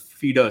agriculture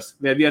feeders,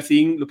 where we are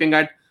looking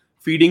at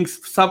feeding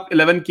sub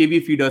 11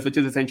 kV feeders, which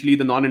is essentially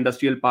the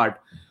non-industrial part.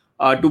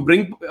 To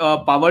bring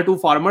power to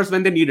farmers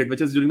when they need it, which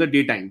is during the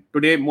daytime.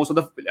 Today,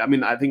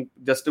 I think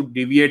just to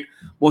deviate,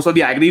 most of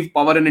the agri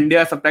power in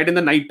India is supplied in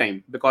the night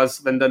time because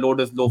when the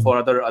load is low for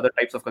other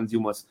types of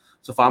consumers.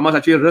 So farmers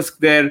actually risk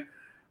their,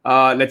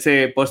 let's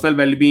say, personal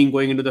well-being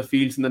going into the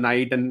fields in the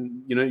night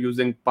and,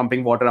 using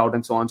pumping water out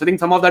and so on. So I think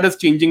some of that is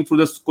changing through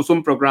this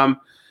Kusum program,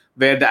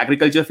 where the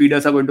agriculture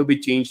feeders are going to be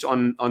changed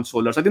on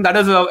solar. So I think that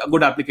is a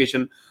good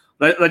application.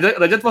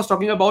 Rajat was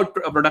talking about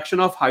production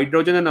of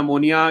hydrogen and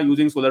ammonia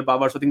using solar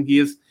power. So I think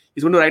he's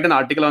going to write an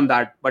article on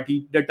that, but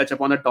he did touch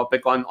upon the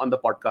topic on the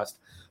podcast.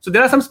 So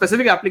there are some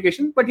specific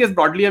applications, but yes,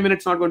 broadly,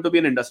 it's not going to be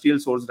an industrial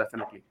source,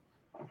 definitely.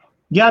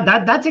 Yeah,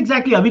 that's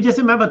exactly. अभी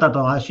जैसे मैं बताता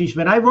हूँ, Ashish,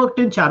 when I worked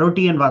in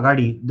Charoti and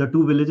Wagadi, the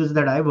two villages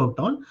that I worked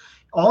on,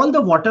 all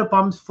the water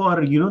pumps for,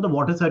 the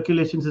water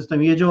circulation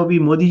system, ये जो अभी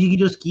मोदी जी की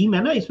जो स्कीम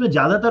है ना, इसमें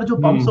ज्यादातर जो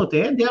pumps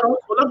होते हैं, they are all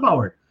solar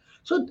powered.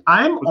 So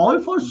I am all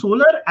for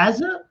solar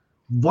as a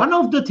one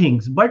of the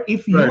things. But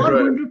if you are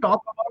going to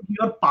talk about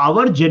your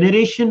power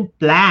generation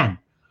plan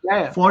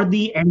for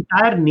the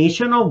entire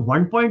nation of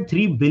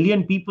 1.3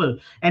 billion people,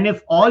 and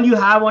if all you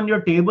have on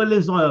your table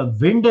is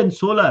wind and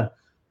solar,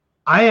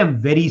 I am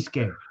very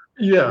scared.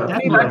 Yeah,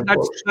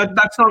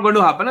 that's not going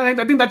to happen. I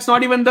think that's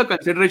not even the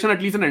consideration,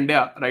 at least in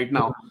India right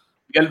now.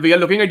 We are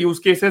looking at use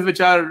cases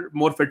which are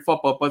more fit for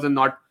purpose and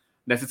not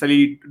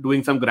necessarily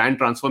doing some grand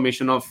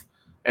transformation of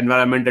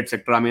environment,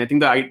 etc. I mean, I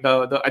think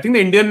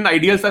the Indian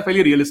ideals are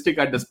fairly realistic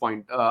at this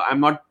point. I'm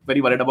not very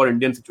worried about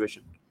Indian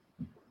situation.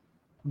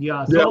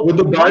 Yeah. So with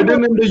the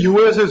Biden in the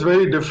US is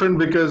very different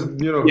because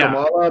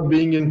Kamala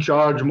being in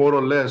charge more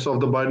or less of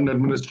the Biden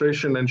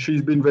administration, and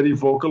she's been very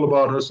vocal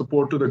about her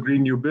support to the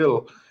Green New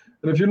Bill.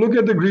 And if you look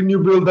at the Green New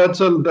Bill,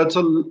 that's a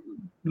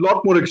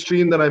lot more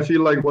extreme than I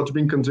feel like what's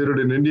being considered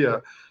in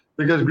India,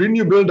 because Green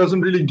New Bill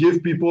doesn't really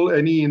give people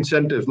any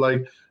incentives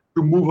like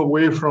to move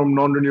away from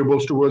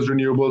non-renewables towards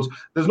renewables.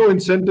 There's no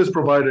incentives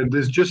provided.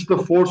 There's just the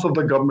force of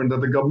the government,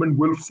 that the government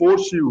will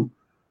force you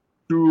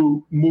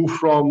to move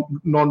from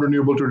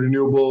non-renewable to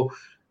renewable,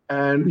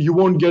 and you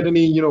won't get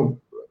any,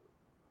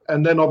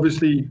 and then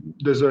obviously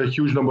there's a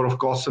huge number of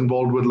costs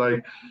involved with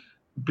like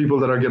people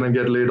that are going to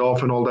get laid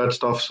off and all that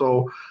stuff.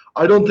 So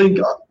I don't think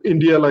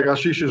India, like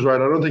Ashish is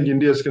right, I don't think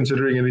India is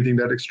considering anything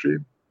that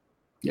extreme.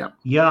 Yeah.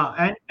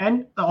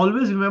 And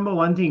always remember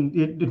one thing,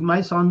 it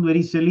might sound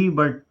very silly,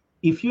 but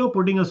if you're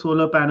putting a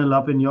solar panel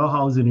up in your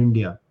house in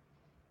India,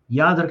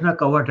 याद रखना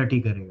कौवा टटी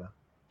करेगा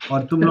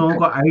और तुम लोगों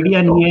को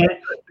idea नहीं है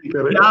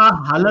क्या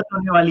हालत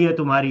होने वाली है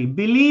तुम्हारी.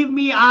 Believe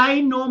me, I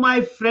know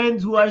my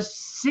friends who are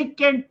sick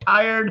and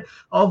tired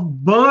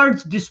of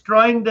birds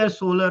destroying their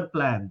solar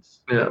plants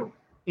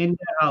in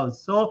their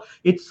house. So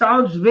it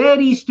sounds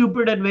very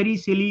stupid and very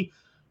silly.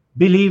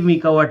 Believe me,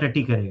 कौवा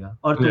टट्टी करेगा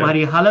और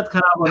तुम्हारी हालत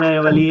खराब होने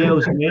वाली है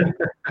उसमें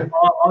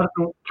और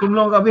तुम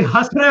लोग अभी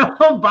हंस रहे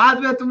हो,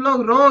 बाद में तुम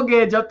लोग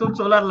रोगे जब तुम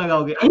सोलर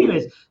लगाओगे.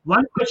 Anyways,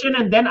 one question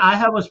and then I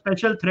have a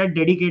special thread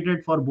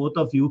dedicated for both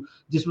of you,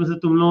 जिसमें से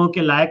तुम लोगों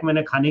के लायक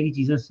मैंने खाने की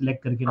चीजें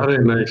सिलेक्ट करके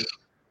रखी.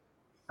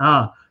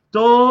 हाँ,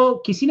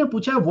 तो किसी ने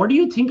पूछा, what do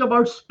you think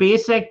about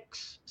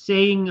SpaceX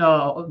saying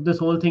this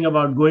whole thing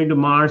about going to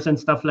Mars and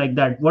stuff like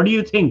that? What do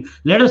you think?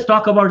 Let us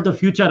talk about the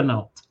future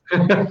now.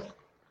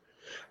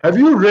 Have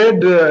you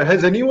read,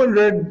 has anyone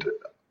read,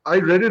 I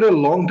read it a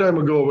long time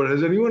ago, but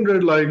has anyone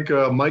read like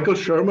Michael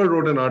Shermer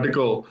wrote an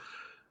article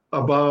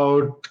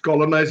about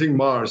colonizing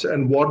Mars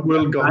and what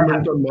will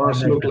government on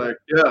Mars look like?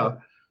 Yeah.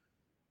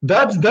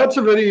 That's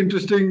a very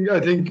interesting,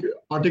 I think,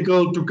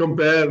 article to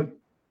compare.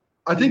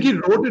 I think he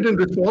wrote it in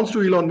response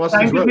to Elon Musk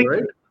as well,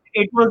 right?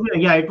 It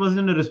was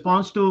in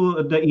response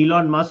to the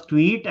Elon Musk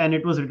tweet, and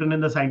it was written in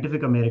the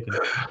Scientific American.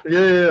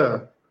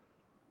 Yeah.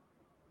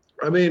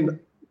 I mean,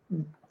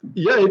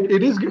 yeah,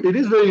 it is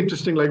very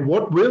interesting. Like,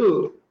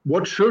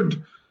 what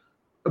should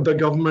the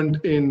government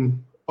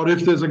or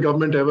if there's a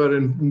government ever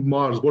in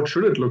Mars, what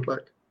should it look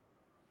like?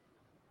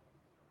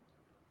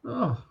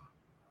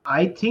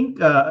 I think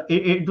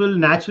it will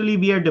naturally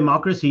be a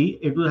democracy.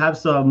 It will have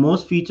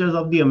most features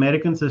of the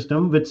American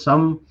system with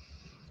some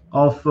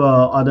of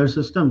other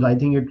systems. I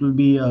think it will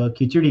be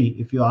khichdi,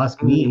 if you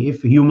ask me,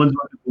 if humans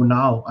were to go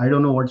now. I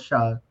don't know what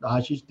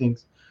Ashish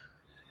thinks.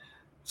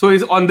 So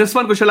on this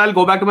one, Kushal, I'll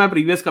go back to my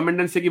previous comment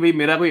and say that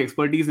mera koi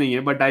expertise nahi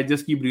hai, but I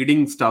just keep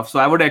reading stuff. So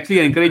I would actually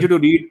encourage you to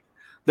read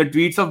the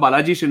tweets of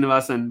Balaji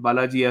Srinivasan,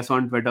 Balaji S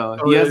on Twitter.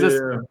 He has this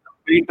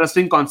very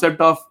interesting concept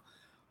of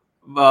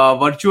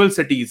virtual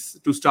cities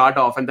to start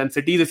off, and then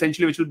cities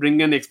essentially which will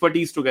bring in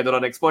expertise together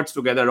or experts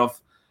together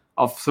of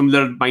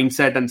similar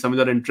mindset and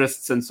similar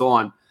interests and so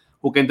on,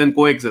 who can then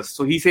coexist.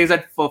 So he says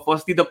that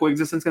firstly, the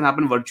coexistence can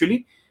happen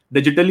virtually,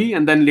 digitally,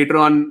 and then later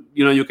on,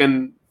 you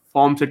can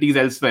form cities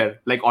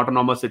elsewhere, like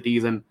autonomous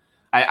cities. And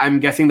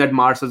I'm guessing that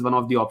Mars is one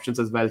of the options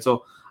as well.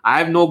 So I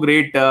have no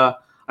great, I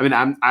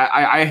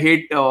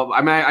hate,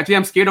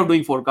 I'm scared of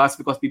doing forecasts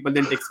because people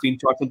then take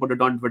screenshots and put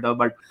it on Twitter.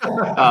 But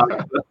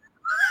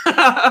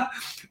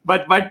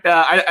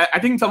I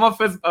think some of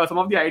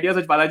the ideas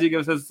which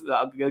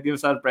Balaji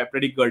gives are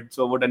pretty good.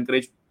 So I would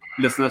encourage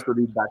listeners to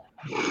read that.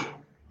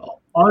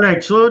 All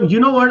right. So you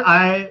know what?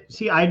 I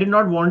did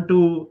not want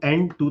to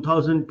end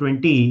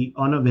 2020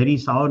 on a very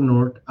sour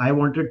note. I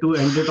wanted to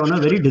end it on a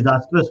very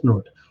disastrous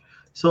note.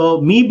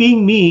 So me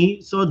being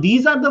me, so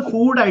these are the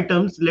food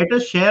items. Let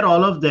us share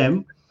all of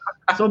them.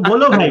 So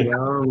bolo bhai,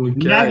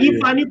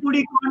 Maggi pani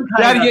puri kaun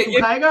khayega? Tu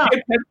khayega?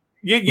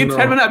 ये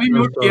thread मैंने अभी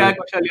mute किया है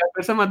कुशल यार,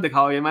 फिर से मत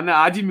दिखाओ ये, मैंने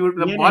आज ही म्यूट,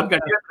 बहुत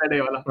घटिया थ्रेड है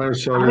वाला.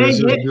 अरे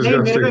ये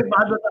नहीं, मेरे को एक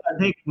बात बता,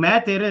 देख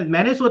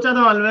मैंने सोचा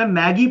था मालूम है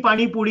मैगी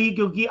पानी पूरी,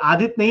 क्योंकि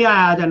आदित्य नहीं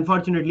आया आज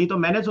अनफॉर्चुनेटली, तो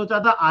मैंने सोचा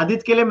था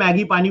आदित्य के लिए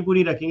मैगी पानी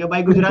पूरी रखेंगे.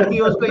 भाई गुजराती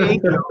है उसको यही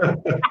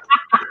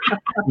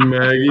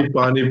मैगी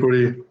पानी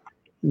पूरी,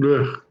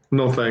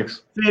 नो थैंक्स.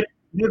 फिर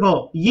देखो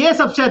ये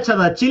सबसे अच्छा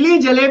था, चिली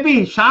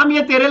जलेबी. शाम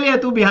ये तेरे लिए,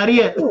 तू बिहारी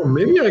है.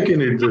 Maybe I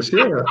can eat this.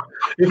 Yeah,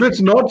 if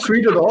it's not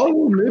sweet at all,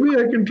 maybe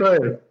I can try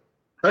it.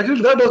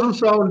 Actually, that doesn't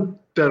sound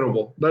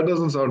terrible.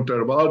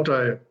 I'll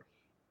try it.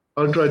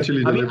 I'll try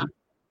chili jalebi.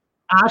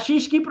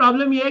 आशीष की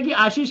प्रॉब्लम ये है कि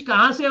आशीष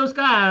कहाँ से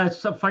उसका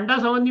फंडा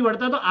समझ नहीं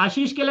पड़ता, तो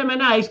आशीष के लिए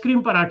मैंने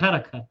आइसक्रीम पराठा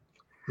रखा है।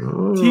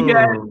 ठीक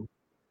है,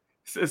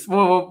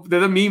 वो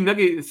there's a meme ना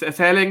कि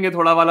सह लेंगे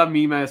थोड़ा वाला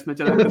मीम है इसमें,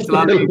 चला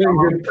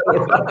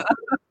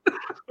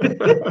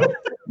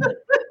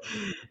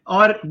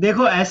और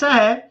देखो ऐसा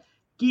है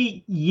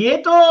कि ये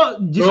तो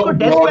जिसको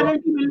डेथ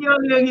पेनल्टी मिलने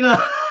वाली होगी ना,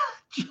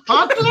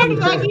 चॉकलेट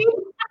मैगी,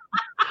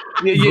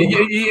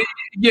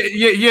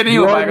 ये नहीं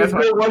हो पाएगा।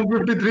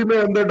 153 में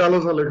अंदर डालो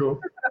साले को।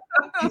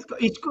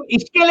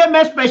 इसके लिए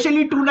मैं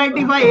स्पेशली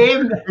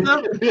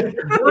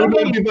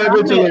 295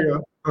 पे चलेगा।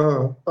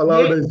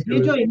 ये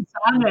जो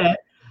इंसान है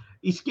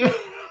इसके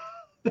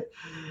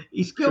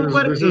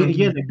ऊपर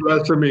ये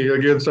blasphemy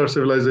against our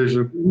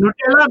civilization.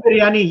 नुटेला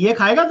biryani, ये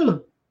खाएगा तू?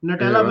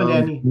 नुटेला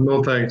biryani?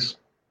 No thanks,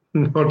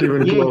 not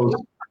even close.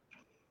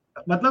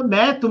 मतलब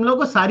मैं तुम लोगों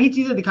को सारी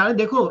चीजें दिखा रहा,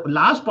 देखो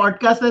लास्ट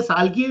पॉडकास्ट है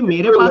साल की,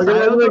 मेरे पास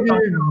आया हो तो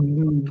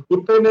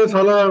कुत्ते ने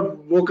साला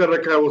वो कर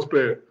रखा है उस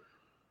पे,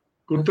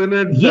 कुत्ते ने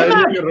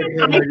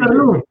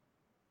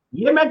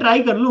ये मैं ट्राई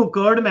कर लूं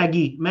कर्ड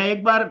मैगी, मैं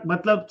एक बार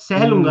मतलब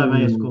सह लूंगा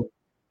मैं इसको।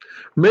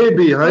 मे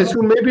बी, हाँ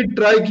इसको मे बी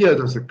ट्राई किया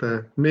जा सकता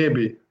है, मे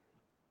बी।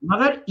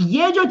 मगर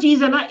ये जो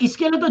चीज है ना,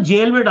 इसके लिए तो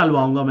जेल में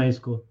डालवाऊंगा मैं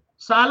इसको।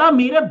 साला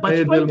मेरे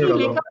बचपन से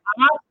लेकर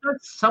आज तक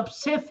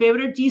सबसे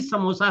फेवरेट चीज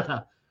समोसा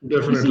था।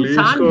 Definitely.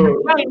 इंसान ने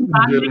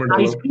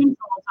आइसक्रीम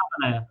समोसा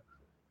बनाया।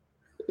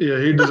 Yeah,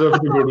 he deserves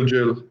to go to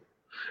jail.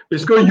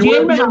 इसको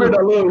यूएपीए में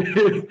डालो,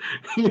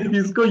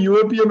 इसको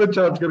यूएपीए में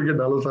चार्ज करके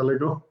डालो साले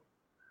को।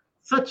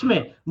 सच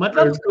में,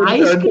 मतलब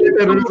आइसक्रीम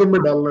टेररिज्म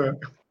में डालना है।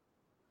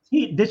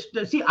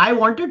 See, I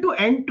wanted to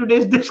end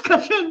today's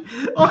discussion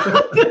on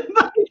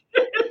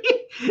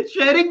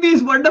sharing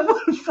these wonderful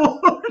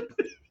food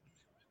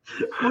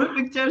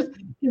pictures,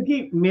 क्योंकि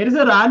मेरे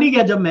से रहा नहीं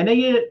गया। जब मैंने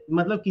ये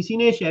मतलब किसी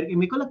ने शेयर किया,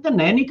 मेरे को लगता है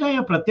नैनिका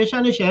या प्रत्यक्षा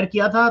ने शेयर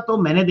किया था, तो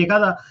मैंने देखा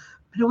था,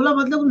 मैंने बोला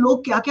मतलब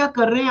लोग क्या क्या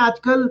कर रहे हैं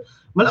आजकल,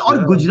 मतलब।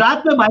 और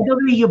गुजरात में बाय द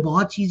वे ये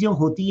बहुत चीजें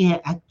होती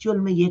हैं एक्चुअल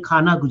में, ये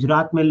खाना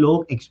गुजरात में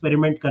लोग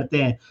एक्सपेरिमेंट करते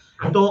हैं।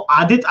 तो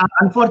आदित्य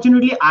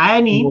अनफॉर्चुनेटली आया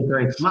नहीं,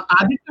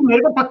 आदित्य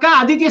मेरे को पक्का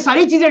आदित्य ये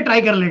सारी चीजें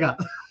ट्राई कर लेगा।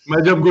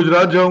 मैं जब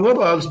गुजरात जाऊंगा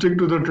तो I'll stick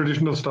to the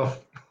traditional stuff.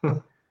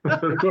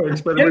 को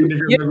एक्सपेरिमेंट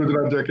नहीं करना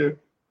गुजरात जाके।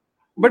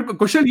 बट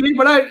कुशल ये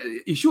बड़ा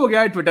इशू हो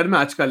गया है ट्विटर में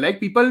आजकल, like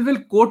people will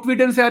quote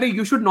tweet and से अरे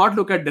you should not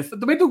look at this,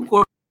 तो भाई तुम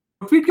कोट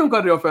ट्वीट क्यों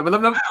कर रहे हो फिर,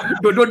 मतलब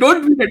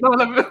डोंट ट्वीट इट,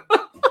 मतलब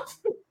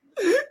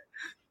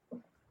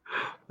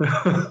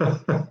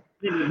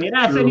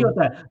मेरा ऐसा नहीं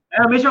होता है, मैं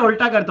हमेशा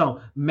उल्टा करता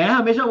हूँ। मैं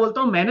हमेशा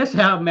बोलता हूँ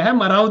मैं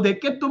मरा हूँ देख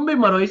के, तुम भी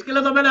मरो। इसके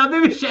लिए तो मैंने अभी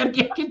भी शेयर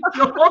किया कि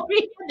जो भी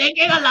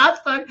देखेगा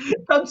लास्ट तक,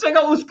 कम से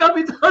कम उसका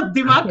भी तो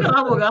दिमाग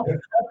खराब होगा।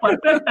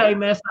 परफेक्ट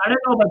टाइम है,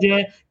 9:30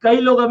 बजे। कई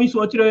लोग अभी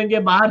सोच रहे होंगे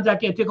बाहर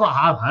जाके, देखो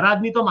हाँ हर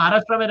आदमी तो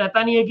महाराष्ट्र में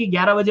रहता नहीं है कि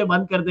 11 बजे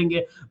बंद कर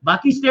देंगे,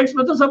 बाकी स्टेट्स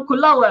में तो सब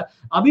खुला हुआ है।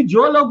 अभी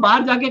जो लोग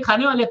बाहर जाके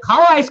खाने वाले,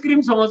 खाओ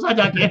आइसक्रीम समोसा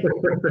जाके।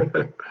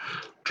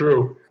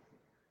 True.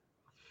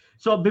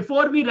 So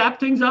before we wrap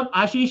things up,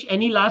 Ashish,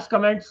 any last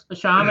comments,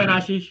 Shyam and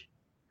Ashish?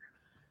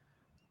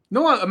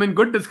 No, I mean,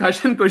 good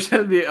discussion,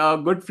 Kushal.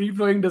 Good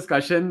free-flowing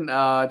discussion.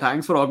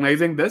 Thanks for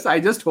organizing this. I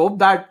just hope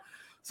that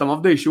some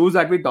of the issues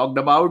that we talked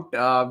about,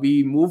 we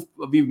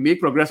make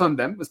progress on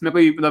them.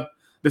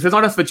 This is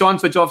not a switch-on,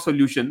 switch-off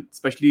solution,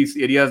 especially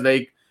areas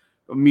like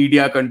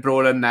media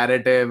control and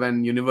narrative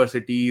and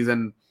universities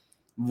and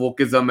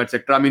wokeism,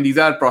 etc. I mean, these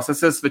are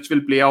processes which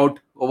will play out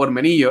over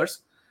many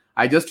years.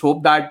 I just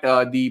hope that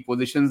the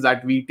positions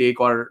that we take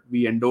or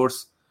we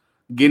endorse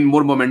gain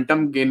more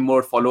momentum, gain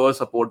more followers,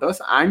 supporters,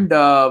 and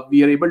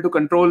we are able to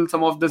control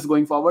some of this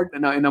going forward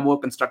in a more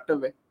constructive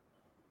way.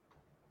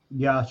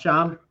 Yeah,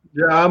 Shyam?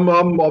 Yeah, I'm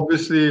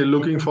obviously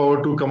looking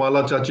forward to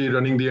Kamala Chachi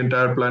running the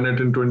entire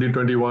planet in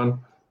 2021.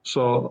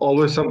 So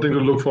always something to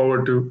look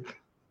forward to.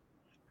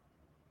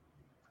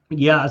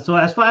 Yeah, so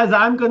as far as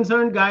I'm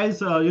concerned, guys,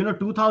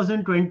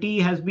 2020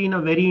 has been a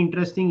very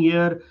interesting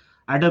year.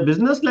 At a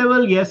business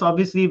level, yes,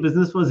 obviously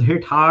business was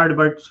hit hard,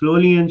 but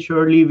slowly and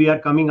surely we are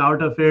coming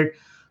out of it.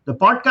 The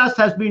podcast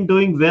has been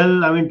doing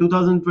well. I mean,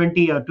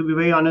 2020, to be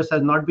very honest,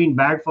 has not been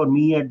bad for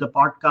me at the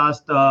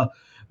podcast.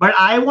 But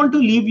I want to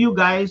leave you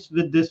guys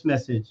with this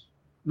message.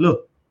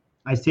 Look,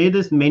 I say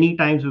this many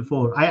times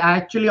before. I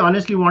actually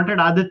honestly wanted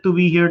Adit to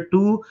be here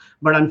too,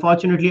 but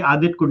unfortunately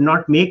Adit could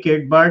not make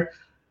it. But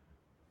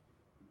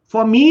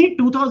for me,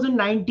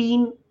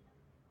 2019,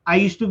 I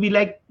used to be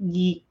like,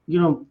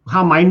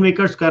 how mind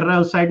makers kar raha hai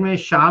us side mein.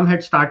 Shyam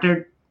had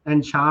started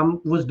and Shyam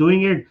was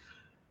doing it.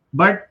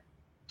 But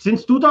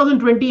since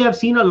 2020, I've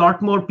seen a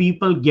lot more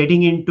people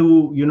getting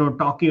into,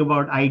 talking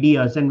about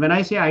ideas. And when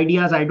I say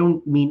ideas, I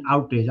don't mean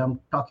outrage. I'm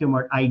talking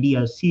about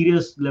ideas,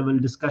 serious level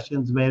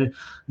discussions where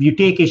you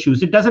take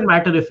issues. It doesn't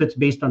matter if it's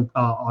based on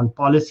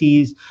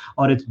policies,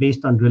 or it's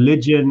based on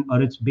religion,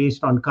 or it's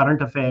based on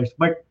current affairs,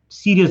 but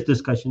serious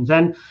discussions.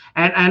 And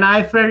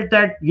I felt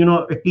that,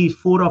 at least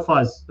 4 of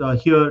us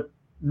here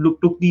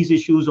took these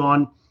issues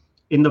on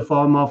in the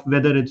form of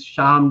whether it's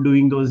Shyam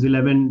doing those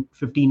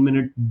 11-15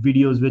 minute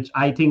videos, which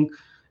I think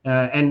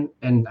And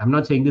I'm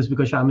not saying this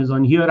because Sham is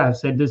on here. I've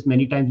said this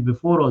many times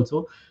before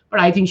also, but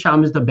I think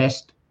Sham is the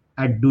best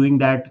at doing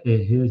that.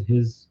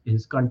 His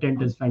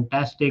content is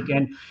fantastic,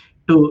 and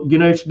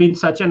it's been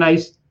such a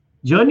nice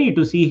journey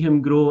to see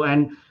him grow.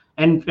 And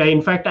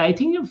in fact, I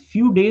think a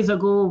few days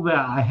ago, where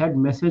I had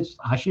messaged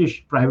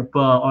Ashish private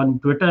on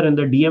Twitter in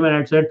the DM, and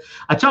I said,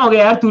 "अच्छा हो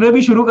गया यार, तूने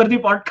भी शुरू कर the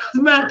podcast,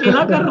 मैं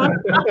अकेला कर रहा हूँ."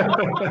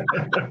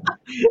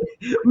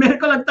 मेरे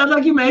को लगता था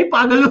कि मैं ही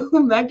पागल हूँ,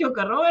 मैं क्यों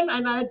कर रहा हूँ?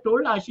 And I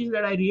told Ashish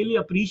that I really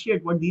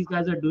appreciate what these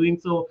guys are doing.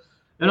 So,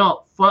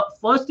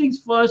 first things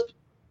first,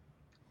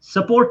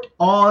 support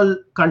all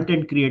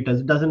content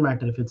creators. It doesn't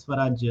matter if it's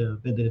Swaraj,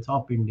 whether it's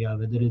Op India,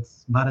 whether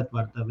it's Bharat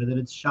Varta, whether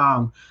it's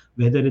Sham,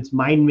 whether it's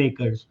Mind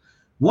Makers.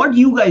 What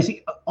you guys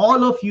see,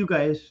 all of you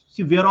guys,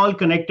 see, we're all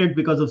connected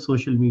because of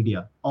social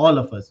media. All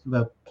of us.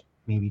 Well,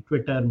 maybe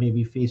Twitter,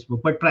 maybe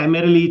Facebook, but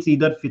primarily it's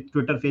either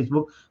Twitter,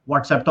 Facebook,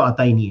 WhatsApp to aata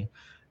hi nahi hai.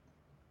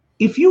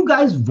 If you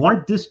guys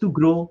want this to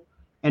grow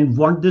and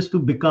want this to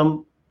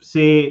become,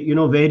 say,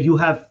 where you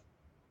have,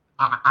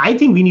 I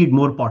think we need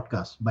more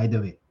podcasts, by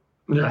the way.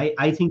 Yeah.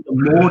 I think the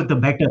more, the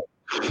better.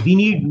 We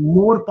need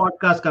more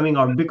podcasts coming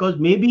out, because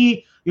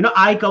maybe,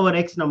 I cover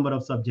X number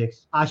of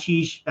subjects.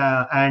 Ashish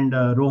and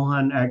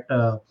Rohan at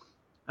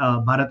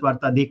Bharat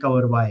Varta, they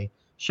cover Y.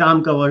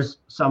 Sham covers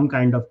some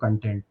kind of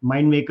content.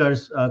 Mind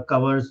Makers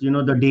covers,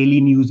 the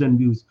daily news and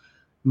views.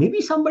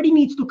 Maybe somebody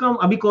needs to come.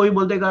 Abhi koi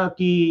boldega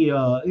ki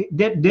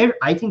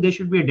I think there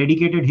should be a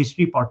dedicated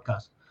history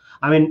podcast.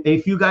 I mean,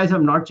 if you guys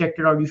have not checked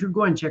it out, you should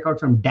go and check out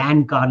some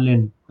Dan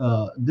Carlin.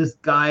 This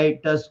guy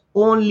does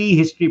only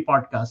history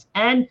podcasts,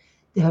 and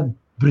they have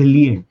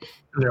brilliant.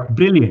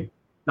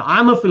 Now,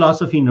 I'm a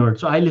philosophy nerd,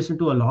 so I listen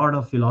to a lot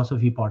of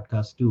philosophy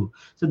podcasts too.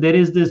 So there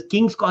is this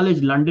King's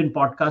College London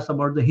podcast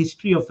about the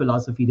history of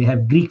philosophy. They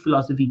have Greek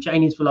philosophy,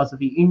 Chinese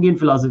philosophy, Indian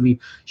philosophy,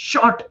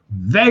 short,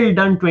 well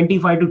done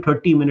 25 to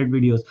 30-minute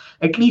videos.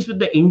 At least with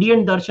the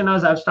Indian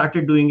darshanas, I've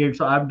started doing it.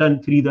 So I've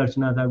done 3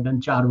 darshanas. I've done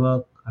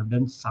Charvak, I've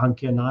done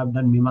Sankhya, now I've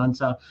done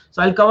Mimamsa.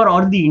 So I'll cover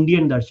all the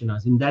Indian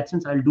darshanas. In that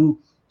sense, I'll do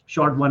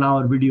short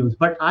 1-hour videos.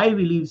 But I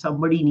believe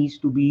somebody needs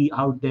to be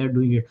out there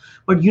doing it.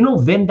 But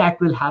when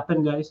that will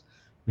happen, guys?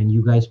 When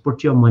you guys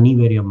put your money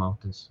where your mouth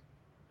is.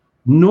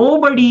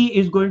 Nobody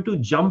is going to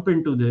jump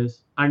into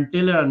this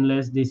until or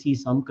unless they see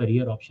some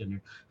career option.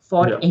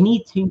 For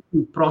anything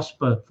to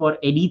prosper, for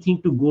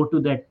anything to go to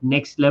that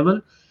next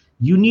level,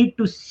 you need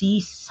to see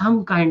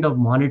some kind of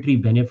monetary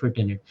benefit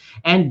in it.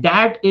 And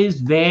that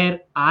is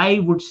where I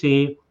would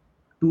say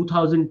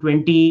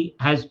 2020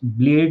 has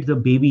laid the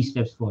baby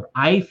steps for.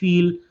 I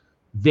feel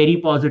very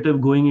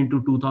positive going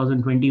into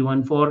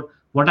 2021 for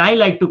what I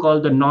like to call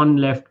the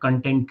non-left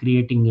content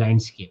creating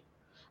landscape.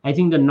 I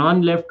think the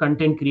non-left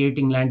content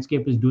creating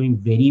landscape is doing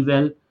very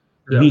well.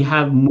 Yeah. We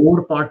have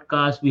more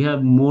podcasts, we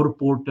have more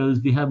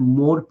portals, we have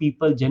more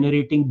people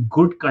generating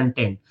good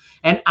content.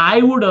 And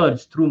I would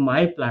urge through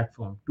my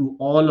platform to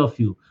all of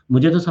you,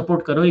 mujhe to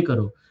support karo hi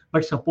karo,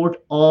 but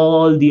support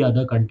all the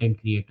other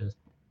content creators.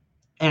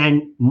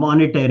 And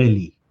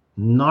monetarily,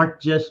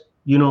 not just,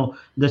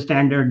 the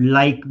standard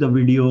like the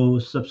video,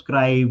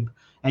 subscribe,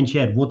 and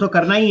share. वो तो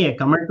करना ही है,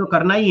 comment तो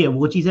करना ही है,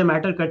 वो चीजें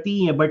matter करती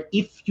ही हैं. But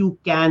if you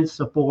can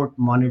support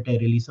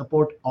monetarily,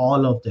 support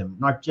all of them,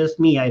 not just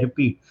me, I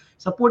repeat,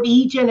 support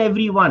each and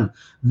every one.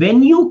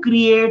 When you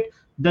create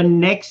the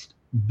next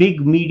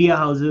big media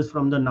houses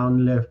from the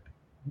non-left,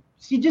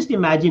 see, just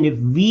imagine if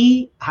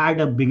we had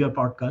a bigger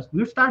podcast, we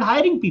would start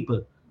hiring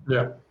people.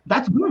 Yeah.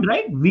 That's good,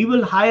 right? We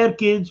will hire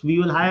kids, we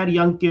will hire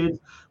young kids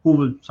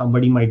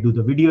somebody might do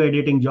the video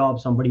editing job,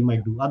 somebody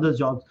might do other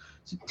jobs.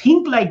 So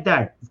think like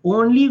that.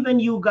 Only when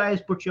you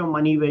guys put your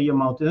money where your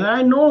mouth is. And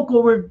I know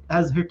COVID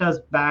has hit us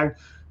bad,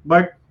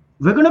 but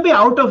we're going to be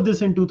out of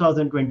this in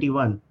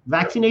 2021.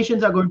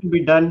 Vaccinations are going to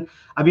be done.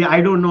 I mean,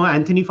 I don't know.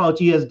 Anthony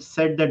Fauci has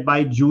said that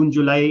by June,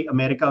 July,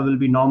 America will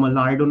be normal.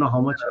 Now, I don't know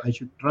how much I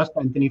should trust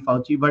Anthony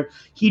Fauci, but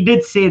he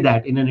did say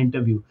that in an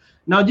interview.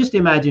 Now, just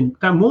imagine,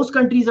 most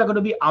countries are going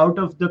to be out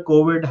of the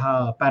COVID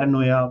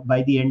paranoia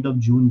by the end of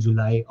June,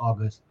 July,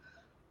 August.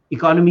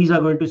 Economies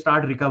are going to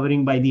start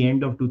recovering by the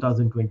end of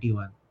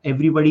 2021.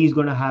 Everybody is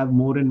going to have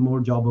more and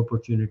more job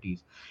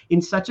opportunities.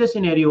 In such a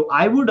scenario,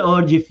 I would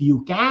urge, if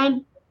you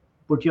can,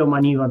 put your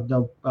money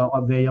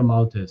where your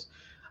mouth is.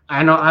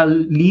 And I'll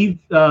leave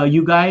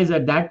you guys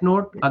at that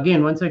note.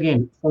 Once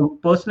again,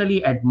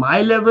 personally, at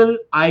my level,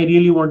 I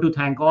really want to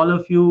thank all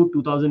of you.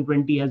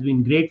 2020 has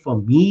been great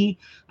for me.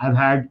 I've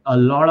had a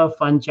lot of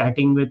fun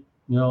chatting with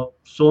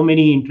so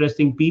many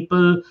interesting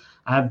people.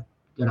 I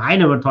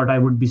never thought I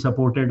would be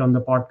supported on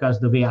the podcast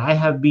the way I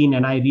have been,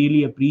 and I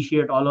really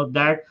appreciate all of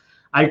that.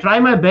 I'll try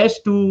my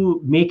best to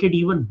make it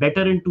even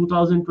better in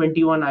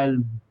 2021.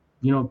 I'll,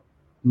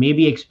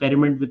 maybe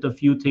experiment with a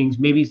few things,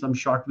 maybe some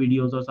short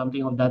videos or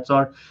something of that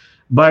sort.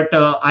 But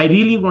I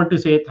really want to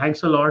say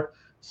thanks a lot.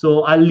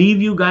 So I'll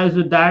leave you guys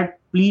with that.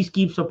 Please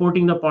keep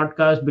supporting the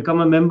podcast.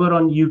 Become a member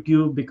on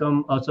YouTube,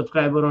 become a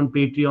subscriber on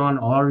Patreon,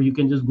 or you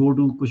can just go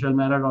to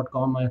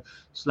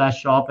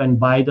kushalmehra.com/shop and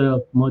buy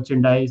the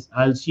merchandise.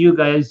 I'll see you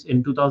guys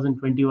in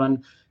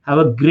 2021. Have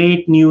a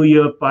great New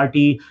Year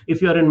party.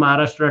 If you're in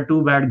Maharashtra,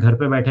 too bad. घर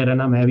पे बैठे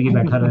रहना, मैं भी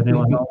बैठा रहने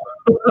वाला हूँ.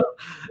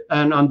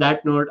 And on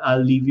that note,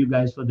 I'll leave you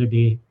guys for the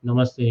day.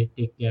 Namaste.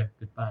 Take care.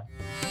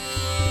 Goodbye.